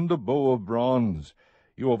can bend a bow of bronze.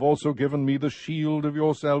 You have also given me the shield of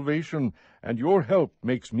your salvation, and your help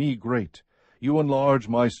makes me great. You enlarge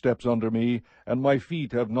my steps under me, and my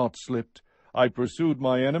feet have not slipped. I pursued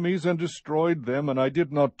my enemies and destroyed them, and I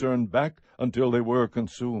did not turn back until they were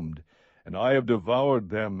consumed. And I have devoured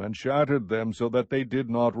them and shattered them, so that they did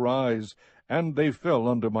not rise, and they fell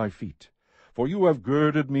under my feet. For you have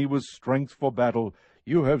girded me with strength for battle.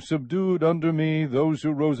 You have subdued under me those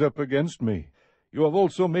who rose up against me. You have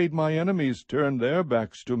also made my enemies turn their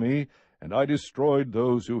backs to me, and I destroyed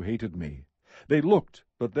those who hated me. They looked,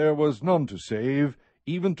 but there was none to save,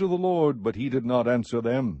 even to the Lord, but he did not answer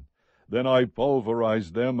them. Then I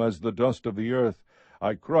pulverized them as the dust of the earth.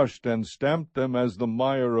 I crushed and stamped them as the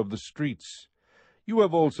mire of the streets. You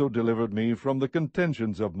have also delivered me from the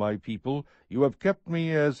contentions of my people. You have kept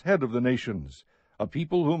me as head of the nations. A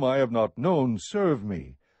people whom I have not known serve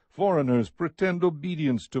me. Foreigners pretend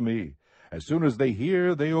obedience to me. As soon as they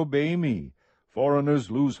hear, they obey me.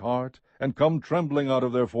 Foreigners lose heart, and come trembling out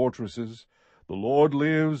of their fortresses. The Lord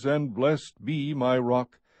lives, and blessed be my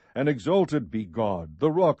rock, and exalted be God,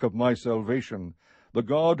 the rock of my salvation, the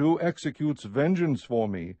God who executes vengeance for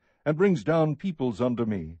me, and brings down peoples under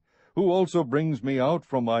me, who also brings me out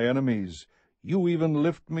from my enemies. You even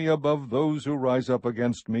lift me above those who rise up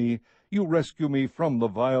against me. You rescue me from the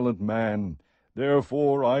violent man.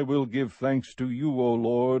 Therefore I will give thanks to you, O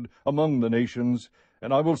Lord, among the nations,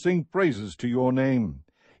 and I will sing praises to your name.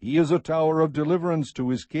 He is a tower of deliverance to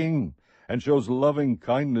his king, and shows loving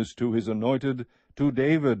kindness to his anointed, to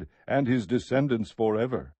David and his descendants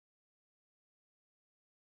forever.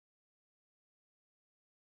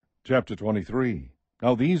 Chapter 23.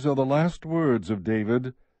 Now these are the last words of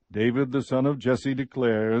David. David the son of Jesse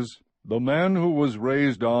declares, The man who was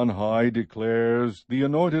raised on high declares, The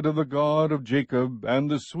anointed of the God of Jacob,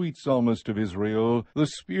 and the sweet psalmist of Israel, The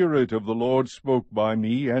Spirit of the Lord spoke by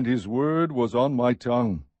me, and his word was on my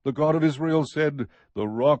tongue. The God of Israel said, The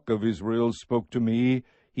rock of Israel spoke to me.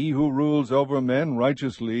 He who rules over men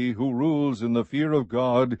righteously, who rules in the fear of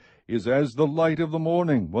God, is as the light of the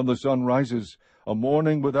morning when the sun rises, a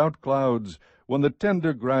morning without clouds, when the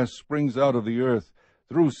tender grass springs out of the earth,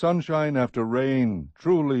 through sunshine after rain.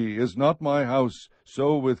 Truly is not my house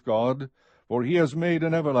so with God, for he has made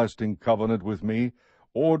an everlasting covenant with me,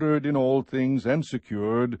 ordered in all things and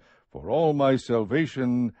secured, for all my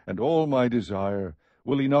salvation and all my desire.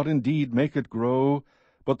 Will he not indeed make it grow?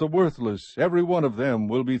 But the worthless, every one of them,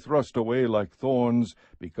 will be thrust away like thorns,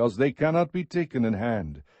 because they cannot be taken in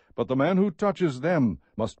hand. But the man who touches them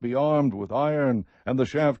must be armed with iron and the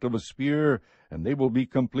shaft of a spear, and they will be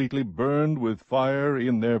completely burned with fire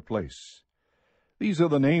in their place. These are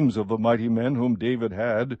the names of the mighty men whom David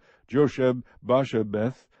had: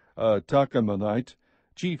 Ish-Bosheth, a Tahkemonite,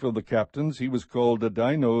 chief of the captains. He was called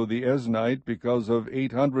Adino the Eznite, because of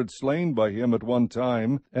 800 slain by him at one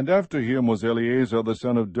time. And after him was Eleazar the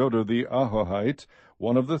son of Dodo the Ahohite,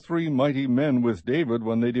 one of the 3 mighty men with David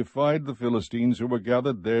when they defied the Philistines who were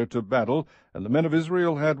gathered there to battle, and the men of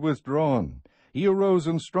Israel had withdrawn. He arose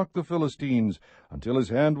and struck the Philistines, until his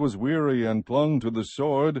hand was weary and clung to the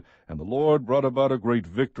sword, and the Lord brought about a great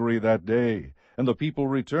victory that day. And the people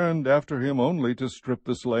returned after him only to strip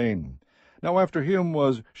the slain. Now after him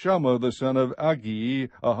was Shammah the son of Agi,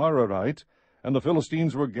 a Hararite, and the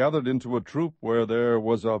Philistines were gathered into a troop where there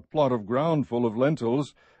was a plot of ground full of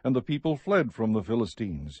lentils, and the people fled from the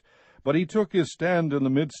Philistines. But he took his stand in the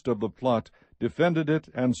midst of the plot, defended it,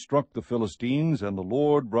 and struck the Philistines, and the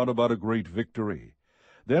Lord brought about a great victory.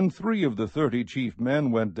 Then 3 of the 30 chief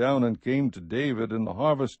men went down and came to David in the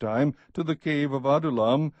harvest time to the cave of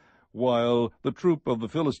Adullam, while the troop of the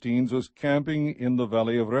Philistines was camping in the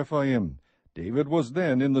valley of Rephaim. David was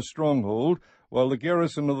then in the stronghold, while the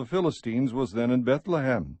garrison of the Philistines was then in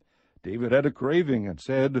Bethlehem. David had a craving, and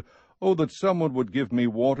said, "Oh, that someone would give me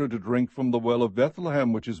water to drink from the well of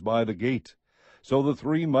Bethlehem, which is by the gate." So the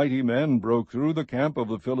 3 mighty men broke through the camp of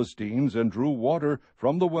the Philistines, and drew water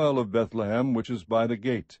from the well of Bethlehem, which is by the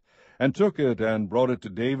gate, and took it, and brought it to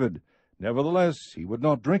David. Nevertheless he would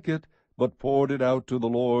not drink it, but poured it out to the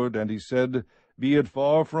Lord. And he said, "Be it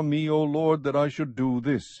far from me, O Lord, that I should do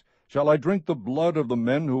this. Shall I drink the blood of the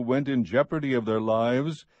men who went in jeopardy of their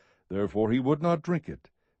lives?" Therefore he would not drink it.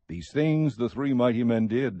 These things the 3 mighty men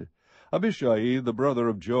did. Abishai, the brother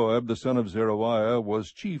of Joab, the son of Zeruiah,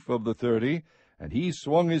 was chief of the 30, and he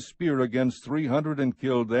swung his spear against 300 and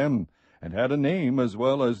killed them, and had a name as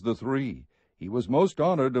well as the 3. He was most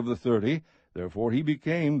honored of the 30, therefore he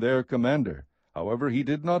became their commander. However, he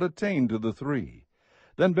did not attain to the 3.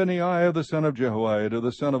 Then Benaiah the son of Jehoiada,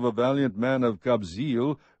 the son of a valiant man of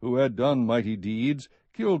Kabzeel, who had done mighty deeds,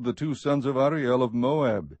 killed the 2 sons of Ariel of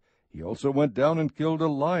Moab. He also went down and killed a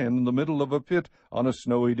lion in the middle of a pit on a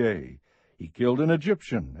snowy day. He killed an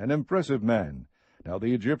Egyptian, an impressive man. Now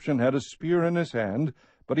the Egyptian had a spear in his hand,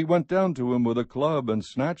 but he went down to him with a club, and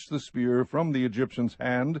snatched the spear from the Egyptian's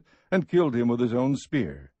hand, and killed him with his own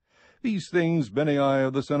spear. These things Benaiah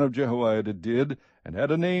the son of Jehoiada did, and had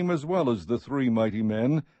a name as well as the 3 mighty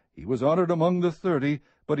men. He was honored among the 30,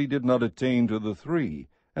 but he did not attain to the 3,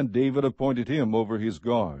 and David appointed him over his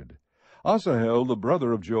guard. Asahel the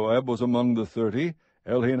brother of Joab was among the 30,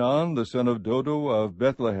 Elhanan the son of Dodo of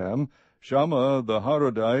Bethlehem, Shammah the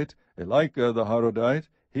Harodite, Elika the Harodite,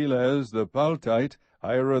 Helez the Paltite,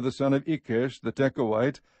 Ira the son of Ikkesh the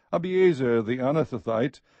Tekoite, Abiezer the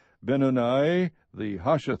Anathothite, Benoni the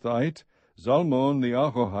Hashathite, Zalmon the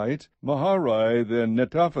Ahohite, Maharai the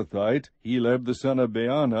Netophathite, Heleb the son of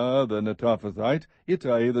Baana the Netophathite,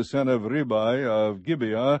 Ittai the son of Ribai of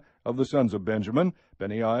Gibeah of the sons of Benjamin,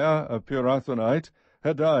 Benaiah a Pirathonite,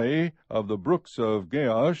 Hadai of the brooks of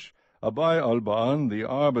Gaash, Abai-Alban the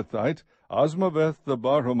Arbathite, Asmaveth the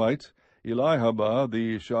Barhumite, Elihabah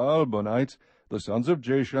the Shaalbonite, the sons of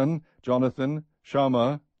Jashan, Jonathan,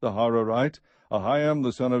 Shammah the Hararite, Ahiam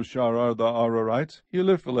the son of Sharar the Ararite,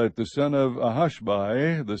 Eliphalet the son of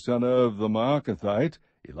Ahashbai, the son of the Maacathite,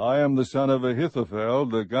 Eliam the son of Ahithophel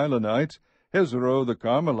the Gilonite, Hezro the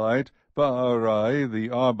Carmelite, Paarai the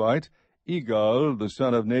Arbite, Igal the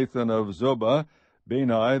son of Nathan of Zobah,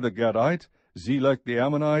 Bani the Gadite, Zelek the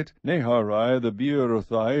Ammonite, Naharai the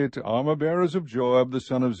Beerothite, armor-bearers of Joab the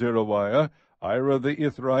son of Zeruiah, Ira the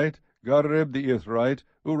Ithrite, Gareb the Ithrite,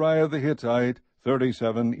 Uriah the Hittite,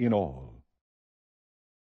 37 in all.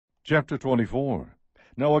 Chapter 24.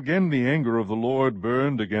 Now again the anger of the Lord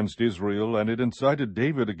burned against Israel, and it incited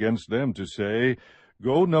David against them to say,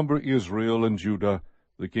 "Go number Israel and Judah."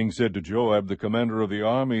 The king said to Joab, the commander of the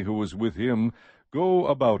army who was with him, "Go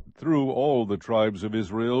about through all the tribes of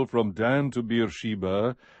Israel, from Dan to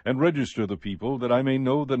Beersheba, and register the people, that I may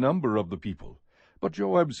know the number of the people." But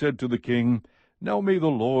Joab said to the king, "Now may the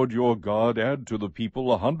Lord your God add to the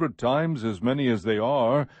people 100 times as many as they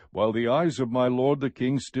are, while the eyes of my lord the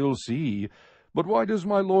king still see. But why does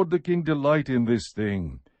my lord the king delight in this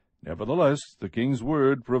thing?" Nevertheless, the king's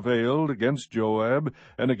word prevailed against Joab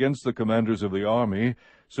and against the commanders of the army.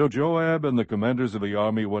 So Joab and the commanders of the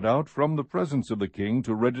army went out from the presence of the king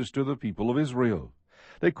to register the people of Israel.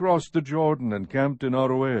 They crossed the Jordan and camped in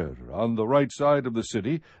Aroer, on the right side of the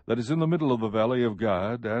city that is in the middle of the valley of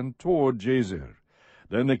Gad, and toward Jazer.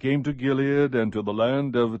 Then they came to Gilead, and to the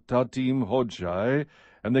land of Tatim-Hodshai,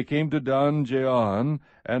 and they came to Dan-Jaan,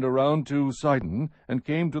 and around to Sidon, and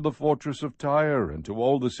came to the fortress of Tyre, and to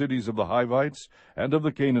all the cities of the Hivites, and of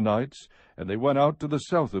the Canaanites, and they went out to the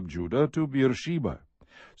south of Judah, to Beersheba.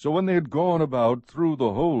 So when they had gone about through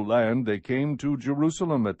the whole land, they came to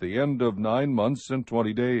Jerusalem at the end of 9 months and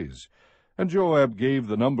 20 days. And Joab gave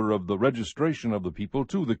the number of the registration of the people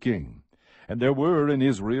to the king. And there were in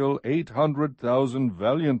Israel 800,000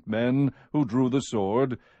 valiant men who drew the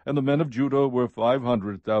sword, and the men of Judah were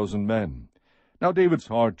 500,000 men. Now David's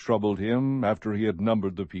heart troubled him after he had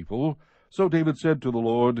numbered the people. So David said to the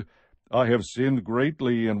Lord, I have sinned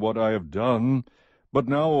greatly in what I have done. But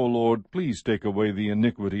now, O Lord, please take away the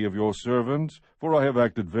iniquity of your servant, for I have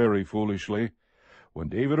acted very foolishly. When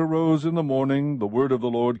David arose in the morning, the word of the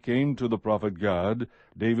Lord came to the prophet Gad,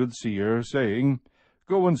 David's seer, saying,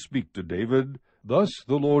 Go and speak to David. Thus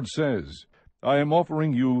the Lord says, I am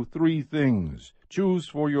offering you 3 things. Choose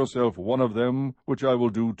for yourself one of them, which I will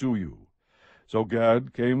do to you. So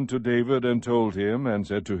Gad came to David and told him, and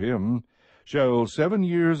said to him, Shall 7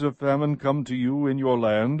 years of famine come to you in your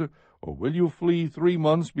land? Or will you flee 3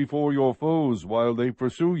 months before your foes while they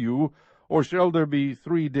pursue you? Or shall there be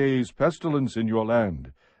 3 days' pestilence in your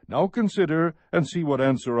land? Now consider, and see what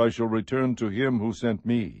answer I shall return to him who sent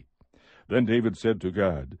me. Then David said to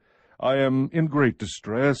Gad, I am in great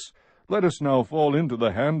distress. Let us now fall into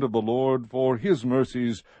the hand of the Lord, for his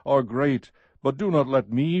mercies are great, but do not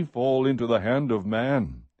let me fall into the hand of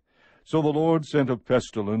man. So the Lord sent a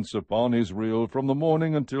pestilence upon Israel from the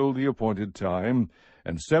morning until the appointed time,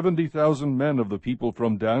 and 70,000 men of the people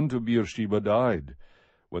from Dan to Beersheba died.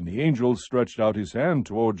 When the angel stretched out his hand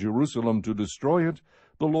toward Jerusalem to destroy it,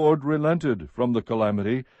 the Lord relented from the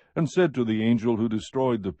calamity, and said to the angel who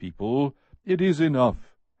destroyed the people, It is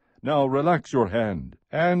enough. Now relax your hand.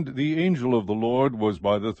 And the angel of the Lord was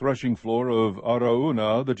by the threshing floor of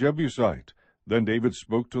Araunah the Jebusite. Then David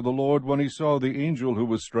spoke to the Lord when he saw the angel who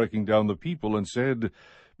was striking down the people, and said,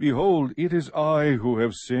 Behold, it is I who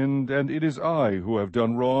have sinned, and it is I who have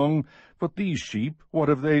done wrong. But these sheep, what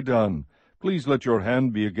have they done? Please let your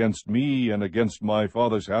hand be against me and against my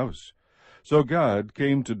father's house. So Gad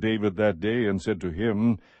came to David that day, and said to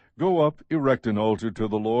him, Go up, erect an altar to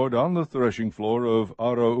the Lord on the threshing floor of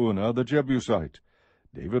Araunah the Jebusite.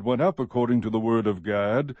 David went up according to the word of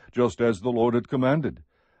Gad, just as the Lord had commanded.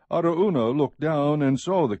 Araunah looked down and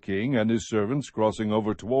saw the king and his servants crossing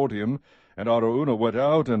over toward him, and Araunah went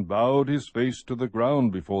out and bowed his face to the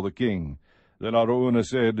ground before the king. Then Araunah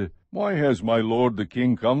said, Why has my lord the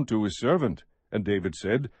king come to his servant? And David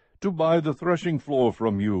said, To buy the threshing floor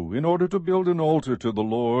from you, in order to build an altar to the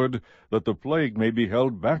Lord, that the plague may be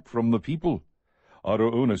held back from the people.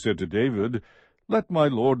 Araunah said to David, Let my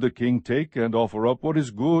lord the king take and offer up what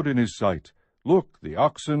is good in his sight. Look, the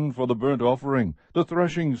oxen for the burnt offering, the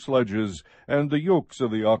threshing sledges, and the yokes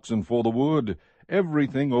of the oxen for the wood,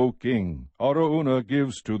 everything, O king, Araunah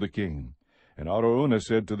gives to the king. And Araunah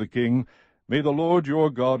said to the king, May the Lord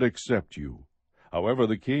your God accept you. However,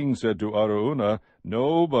 the king said to Araunah,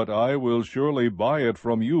 No, but I will surely buy it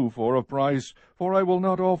from you for a price, for I will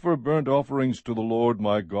not offer burnt offerings to the Lord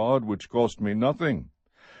my God, which cost me nothing.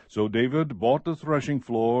 So David bought the threshing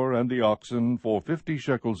floor and the oxen for 50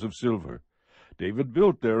 shekels of silver. David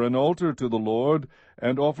built there an altar to the Lord,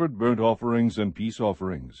 and offered burnt offerings and peace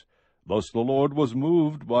offerings. Thus the Lord was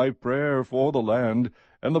moved by prayer for the land,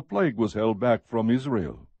 and the plague was held back from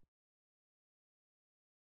Israel.